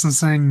Wars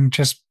licensing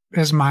just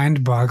is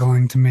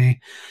mind-boggling to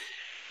me.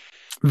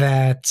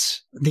 that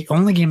the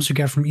only games we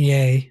get from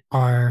EA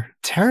are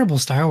terrible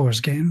Star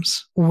Wars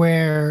games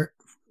where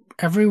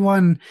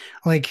everyone,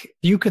 like,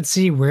 you could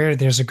see where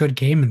there's a good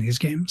game in these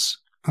games.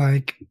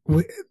 Like,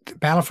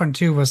 Battlefront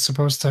 2 was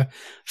supposed to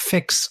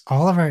fix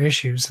all of our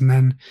issues, and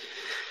then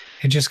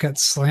it just got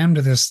slammed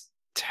to this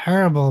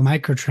terrible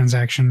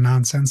microtransaction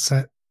nonsense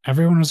that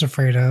everyone was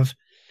afraid of.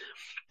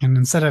 And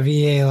instead of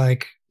EA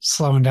like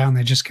slowing down,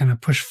 they just kind of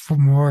push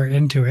more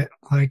into it.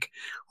 Like,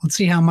 let's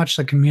see how much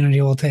the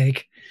community will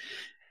take.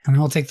 And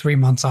we'll take 3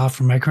 months off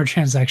from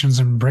microtransactions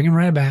and bring them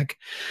right back.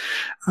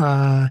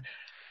 Do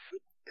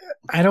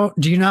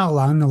you know how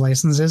long the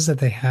license is that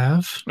they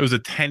have? It was a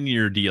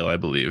 10-year deal, I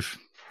believe.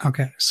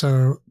 Okay.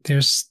 So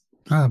there's,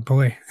 oh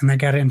boy. And they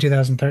got it in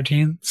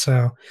 2013.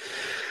 So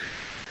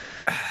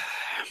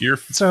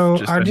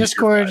our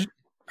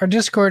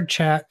Discord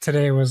chat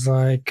today was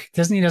like,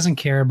 Disney doesn't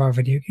care about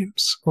video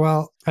games.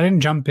 Well, I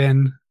didn't jump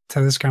in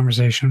to this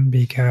conversation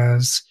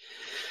because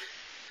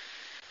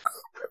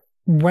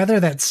whether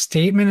that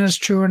statement is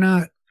true or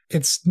not,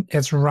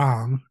 it's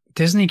wrong.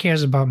 Disney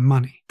cares about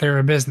money. They're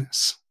a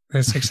business,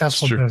 a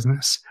successful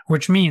business,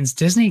 which means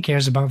Disney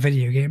cares about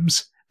video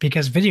games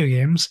because video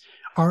games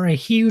are a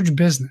huge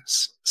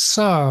business.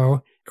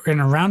 So in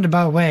a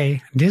roundabout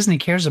way, Disney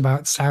cares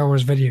about Star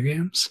Wars video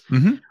games.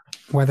 Mm-hmm.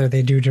 Whether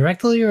they do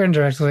directly or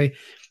indirectly,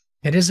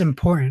 it is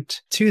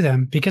important to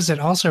them because it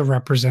also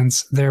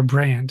represents their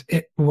brand.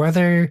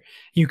 Whether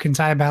you can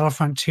tie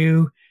Battlefront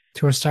 2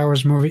 to a Star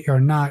Wars movie or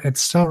not, it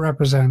still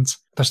represents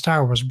the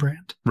Star Wars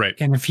brand. Right.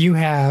 And if you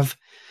have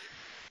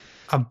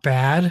a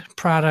bad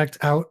product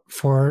out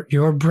for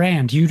your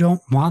brand, you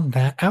don't want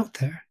that out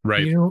there.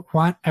 Right. You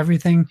want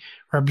everything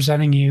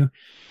representing you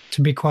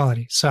to be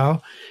quality.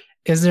 So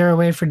is there a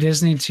way for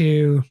Disney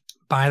to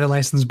buy the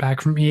license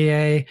back from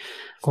EA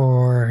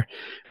or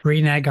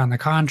renege on the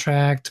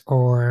contract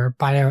or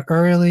buy out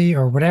early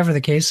or whatever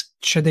the case?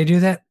 Should they do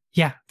that?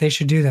 Yeah, they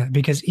should do that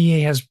because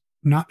EA has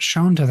not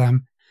shown to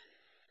them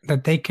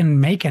that they can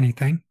make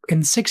anything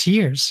in 6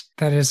 years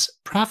that is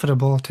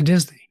profitable to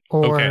Disney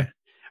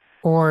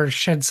or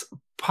sheds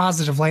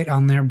positive light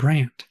on their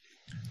brand.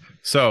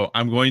 So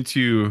I'm going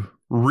to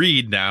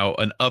read now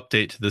an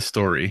update to this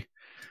story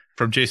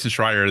from Jason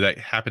Schreier that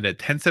happened at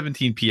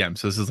 10:17 p.m.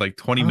 So this is like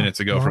 20 minutes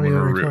ago from when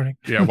we're recording.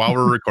 While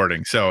we're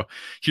recording. So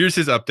here's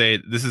his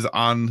update. This is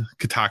on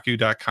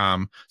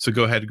Kotaku.com. So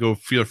go ahead,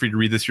 feel free to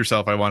read this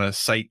yourself. I want to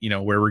cite,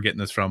 where we're getting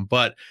this from.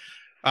 But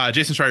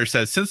Jason Schreier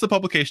says, since the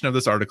publication of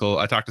this article,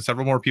 I talked to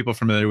several more people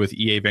familiar with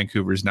EA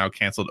Vancouver's now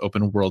canceled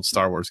open world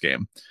Star Wars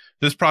game.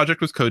 This project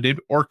was codenamed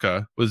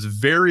Orca, was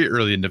very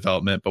early in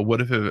development, but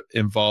would have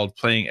involved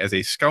playing as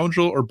a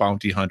scoundrel or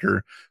bounty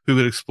hunter who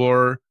could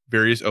explore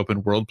various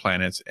open world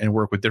planets and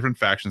work with different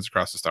factions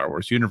across the Star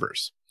Wars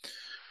universe.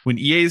 When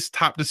EA's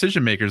top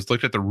decision makers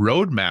looked at the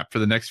roadmap for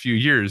the next few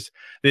years,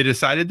 they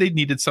decided they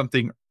needed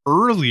something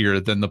earlier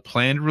than the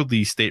planned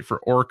release date for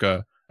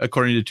Orca,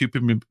 according to two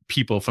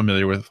people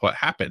familiar with what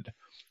happened.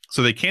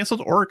 So they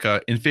canceled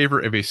Orca in favor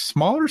of a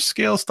smaller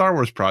scale Star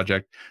Wars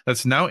project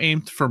that's now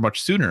aimed for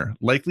much sooner,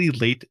 likely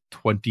late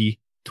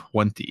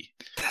 2020.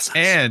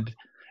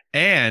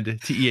 And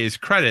to EA's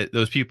credit,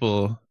 those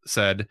people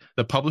said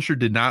the publisher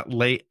did not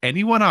lay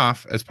anyone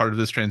off as part of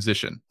this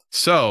transition.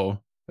 So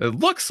it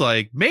looks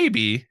like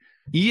maybe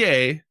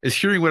EA is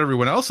hearing what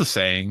everyone else is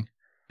saying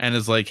and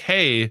is like,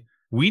 hey,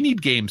 we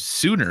need games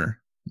sooner,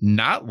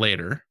 not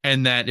later.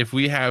 And that if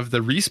we have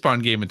the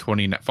Respawn game in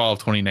fall of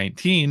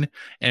 2019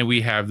 and we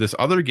have this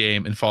other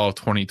game in fall of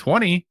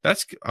 2020,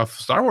 that's a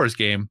Star Wars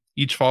game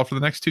each fall for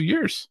the next 2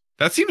 years.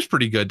 That seems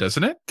pretty good,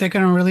 doesn't it? They're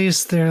going to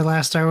release their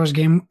last Star Wars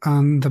game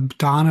on the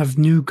dawn of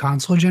new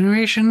console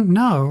generation?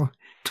 No.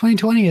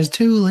 2020 is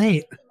too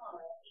late.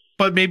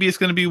 But maybe it's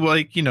going to be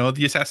like,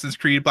 the Assassin's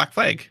Creed Black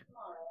Flag.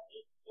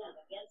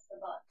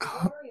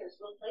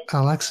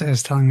 Alexa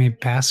is telling me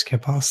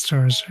basketball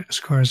scores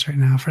right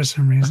now for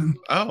some reason.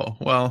 Oh,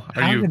 well.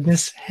 How did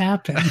this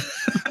happen?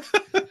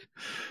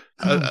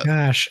 Oh,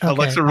 gosh. Okay.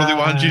 Alexa really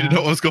wanted you to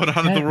know what was going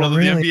on in the world of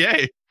the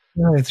NBA.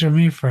 Really threw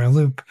me for a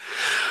loop.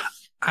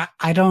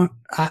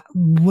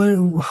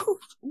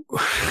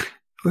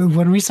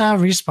 When we saw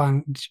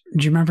Respawn,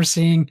 do you remember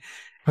seeing,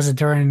 was it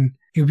during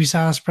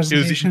Ubisoft's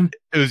presentation?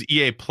 It was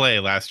EA Play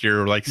last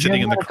year, like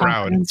sitting in the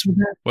crowd.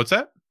 What's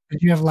that?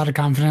 Did you have a lot of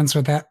confidence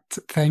with that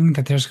thing,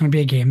 that there's going to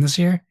be a game this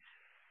year?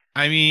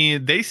 I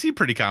mean, they seem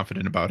pretty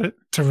confident about it.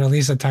 To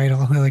release a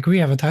title. They're like, we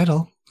have a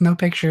title. No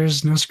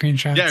pictures, no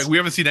screenshots. Yeah, we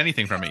haven't seen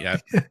anything from it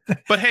yet.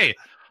 But hey,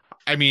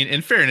 I mean,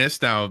 in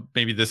fairness, now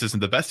maybe this isn't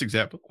the best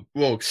example.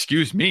 Well,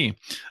 excuse me.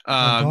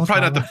 Probably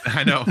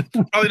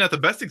not the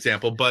best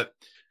example, but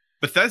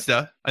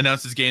Bethesda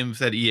announces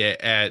games at EA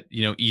at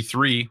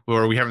E3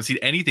 where we haven't seen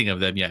anything of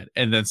them yet,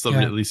 and then still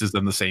releases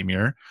them the same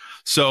year.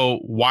 So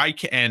why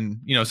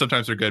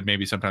sometimes they're good,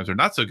 maybe sometimes they're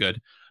not so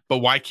good, but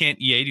why can't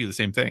EA do the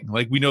same thing?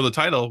 Like, we know the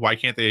title, why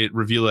can't they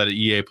reveal it at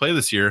EA Play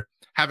this year,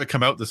 have it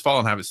come out this fall,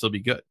 and have it still be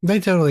good?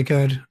 They totally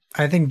could.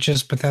 I think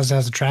just Bethesda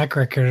has a track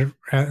record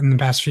in the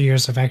past few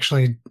years of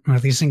actually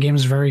releasing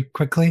games very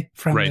quickly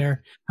from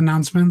their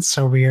announcements.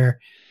 So we're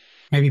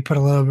maybe put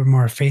a little bit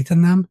more faith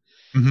in them.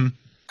 Mm-hmm.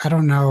 I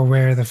don't know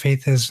where the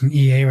faith is in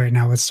EA right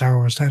now with Star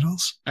Wars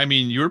titles. I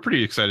mean, you were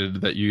pretty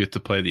excited that you get to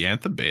play the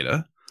Anthem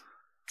beta,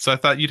 so I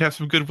thought you'd have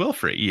some goodwill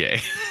for EA.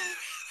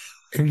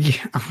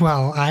 Yeah,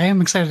 well, I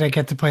am excited I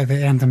get to play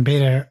the Anthem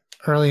beta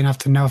early enough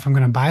to know if I'm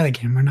going to buy the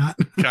game or not.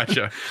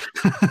 Gotcha.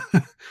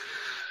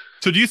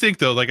 So do you think,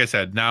 though, like I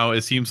said, now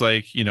it seems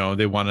like,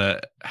 they want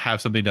to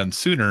have something done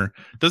sooner.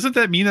 Doesn't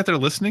that mean that they're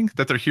listening,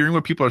 that they're hearing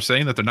what people are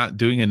saying, that they're not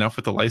doing enough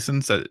with the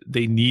license, that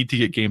they need to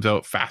get games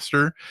out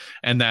faster,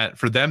 and that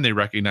for them, they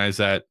recognize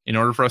that in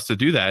order for us to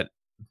do that,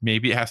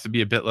 maybe it has to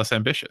be a bit less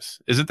ambitious.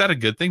 Isn't that a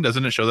good thing?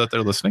 Doesn't it show that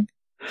they're listening?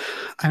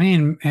 I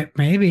mean,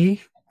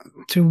 maybe.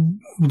 Do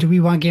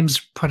we want games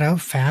put out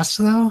fast,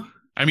 though?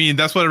 I mean,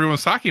 that's what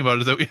everyone's talking about,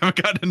 is that we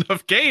haven't got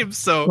enough games.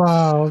 So,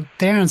 well,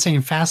 they aren't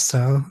saying fast,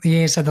 though.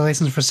 EA said the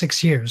license for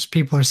 6 years.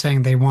 People are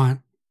saying they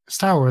want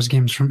Star Wars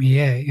games from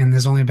EA, and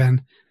there's only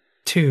been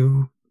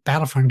 2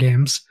 Battlefront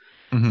games.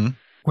 Mm-hmm.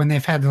 When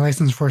they've had the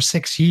license for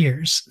 6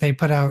 years, they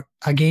put out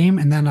a game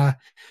and then a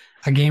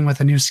game with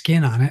a new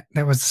skin on it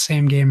that was the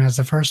same game as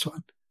the first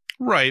one.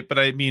 Right, but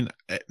I mean,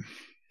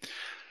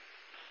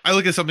 I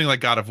look at something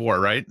like God of War,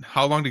 right?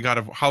 How long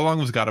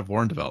was God of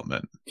War in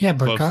development? Yeah,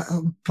 but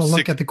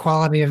look at the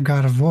quality of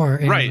God of War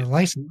and right. the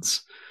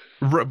license.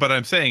 But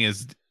I'm saying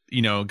is,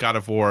 God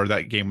of War,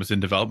 that game was in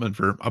development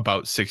for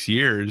about 6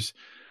 years.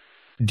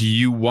 Do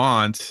you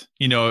want,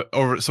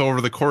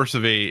 over the course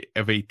of a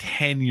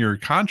 10-year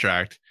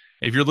contract,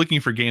 if you're looking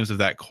for games of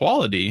that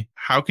quality,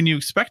 how can you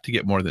expect to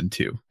get more than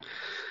 2?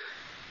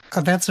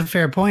 That's a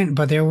fair point,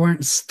 but there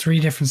weren't 3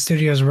 different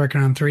studios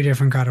working on 3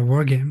 different God of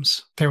War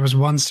games. There was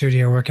 1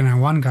 studio working on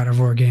 1 God of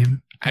War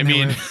game. And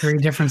there were 3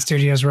 different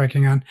studios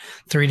working on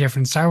 3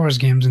 different Star Wars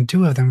games, and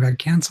 2 of them got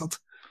canceled.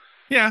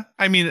 Yeah,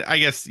 I mean, I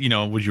guess,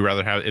 would you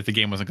rather have, if the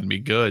game wasn't going to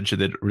be good, should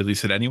they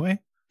release it anyway?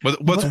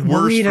 What's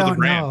worse for the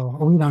brand?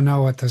 We don't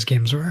know what those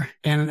games were.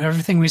 And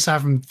everything we saw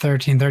from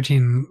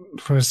 1313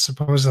 was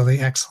supposedly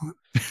excellent.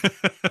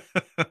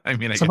 I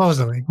mean,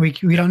 supposedly. We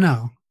don't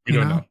know.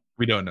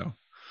 We don't know.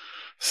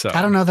 So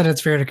I don't know that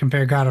it's fair to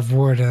compare God of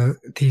War to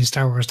these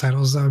Star Wars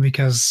titles, though,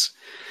 because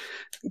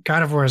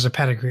God of War is a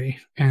pedigree,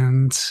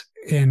 and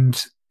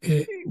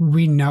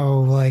we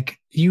know,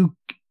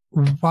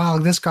 while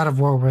this God of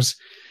War was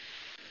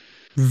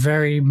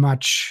very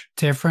much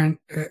different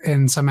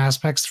in some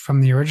aspects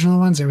from the original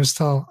ones, it was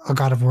still a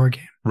God of War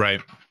game. Right.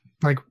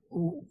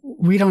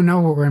 We don't know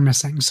what we're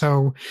missing,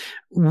 so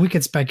we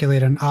could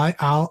speculate on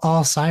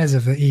all sides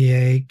of the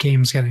EA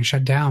games getting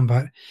shut down,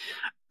 but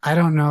I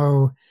don't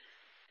know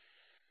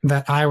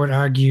that I would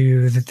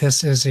argue that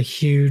this is a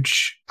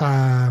huge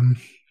letdown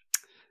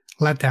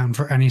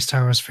for any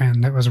Star Wars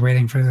fan that was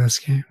waiting for this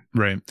game.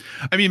 Right.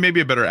 I mean,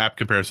 maybe a better app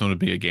comparison would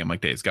be a game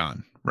like Days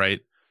Gone, right?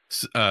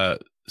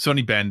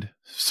 Sony Bend,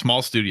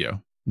 small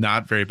studio,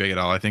 not very big at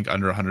all. I think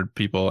under 100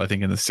 people, I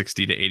think in the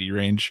 60 to 80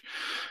 range,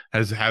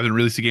 haven't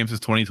released a game since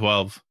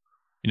 2012.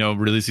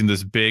 Releasing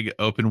this big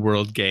open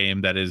world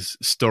game that is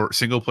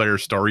single player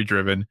story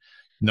driven,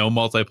 no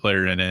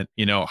multiplayer in it.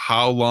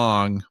 How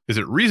long is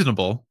it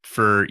reasonable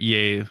for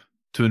EA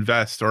to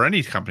invest, or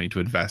any company to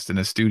invest, in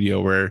a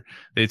studio where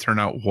they turn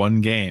out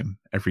 1 game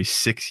every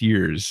 6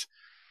 years?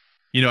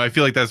 I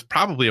feel like that's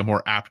probably a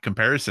more apt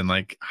comparison.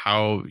 Like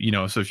how,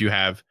 so if you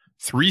have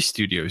 3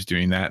 studios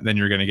doing that, then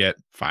you're going to get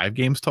 5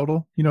 games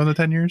total, in the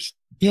 10 years.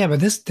 Yeah, but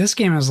this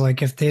game is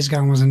like if Days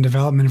Gone was in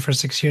development for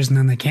 6 years and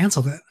then they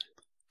canceled it.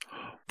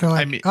 They're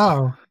like,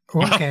 oh,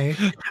 okay,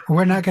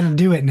 we're not going to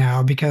do it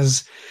now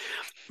because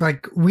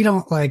we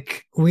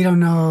don't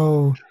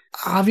know.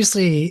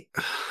 Obviously,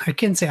 I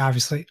can't say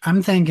obviously.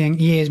 I'm thinking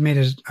EA has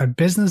made a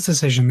business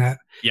decision that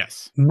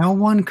no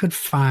one could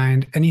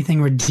find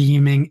anything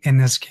redeeming in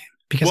this game,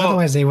 because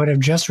otherwise they would have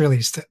just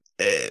released it.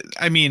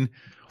 I mean,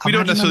 we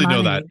don't necessarily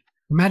know that.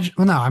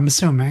 I'm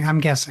assuming. I'm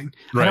guessing.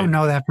 Right. I don't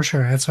know that for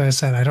sure. That's why I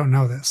said I don't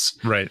know this.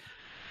 Right.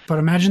 But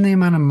imagine the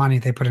amount of money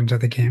they put into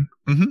the game,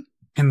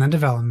 and the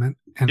development,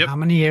 and how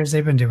many years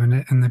they've been doing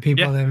it, and the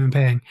people they've been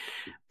paying.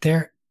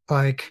 They're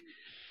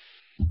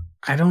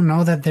I don't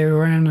know that they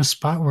were in a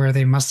spot where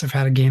they must have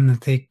had a game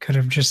that they could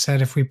have just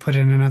said, if we put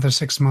in another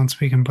 6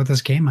 months, we can put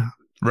this game out.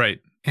 Right.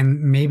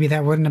 And maybe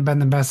that wouldn't have been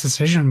the best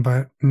decision,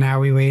 but now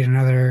we wait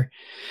another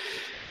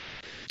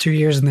 2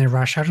 years and they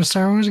rush out a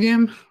Star Wars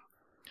game.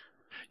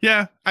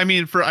 Yeah. I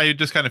mean, I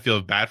just kind of feel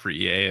bad for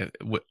EA,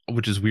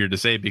 which is weird to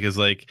say, because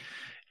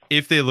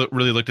if they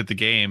really looked at the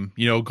game,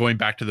 going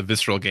back to the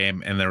Visceral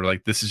game, and they were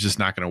like, this is just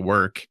not going to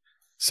work.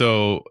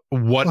 So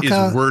what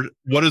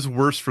is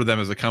worse for them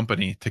as a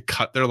company, to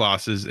cut their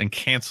losses and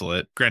cancel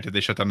it? Granted, they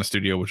shut down the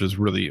studio, which is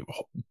really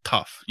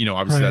tough.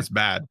 Obviously that's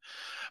bad.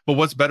 But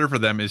what's better for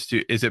them is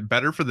it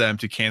better for them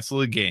to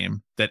cancel a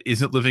game that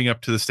isn't living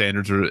up to the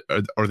standards, or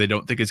they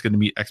don't think it's going to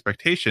meet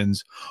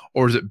expectations?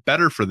 Or is it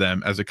better for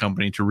them as a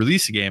company to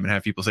release a game and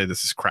have people say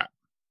this is crap?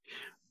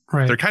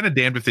 Right. They're kind of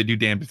damned if they do,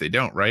 damned if they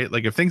don't, right?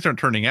 If things aren't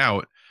turning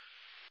out,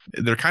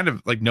 they're kind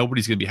of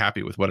nobody's going to be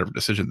happy with whatever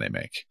decision they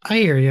make. I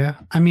hear you.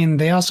 I mean,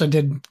 they also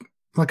did,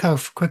 look how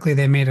quickly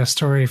they made a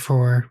story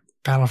for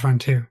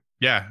Battlefront 2.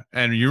 Yeah,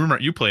 and you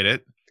remember you played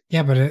it.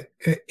 Yeah, but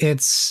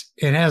it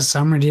has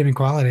some redeeming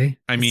quality.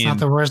 I mean, it's not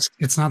the worst.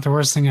 It's not the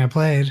worst thing I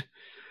played.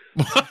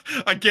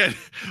 Again,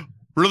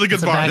 really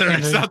good bar there.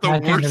 It's not the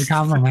worst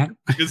compliment.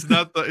 It's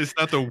not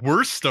the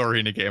worst story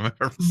in a game I've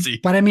ever seen.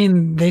 But I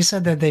mean, they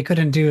said that they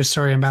couldn't do a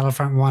story in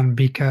Battlefront 1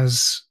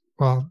 because,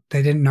 well,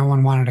 no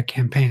one wanted a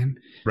campaign.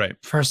 Right.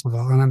 First of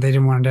all, and then they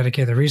didn't want to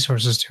dedicate the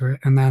resources to it,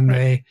 and then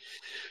they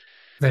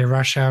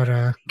rush out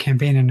a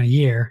campaign in a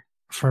year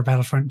for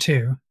Battlefront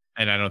 2.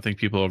 And I don't think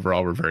people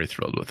overall were very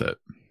thrilled with it.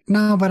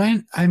 No, but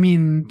I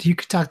mean, you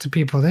could talk to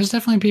people. There's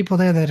definitely people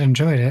there that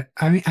enjoyed it.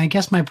 I mean, I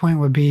guess my point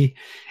would be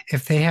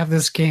if they have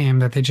this game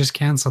that they just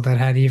canceled that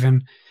had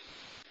even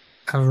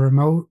a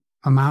remote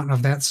amount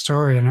of that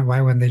story in it, why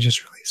wouldn't they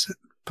just release it?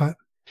 But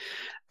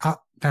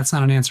that's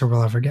not an answer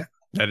we'll ever get.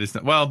 That is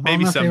not, well,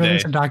 maybe someday. They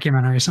release a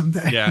documentary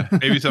someday. Yeah,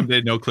 maybe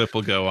someday no clip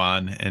will go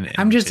on. And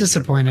I'm just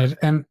disappointed.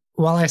 And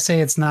while I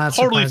say it's not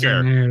totally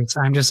fair news,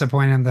 I'm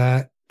disappointed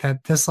that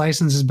this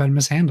license has been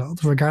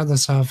mishandled,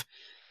 regardless of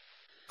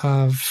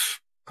the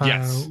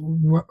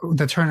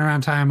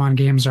turnaround time on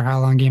games or how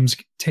long games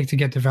take to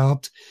get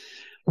developed.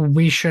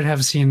 We should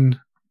have seen,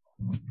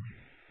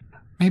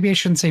 maybe I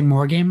shouldn't say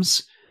more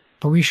games,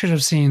 but we should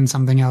have seen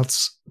something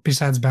else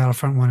besides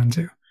Battlefront 1 and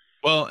 2.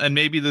 Well, and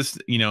maybe this,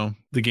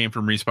 the game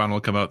from Respawn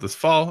will come out this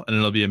fall and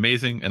it'll be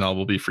amazing and all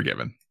will be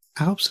forgiven.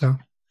 I hope so.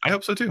 I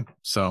hope so too.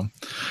 So,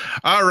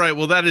 all right.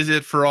 Well, that is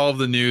it for all of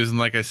the news. And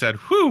like I said,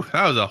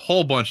 that was a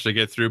whole bunch to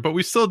get through, but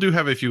we still do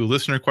have a few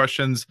listener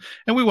questions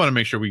and we want to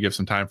make sure we give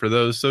some time for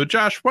those. So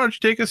Josh, why don't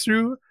you take us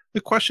through the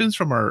questions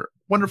from our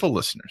wonderful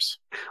listeners?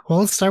 Well,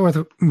 let's start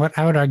with what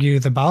I would argue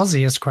the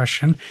ballsiest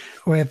question,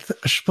 with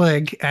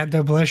Splig at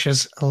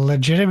Doublicious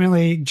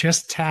legitimately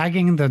just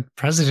tagging the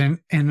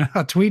president in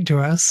a tweet to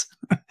us,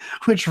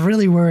 which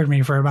really worried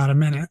me for about a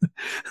minute.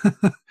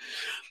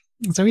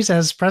 So he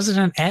says,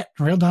 President at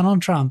Real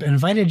Donald Trump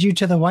invited you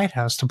to the White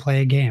House to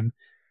play a game.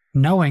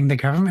 Knowing the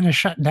government is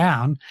shut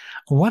down,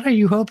 what are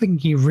you hoping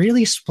he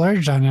really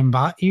splurged on and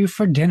bought you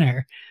for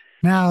dinner?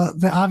 Now,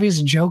 the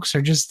obvious jokes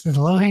are just the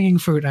low-hanging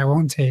fruit I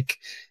won't take.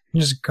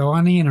 Just go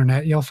on the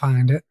internet, you'll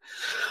find it.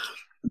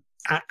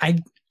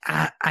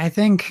 I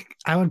think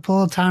I would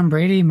pull Tom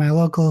Brady, my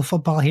local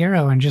football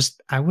hero, and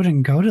I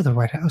wouldn't go to the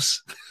White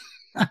House.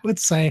 I would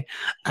say,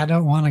 I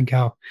don't want to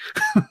go.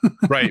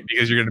 Right,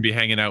 because you're going to be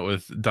hanging out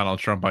with Donald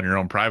Trump on your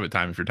own private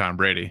time if you're Tom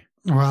Brady.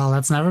 Well,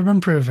 that's never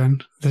been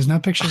proven. There's no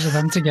pictures of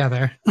them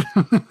together.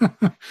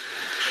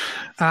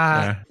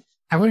 I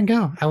wouldn't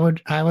go.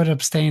 I would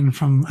abstain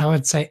from, I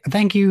would say,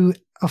 thank you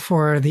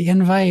for the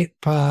invite,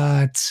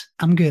 but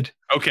I'm good.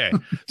 Okay.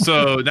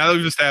 So now that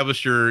we've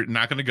established you're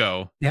not going to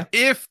go, yep.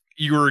 If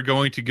you were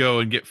going to go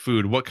and get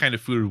food, what kind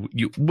of food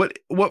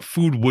what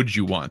food would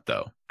you want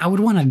though? I would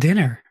want a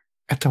dinner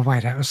at the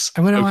White House.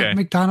 I wouldn't want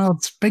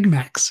McDonald's Big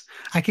Macs.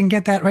 I can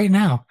get that right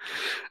now.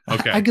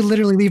 Okay. I could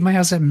literally leave my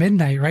house at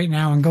midnight right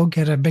now and go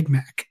get a Big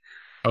Mac.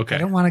 Okay. I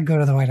don't want to go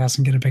to the White House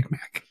and get a Big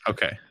Mac.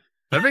 Okay.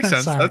 That makes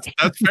sense.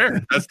 That's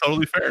fair. That's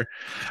totally fair.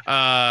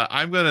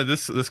 I'm gonna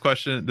this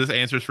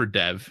answer's for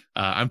Dev.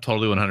 I'm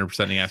totally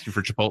 100% asking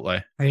for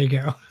Chipotle. There you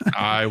go.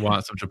 I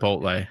want some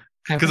Chipotle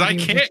because I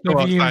can't go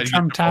outside. You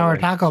Trump Tower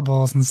taco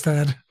bowls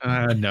instead.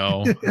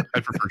 No, I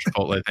prefer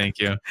Chipotle. Thank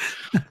you.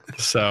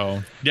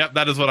 So, yep,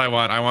 that is what I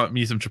want. I want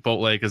me some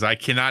Chipotle because I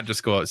cannot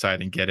just go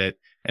outside and get it.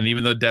 And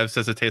even though Dev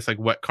says it tastes like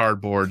wet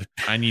cardboard,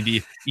 I need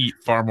to eat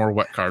far more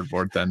wet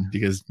cardboard then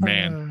because,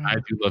 man, I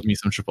do love me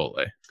some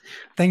Chipotle.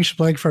 Thanks,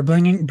 Blake, for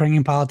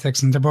bringing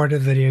politics into board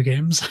of video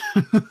games.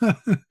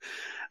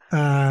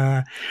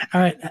 All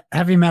right,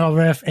 Heavy Metal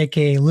Riff,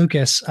 aka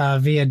Lucas,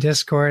 via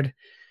Discord.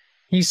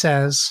 He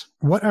says,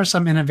 what are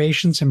some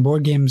innovations in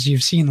board games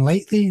you've seen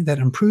lately that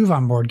improve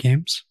on board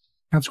games?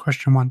 That's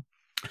question one.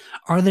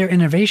 Are there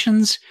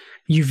innovations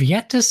you've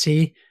yet to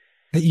see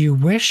that you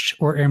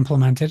wished were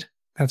implemented?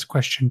 That's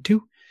question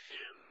two.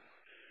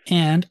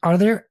 And are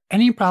there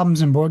any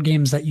problems in board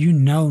games that you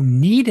know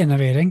need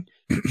innovating,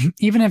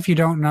 even if you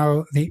don't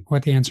know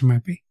what the answer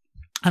might be?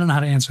 I don't know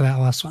how to answer that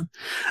last one.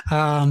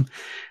 I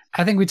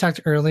think we talked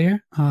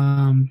earlier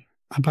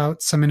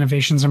about some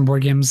innovations in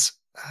board games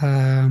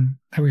that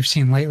we've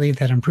seen lately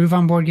that improve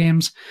on board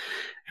games.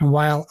 And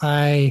while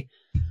I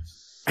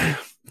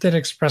did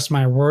express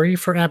my worry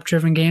for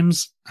app-driven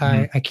games,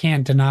 I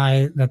can't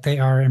deny that they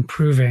are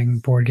improving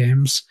board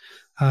games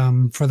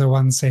for the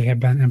ones they have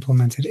been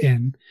implemented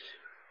in.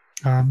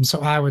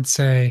 So I would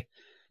say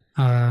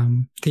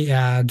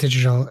the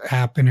digital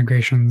app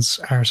integrations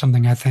are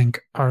something I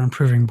think are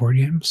improving board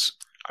games.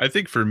 I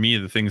think for me,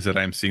 the things that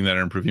I'm seeing that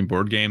are improving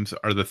board games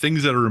are the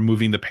things that are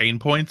removing the pain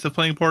points of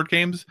playing board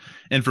games.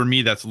 And for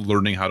me, that's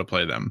learning how to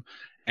play them.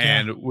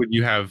 And when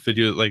you have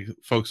video like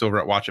folks over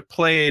at Watch It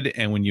Played,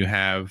 and when you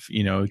have,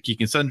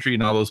 Geek and Sundry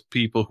and all those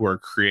people who are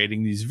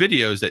creating these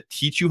videos that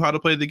teach you how to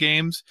play the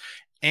games,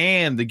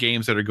 and the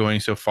games that are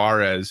going so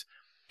far as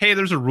hey,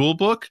 there's a rule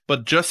book,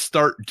 but just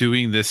start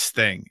doing this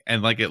thing.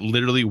 And like it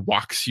literally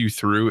walks you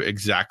through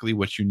exactly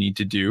what you need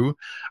to do.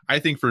 I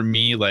think for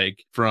me,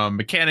 like from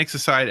mechanics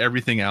aside,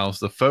 everything else,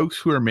 the folks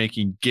who are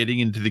making getting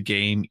into the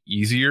game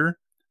easier,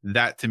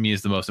 that to me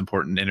is the most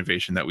important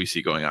innovation that we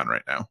see going on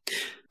right now.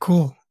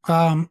 Cool.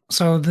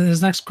 So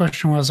this next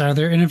question was, are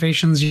there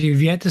innovations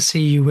you've yet to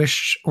see you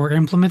wish or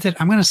implemented?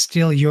 I'm going to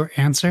steal your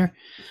answer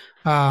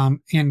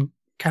and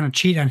kind of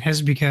cheat on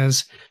his,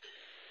 because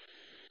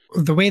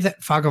the way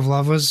that Fog of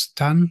Love was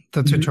done,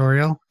 the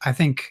tutorial, I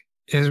think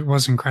it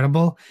was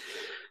incredible.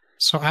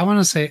 So I want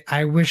to say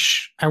I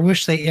wish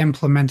they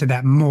implemented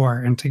that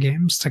more into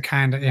games to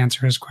kind of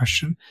answer his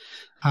question,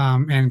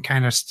 and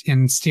kind of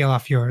steal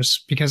off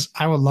yours, because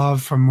I would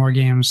love for more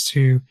games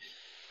to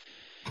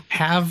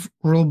have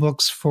rule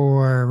books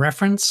for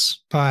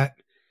reference, but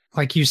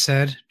like you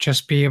said,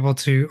 just be able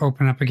to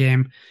open up a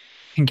game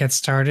and get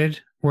started.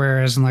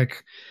 Whereas in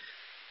like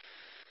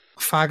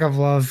Fog of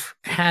Love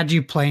had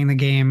you playing the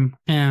game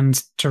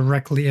and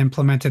directly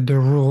implemented the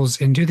rules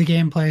into the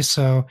gameplay.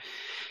 So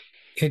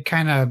it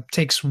kind of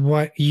takes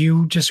what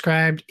you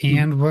described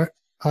and what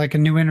like a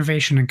new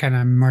innovation and kind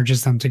of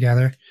merges them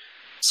together.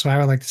 So I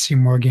would like to see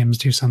more games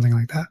do something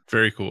like that.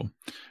 Very cool.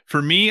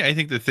 For me, I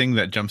think the thing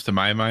that jumps to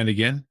my mind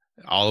again,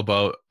 all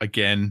about,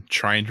 again,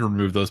 trying to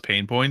remove those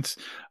pain points.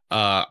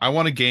 I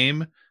want a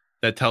game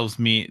that tells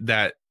me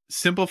that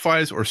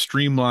simplifies or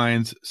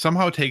streamlines,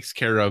 somehow takes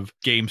care of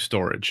game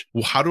storage.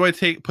 Well, how do I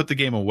put the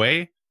game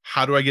away?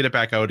 How do I get it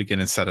back out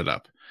again and set it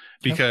up?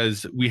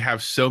 Because we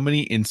have so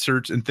many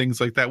inserts and things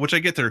like that, which I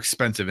get they're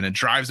expensive and it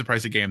drives the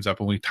price of games up.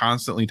 And we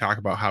constantly talk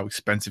about how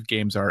expensive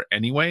games are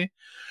anyway.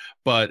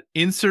 But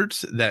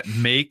inserts that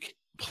make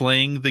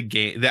playing the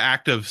game, the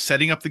act of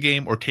setting up the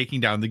game or taking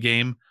down the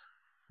game,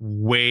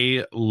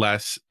 way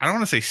less, I don't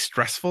want to say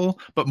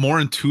stressful, but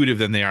more intuitive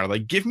than they are.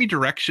 Like, give me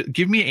direction,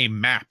 give me a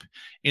map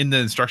in the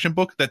instruction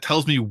book that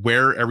tells me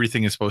where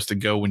everything is supposed to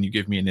go when you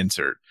give me an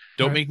insert.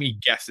 Don't make me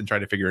guess and try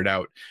to figure it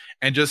out.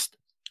 And just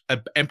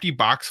an empty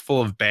box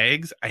full of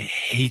bags, I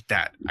hate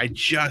that. It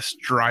just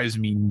drives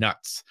me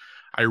nuts.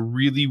 I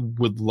really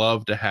would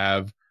love to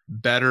have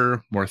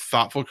better, more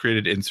thoughtful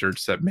created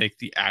inserts that make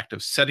the act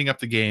of setting up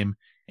the game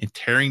and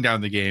tearing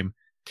down the game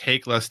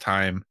take less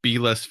time, be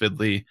less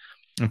fiddly,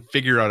 and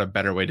figure out a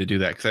better way to do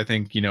that. Because I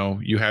think, you know,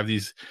 you have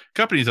these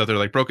companies out there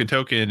like Broken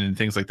Token and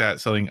things like that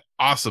selling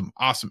awesome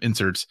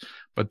inserts,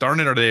 but darn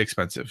it, are they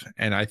expensive.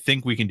 And I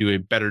think we can do a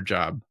better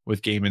job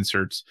with game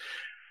inserts.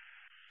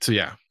 So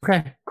yeah.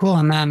 Okay, cool.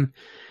 And then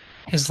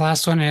his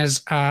last one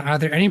is, are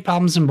there any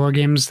problems in board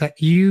games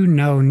that you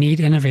know need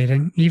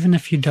innovating, even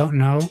if you don't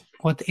know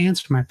what the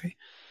answer might be?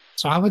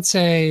 So I would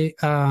say,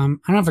 I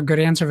don't have a good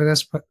answer for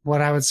this, but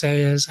what I would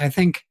say is I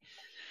think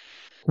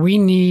we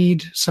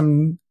need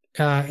some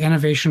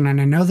innovation,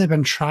 and I know they've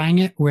been trying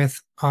it with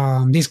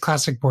these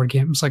classic board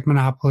games like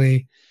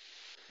Monopoly,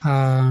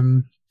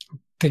 the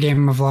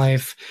Game of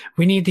Life.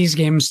 We need these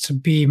games to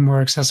be more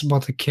accessible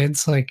to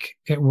kids like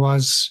it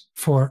was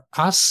for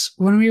us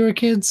when we were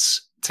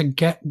kids, to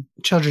get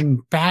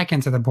children back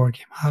into the board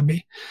game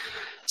hobby.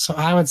 So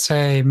I would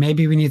say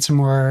maybe we need some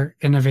more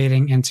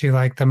innovating into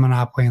like the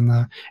Monopoly and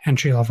the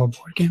entry-level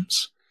board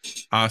games.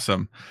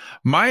 Awesome.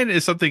 Mine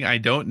is something I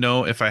don't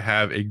know if I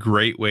have a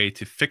great way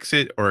to fix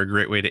it or a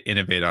great way to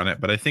innovate on it,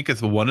 but I think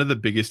it's one of the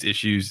biggest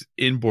issues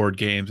in board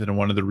games and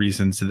one of the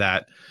reasons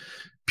that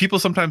people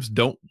sometimes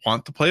don't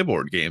want to play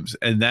board games,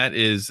 and that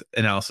is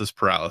analysis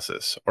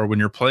paralysis, or when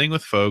you're playing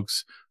with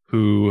folks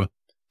who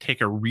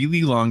take a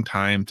really long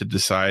time to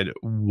decide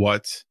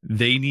what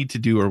they need to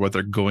do or what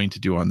they're going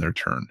to do on their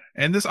turn.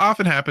 And this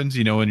often happens,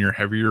 you know, in your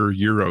heavier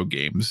Euro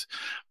games.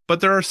 But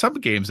there are some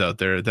games out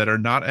there that are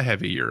not a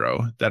heavy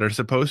Euro, that are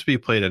supposed to be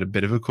played at a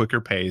bit of a quicker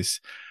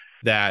pace,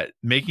 that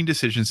making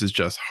decisions is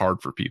just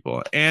hard for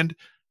people. And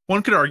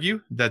one could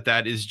argue that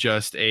that is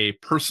just a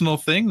personal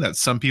thing, that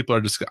some people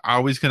are just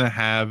always going to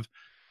have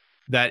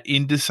that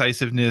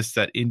indecisiveness,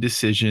 that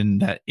indecision,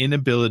 that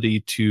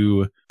inability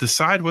to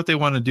decide what they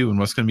want to do and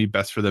what's going to be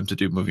best for them to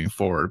do moving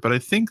forward. But I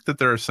think that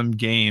there are some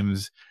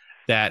games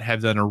that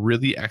have done a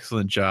really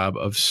excellent job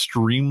of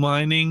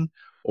streamlining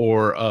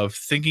or of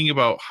thinking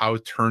about how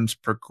turns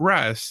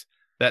progress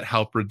that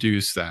help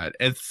reduce that.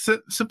 And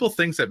simple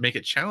things that make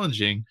it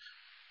challenging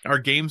are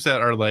games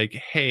that are like,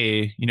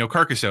 hey, you know,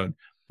 Carcassonne,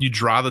 you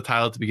draw the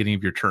tile at the beginning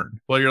of your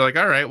turn. Well, you're like,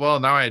 all right, well,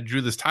 now I drew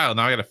this tile.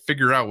 Now I got to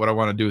figure out what I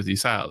want to do with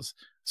these tiles.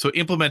 So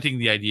implementing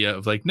the idea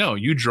of like, no,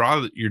 you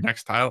draw your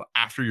next tile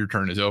after your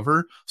turn is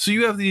over. So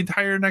you have the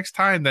entire next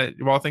time that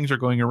while things are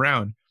going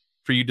around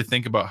for you to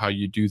think about how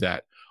you do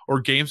that. Or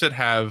games that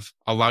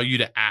allow you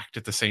to act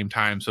at the same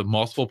time. So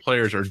multiple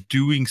players are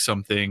doing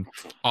something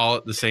all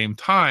at the same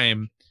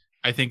time,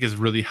 I think is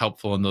really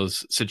helpful in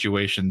those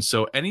situations.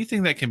 So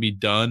anything that can be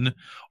done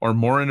or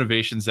more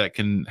innovations that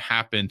can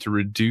happen to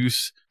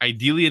reduce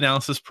ideally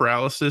analysis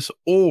paralysis,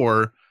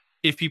 or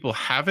if people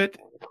have it,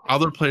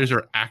 other players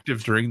are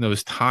active during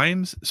those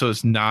times. So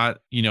it's not,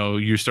 you know,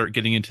 you start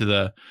getting into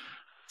the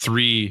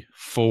 3,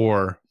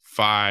 4,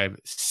 5,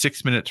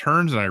 6-minute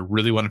turns, and I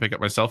really want to pick up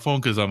my cell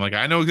phone because I'm like,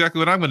 I know exactly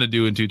what I'm going to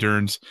do in 2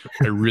 turns.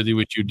 I really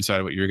wish you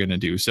decided what you're going to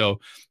do. So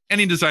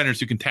any designers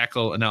who can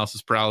tackle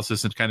analysis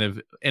paralysis and kind of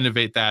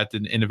innovate that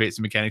and innovate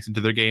some mechanics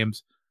into their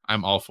games,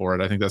 I'm all for it.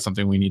 I think that's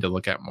something we need to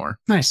look at more.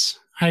 Nice.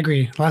 I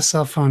agree. Less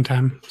cell phone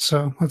time.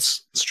 So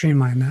let's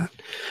streamline that.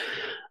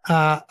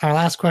 Our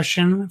last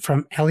question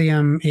from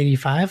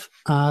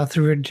Elium85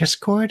 through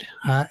Discord.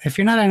 If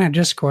you're not on our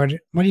Discord,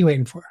 what are you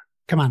waiting for?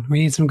 Come on, we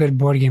need some good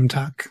board game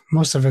talk.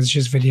 Most of it's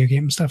just video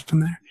game stuff in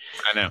there.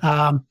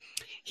 I know.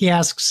 He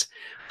asks,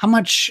 how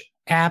much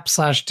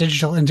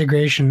app/digital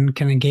integration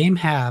can a game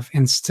have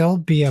and still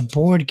be a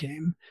board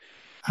game?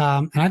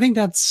 And I think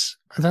that's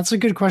a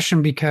good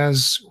question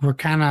because we're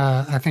kind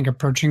of, I think,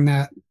 approaching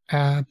that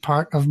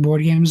part of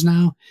board games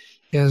now.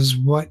 Is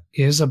what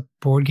is a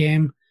board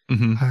game?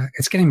 Mm-hmm.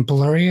 It's getting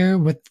blurrier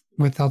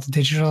with all the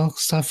digital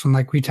stuff, and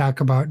like we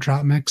talk about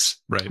Drop Mix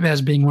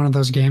as being one of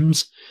those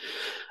games.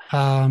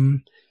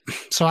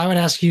 So I would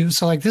ask you,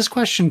 so like this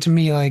question to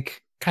me,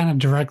 like kind of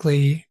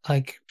directly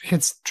like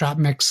hits Drop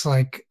Mix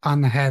like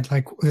on the head,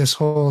 like this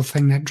whole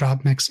thing that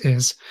Drop Mix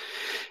is.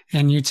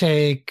 And you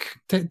take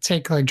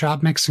like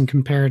Drop Mix and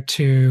compare it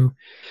to,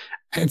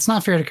 it's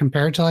not fair to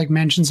compare it to like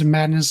Mansions of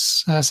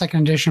Madness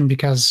 2nd edition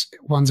because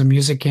one's a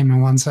music game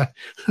and one's a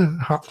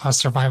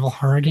survival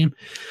horror game.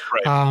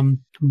 Right.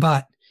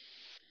 But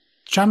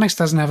Drop Mix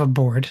doesn't have a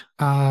board,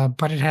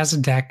 but it has a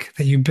deck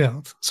that you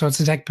build. So it's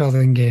a deck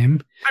building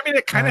game. I mean,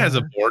 it kind of has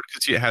a board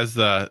because it has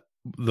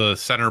the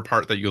center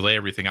part that you lay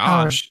everything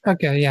on.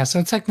 Okay, yeah.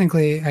 So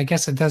technically, I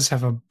guess it does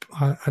have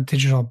a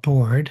digital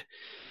board.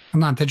 Well,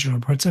 not digital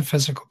board, it's a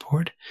physical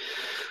board.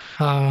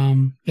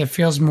 It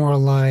feels more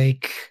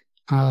like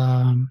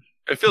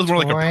it feels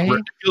more like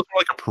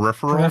a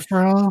peripheral.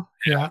 Peripheral,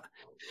 yeah.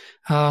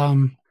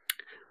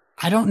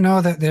 I don't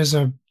know that there's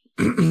a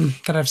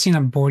that I've seen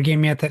a board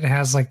game yet that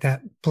has like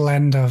that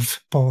blend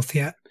of both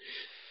yet.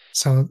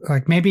 So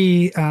like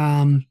maybe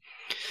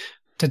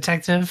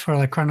Detective or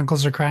like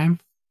Chronicles of Crime,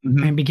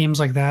 maybe games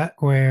like that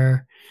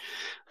where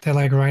they're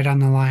like right on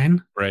the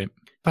line. Right.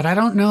 But I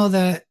don't know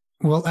that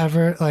we'll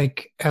ever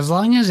like, as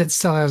long as it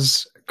still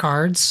has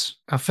cards,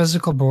 a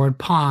physical board,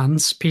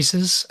 pawns,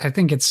 pieces, I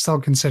think it's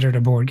still considered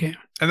a board game.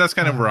 And that's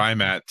kind of where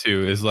I'm at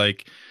too, is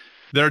like,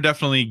 there are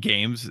definitely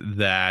games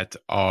that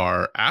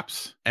are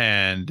apps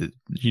and,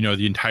 you know,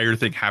 the entire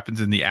thing happens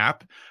in the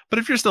app. But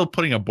if you're still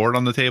putting a board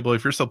on the table,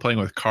 if you're still playing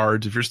with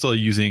cards, if you're still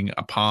using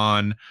a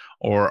pawn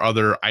or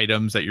other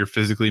items that you're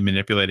physically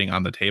manipulating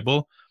on the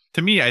table,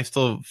 to me, I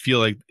still feel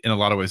like in a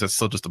lot of ways, that's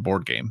still just a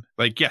board game.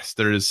 Like, yes,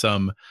 there is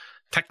some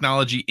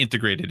technology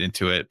integrated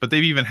into it, but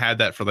they've even had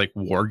that for like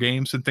war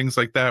games and things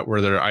like that,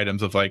 where there are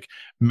items of like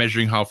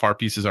measuring how far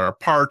pieces are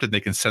apart and they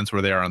can sense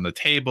where they are on the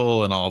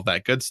table and all of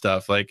that good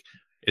stuff. Like,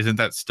 isn't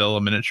that still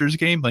a miniatures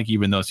game? Like,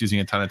 even though it's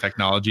using a ton of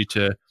technology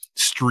to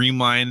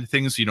streamline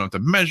things, so you don't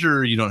have to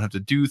measure, you don't have to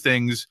do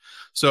things.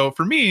 So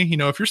for me, you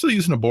know, if you're still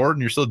using a board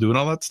and you're still doing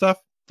all that stuff,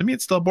 to me,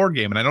 it's still a board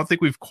game. And I don't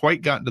think we've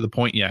quite gotten to the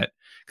point yet,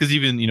 because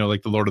even, you know,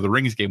 like the Lord of the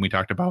Rings game we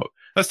talked about,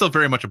 that's still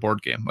very much a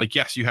board game. Like,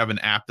 yes, you have an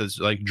app that's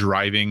like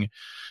driving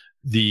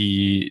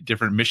the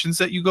different missions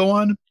that you go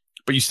on,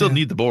 but you still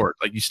need the board.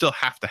 Like, you still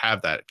have to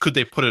have that. Could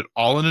they put it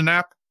all in an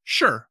app?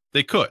 Sure,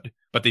 they could,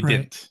 but they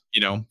didn't,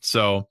 you know?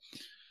 So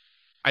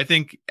I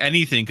think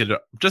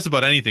just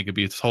about anything could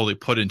be totally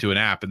put into an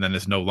app and then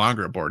it's no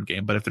longer a board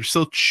game. But if they're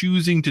still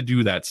choosing to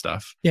do that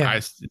stuff,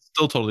 it's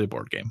still totally a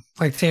board game.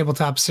 Like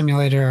Tabletop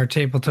Simulator or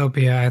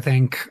Tabletopia, I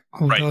think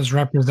those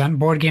represent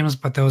board games,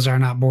 but those are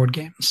not board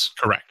games.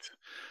 Correct.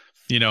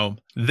 You know,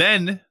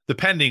 then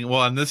depending,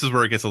 well, and this is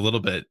where it gets a little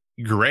bit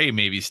gray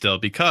maybe still,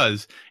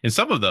 because in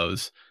some of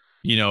those,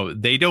 you know,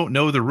 they don't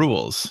know the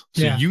rules.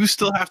 So you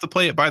still have to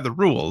play it by the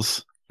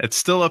rules. It's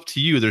still up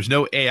to you. There's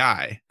no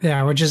AI.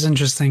 Yeah, which is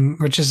interesting,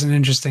 which is an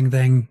interesting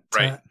thing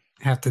to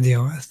have to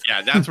deal with.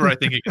 Yeah, that's where I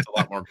think it gets a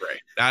lot more gray.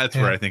 That's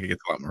where I think it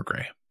gets a lot more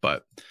gray.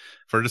 But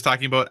if we're just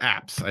talking about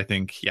apps, I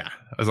think,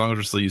 as long as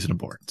we're still using a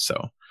board.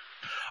 So,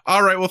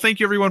 all right. Well, thank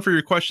you, everyone, for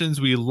your questions.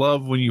 We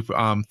love when you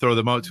throw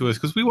them out to us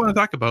because we want to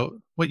talk about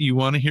what you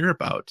want to hear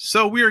about.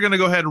 So we are going to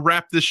go ahead and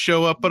wrap this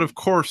show up. But of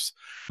course,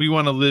 we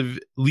want to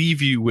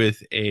leave you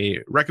with a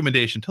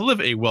recommendation to live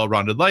a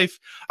well-rounded life.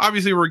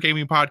 Obviously, we're a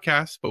gaming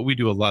podcast, but we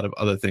do a lot of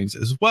other things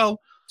as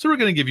well. So we're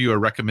going to give you a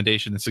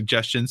recommendation and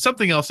suggestion,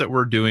 something else that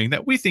we're doing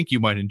that we think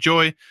you might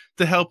enjoy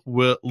to help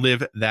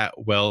live that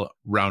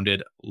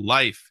well-rounded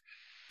life.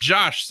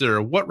 Josh,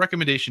 sir, what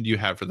recommendation do you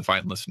have for the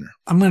fine listener?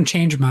 I'm going to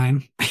change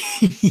mine.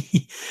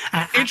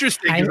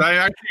 Interesting,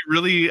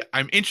 because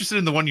I'm interested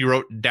in the one you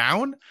wrote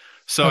down.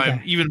 So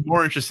I'm even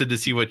more interested to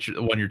see what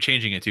one you're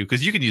changing it to,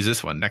 because you can use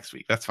this one next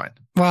week. That's fine.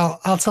 Well,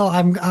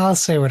 I'll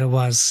say what it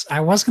was. I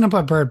was going to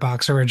put Bird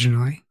Box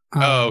originally.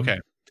 Okay.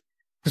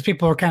 Because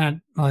people were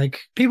kind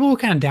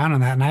of down on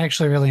that, and I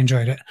actually really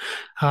enjoyed it.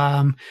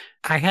 I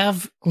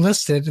have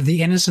listed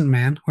The Innocent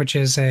Man, which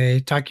is a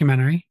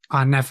documentary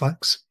on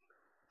Netflix.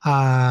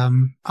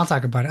 I'll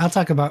talk about it. I'll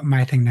talk about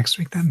my thing next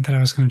week then that I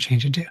was going to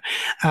change it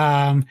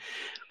to.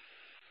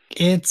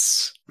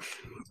 It's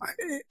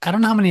I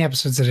don't know how many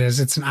episodes it is.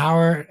 It's an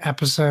hour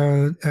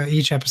episode,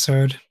 each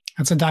episode.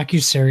 It's a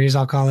docu-series,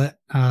 I'll call it.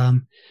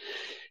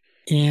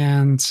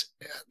 And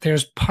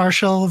there's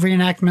partial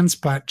reenactments,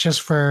 but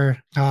just for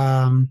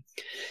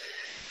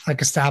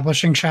like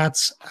establishing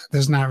shots.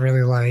 There's not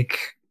really like,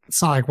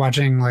 it's not like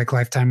watching like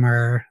Lifetime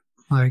or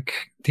like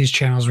these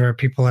channels where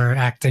people are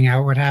acting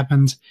out what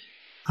happened.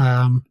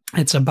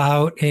 It's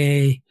about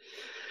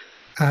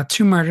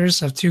two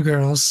murders of two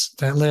girls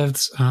that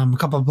lived a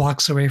couple of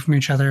blocks away from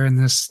each other in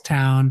this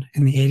town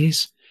in the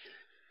 80s.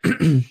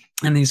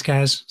 And these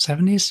guys,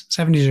 70s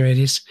or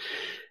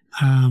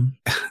 80s.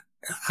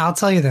 I'll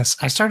tell you this.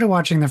 I started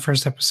watching the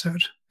first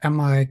episode. I'm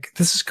like,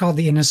 this is called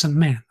The Innocent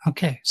Man.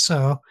 Okay,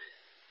 so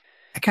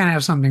I kind of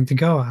have something to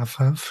go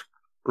off of.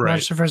 Right.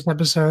 Watch the first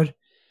episode.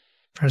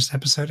 First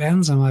episode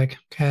ends. I'm like,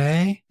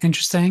 okay,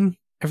 interesting.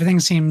 Everything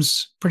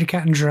seems pretty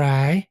cut and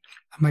dry.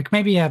 I'm like,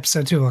 maybe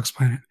episode 2 will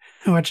explain it.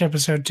 I watch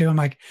episode 2. I'm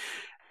like,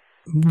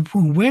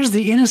 where's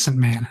the innocent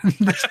man?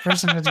 This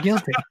person is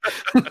guilty.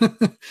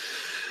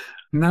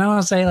 And then I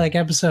want to say like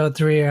episode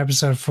 3 or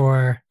episode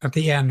 4 at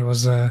the end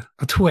was a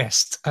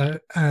twist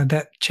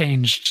that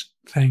changed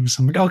things.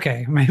 I'm like,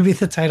 okay, maybe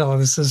the title of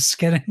this is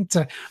getting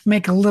to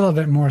make a little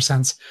bit more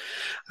sense.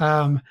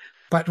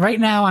 But right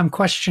now I'm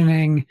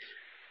questioning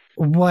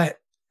what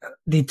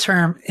the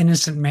term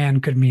innocent man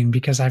could mean,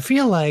 because I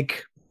feel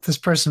like this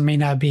person may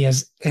not be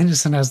as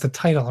innocent as the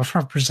title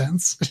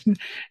represents.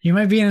 You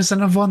might be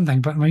innocent of one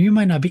thing, but you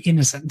might not be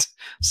innocent.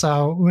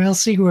 So we'll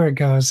see where it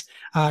goes.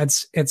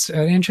 It's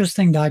an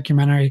interesting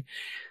documentary.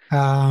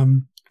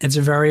 It's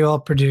very well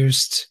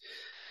produced.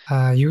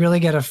 You really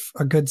get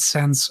a good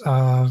sense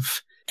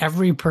of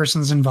every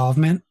person's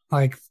involvement,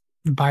 like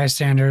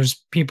bystanders,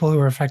 people who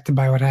are affected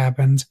by what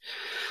happened.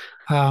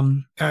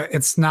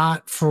 It's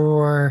not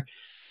for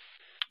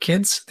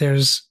kids.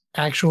 There's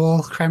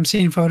actual crime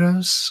scene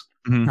photos.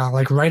 Mm-hmm.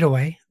 Like right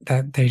away,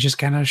 that they just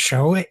kind of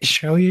show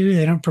you.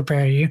 They don't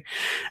prepare you.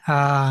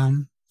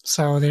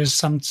 So there's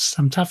some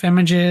tough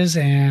images,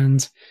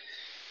 and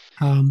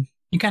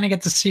you kind of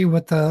get to see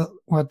what the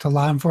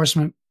law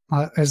enforcement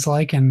is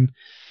like. And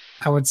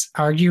I would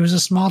argue is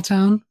a small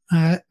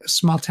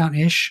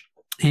town-ish,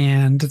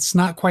 and it's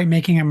not quite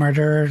Making a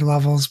Murderer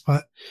levels,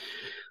 but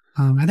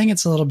I think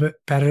it's a little bit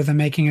better than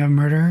Making a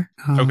Murderer.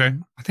 Okay,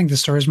 I think the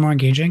story is more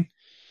engaging.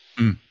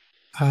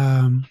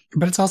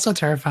 But it's also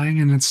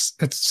terrifying, and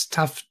it's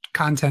tough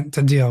content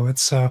to deal with.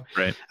 So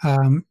right.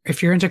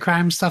 If you're into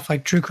crime stuff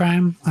like true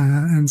crime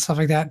and stuff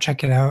like that,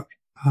 check it out.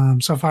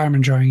 So far I'm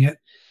enjoying it.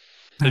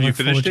 Have you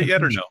finished it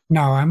yet or no?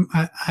 No, I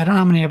don't know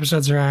how many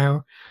episodes there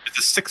are. It's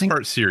a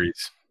 6-part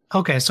series.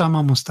 Okay, so I'm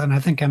almost done. I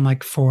think I'm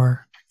like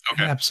 4.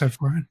 Okay. Episode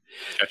 4.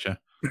 Gotcha.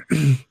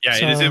 Yeah,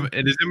 so,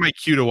 it is in my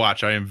queue to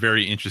watch. I am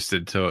very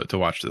interested to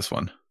watch this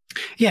one.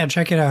 Yeah,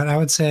 check it out. I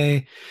would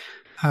say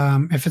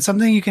if it's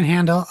something you can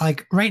handle,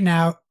 like right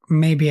now,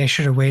 maybe I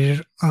should have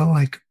waited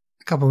like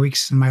a couple of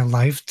weeks in my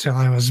life till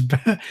I was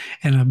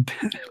in a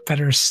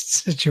better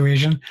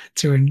situation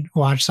to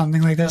watch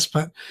something like this,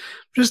 but I'm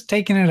just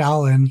taking it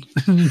all in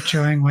and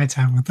enjoying my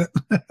time with it.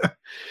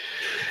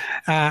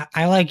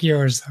 I like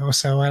yours though,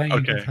 so why don't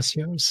you give us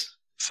yours?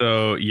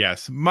 So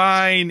yes,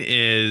 mine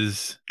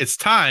is, it's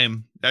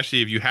time.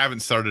 Actually, if you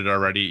haven't started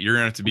already, you're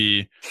going to have to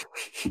be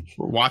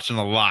watching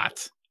a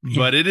lot.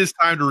 But it is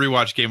time to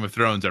rewatch Game of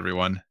Thrones,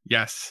 everyone.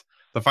 Yes,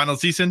 the final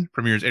season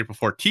premieres April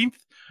 14th.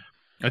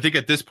 I think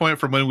at this point,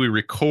 from when we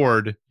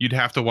record, you'd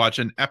have to watch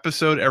an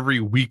episode every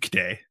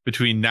weekday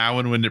between now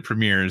and when it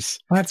premieres.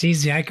 Well, that's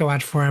easy. I could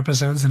watch 4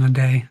 episodes in a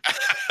day.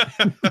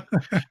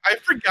 I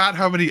forgot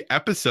how many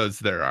episodes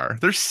there are.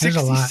 There's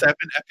 67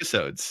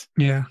 episodes.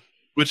 Yeah.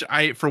 Which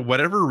I, for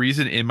whatever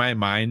reason in my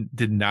mind,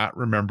 did not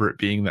remember it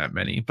being that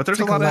many. But there's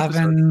like a lot of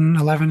episodes.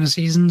 11 a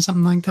season,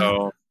 something like that.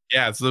 So,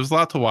 yeah, so there's a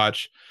lot to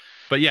watch.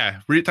 But yeah,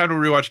 time to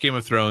rewatch Game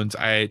of Thrones.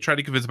 I tried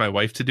to convince my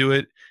wife to do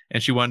it,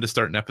 and she wanted to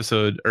start an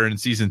episode or in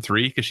season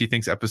 3 because she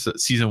thinks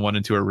season 1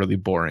 and 2 are really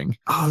boring.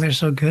 Oh, they're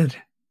so good.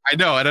 I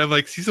know, and I'm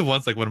like, season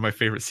 1's like one of my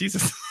favorite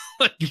seasons.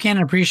 Like, you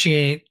can't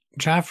appreciate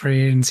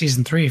Joffrey in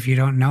season 3 if you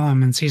don't know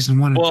him in season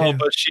 1 and 2. Well,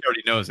 but she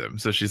already knows him,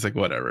 so she's like,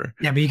 whatever.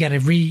 Yeah, but you got to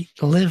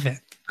relive it.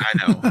 I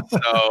know.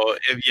 So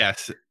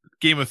yes,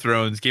 Game of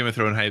Thrones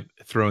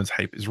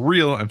hype is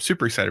real. I'm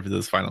super excited for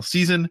this final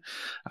season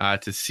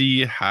to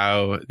see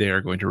how they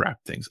are going to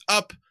wrap things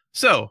up.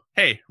 So,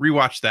 hey,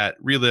 rewatch that,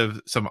 relive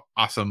some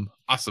awesome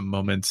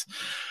moments.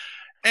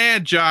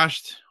 And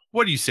Josh,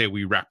 what do you say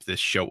we wrap this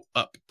show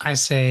up? I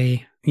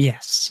say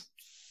yes.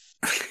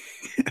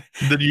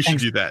 Then you should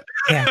do that.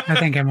 Yeah, I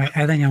think I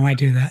might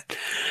do that.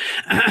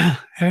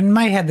 In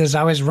my head, there's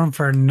always room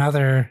for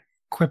another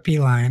quippy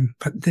line,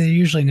 but they're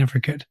usually never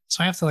good.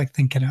 So I have to like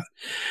think it out.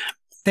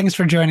 Thanks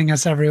for joining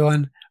us,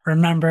 everyone.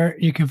 Remember,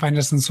 you can find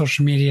us on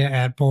social media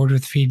at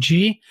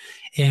BoredWithVG,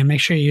 and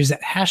make sure you use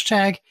that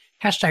hashtag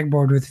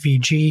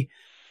BoredWithVG.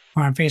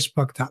 We're on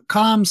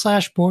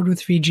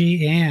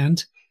Facebook.com/BoredWithVG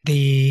and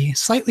the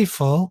slightly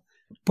full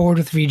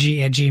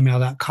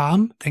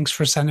BoredWithVG@gmail.com. Thanks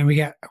for sending.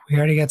 We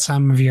already got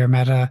some of your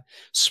meta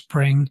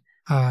spring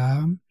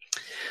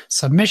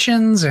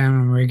submissions,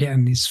 and we're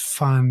getting these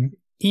fun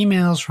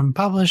emails from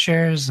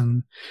publishers,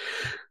 and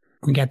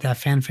we got that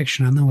fan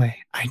fiction on the way.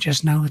 I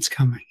just know it's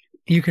coming.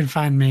 You can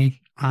find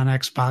me on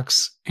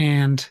Xbox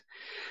and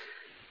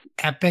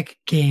Epic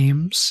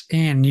Games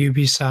and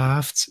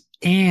Ubisoft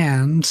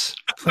and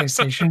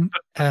PlayStation.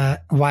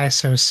 Why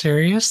So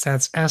Serious?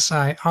 That's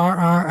SIRRIUS.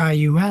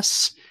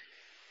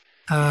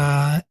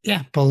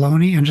 Baloney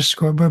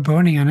 _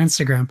 Borbone on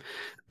Instagram.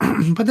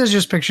 But there's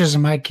just pictures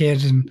of my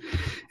kid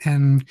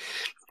and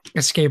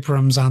escape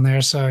rooms on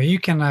there, so you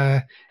can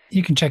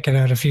check it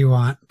out if you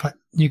want. But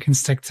you can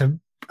stick to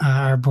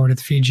our Board at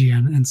the Fiji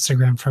on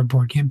Instagram for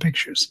board game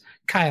pictures.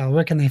 Kyle,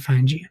 where can they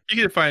find you?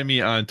 You can find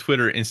me on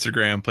Twitter,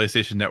 Instagram,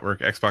 PlayStation Network,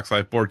 Xbox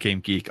Live, Board Game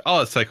Geek,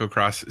 all at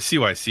Psychocross,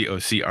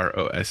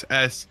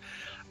 CYCOCROSS.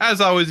 As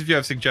always, if you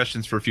have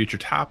suggestions for future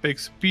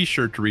topics, be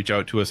sure to reach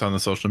out to us on the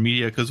social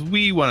media because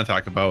we want to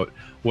talk about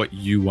what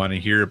you want to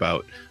hear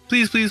about.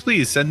 Please, please,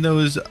 please send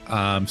those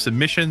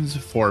submissions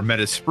for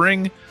Meta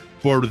Spring,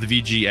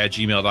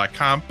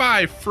 boardwiththevg@gmail.com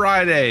by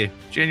Friday,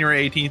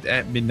 January 18th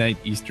at midnight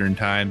Eastern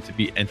time to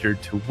be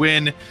entered to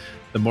win.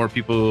 The more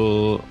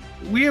people,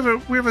 we have a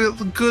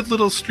good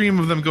little stream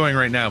of them going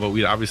right now, but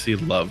we'd obviously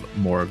love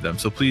more of them.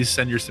 So please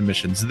send your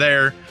submissions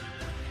there.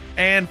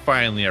 And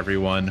finally,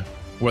 everyone,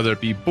 whether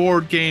it be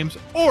board games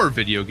or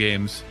video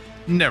games,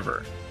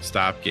 never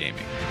stop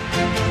gaming.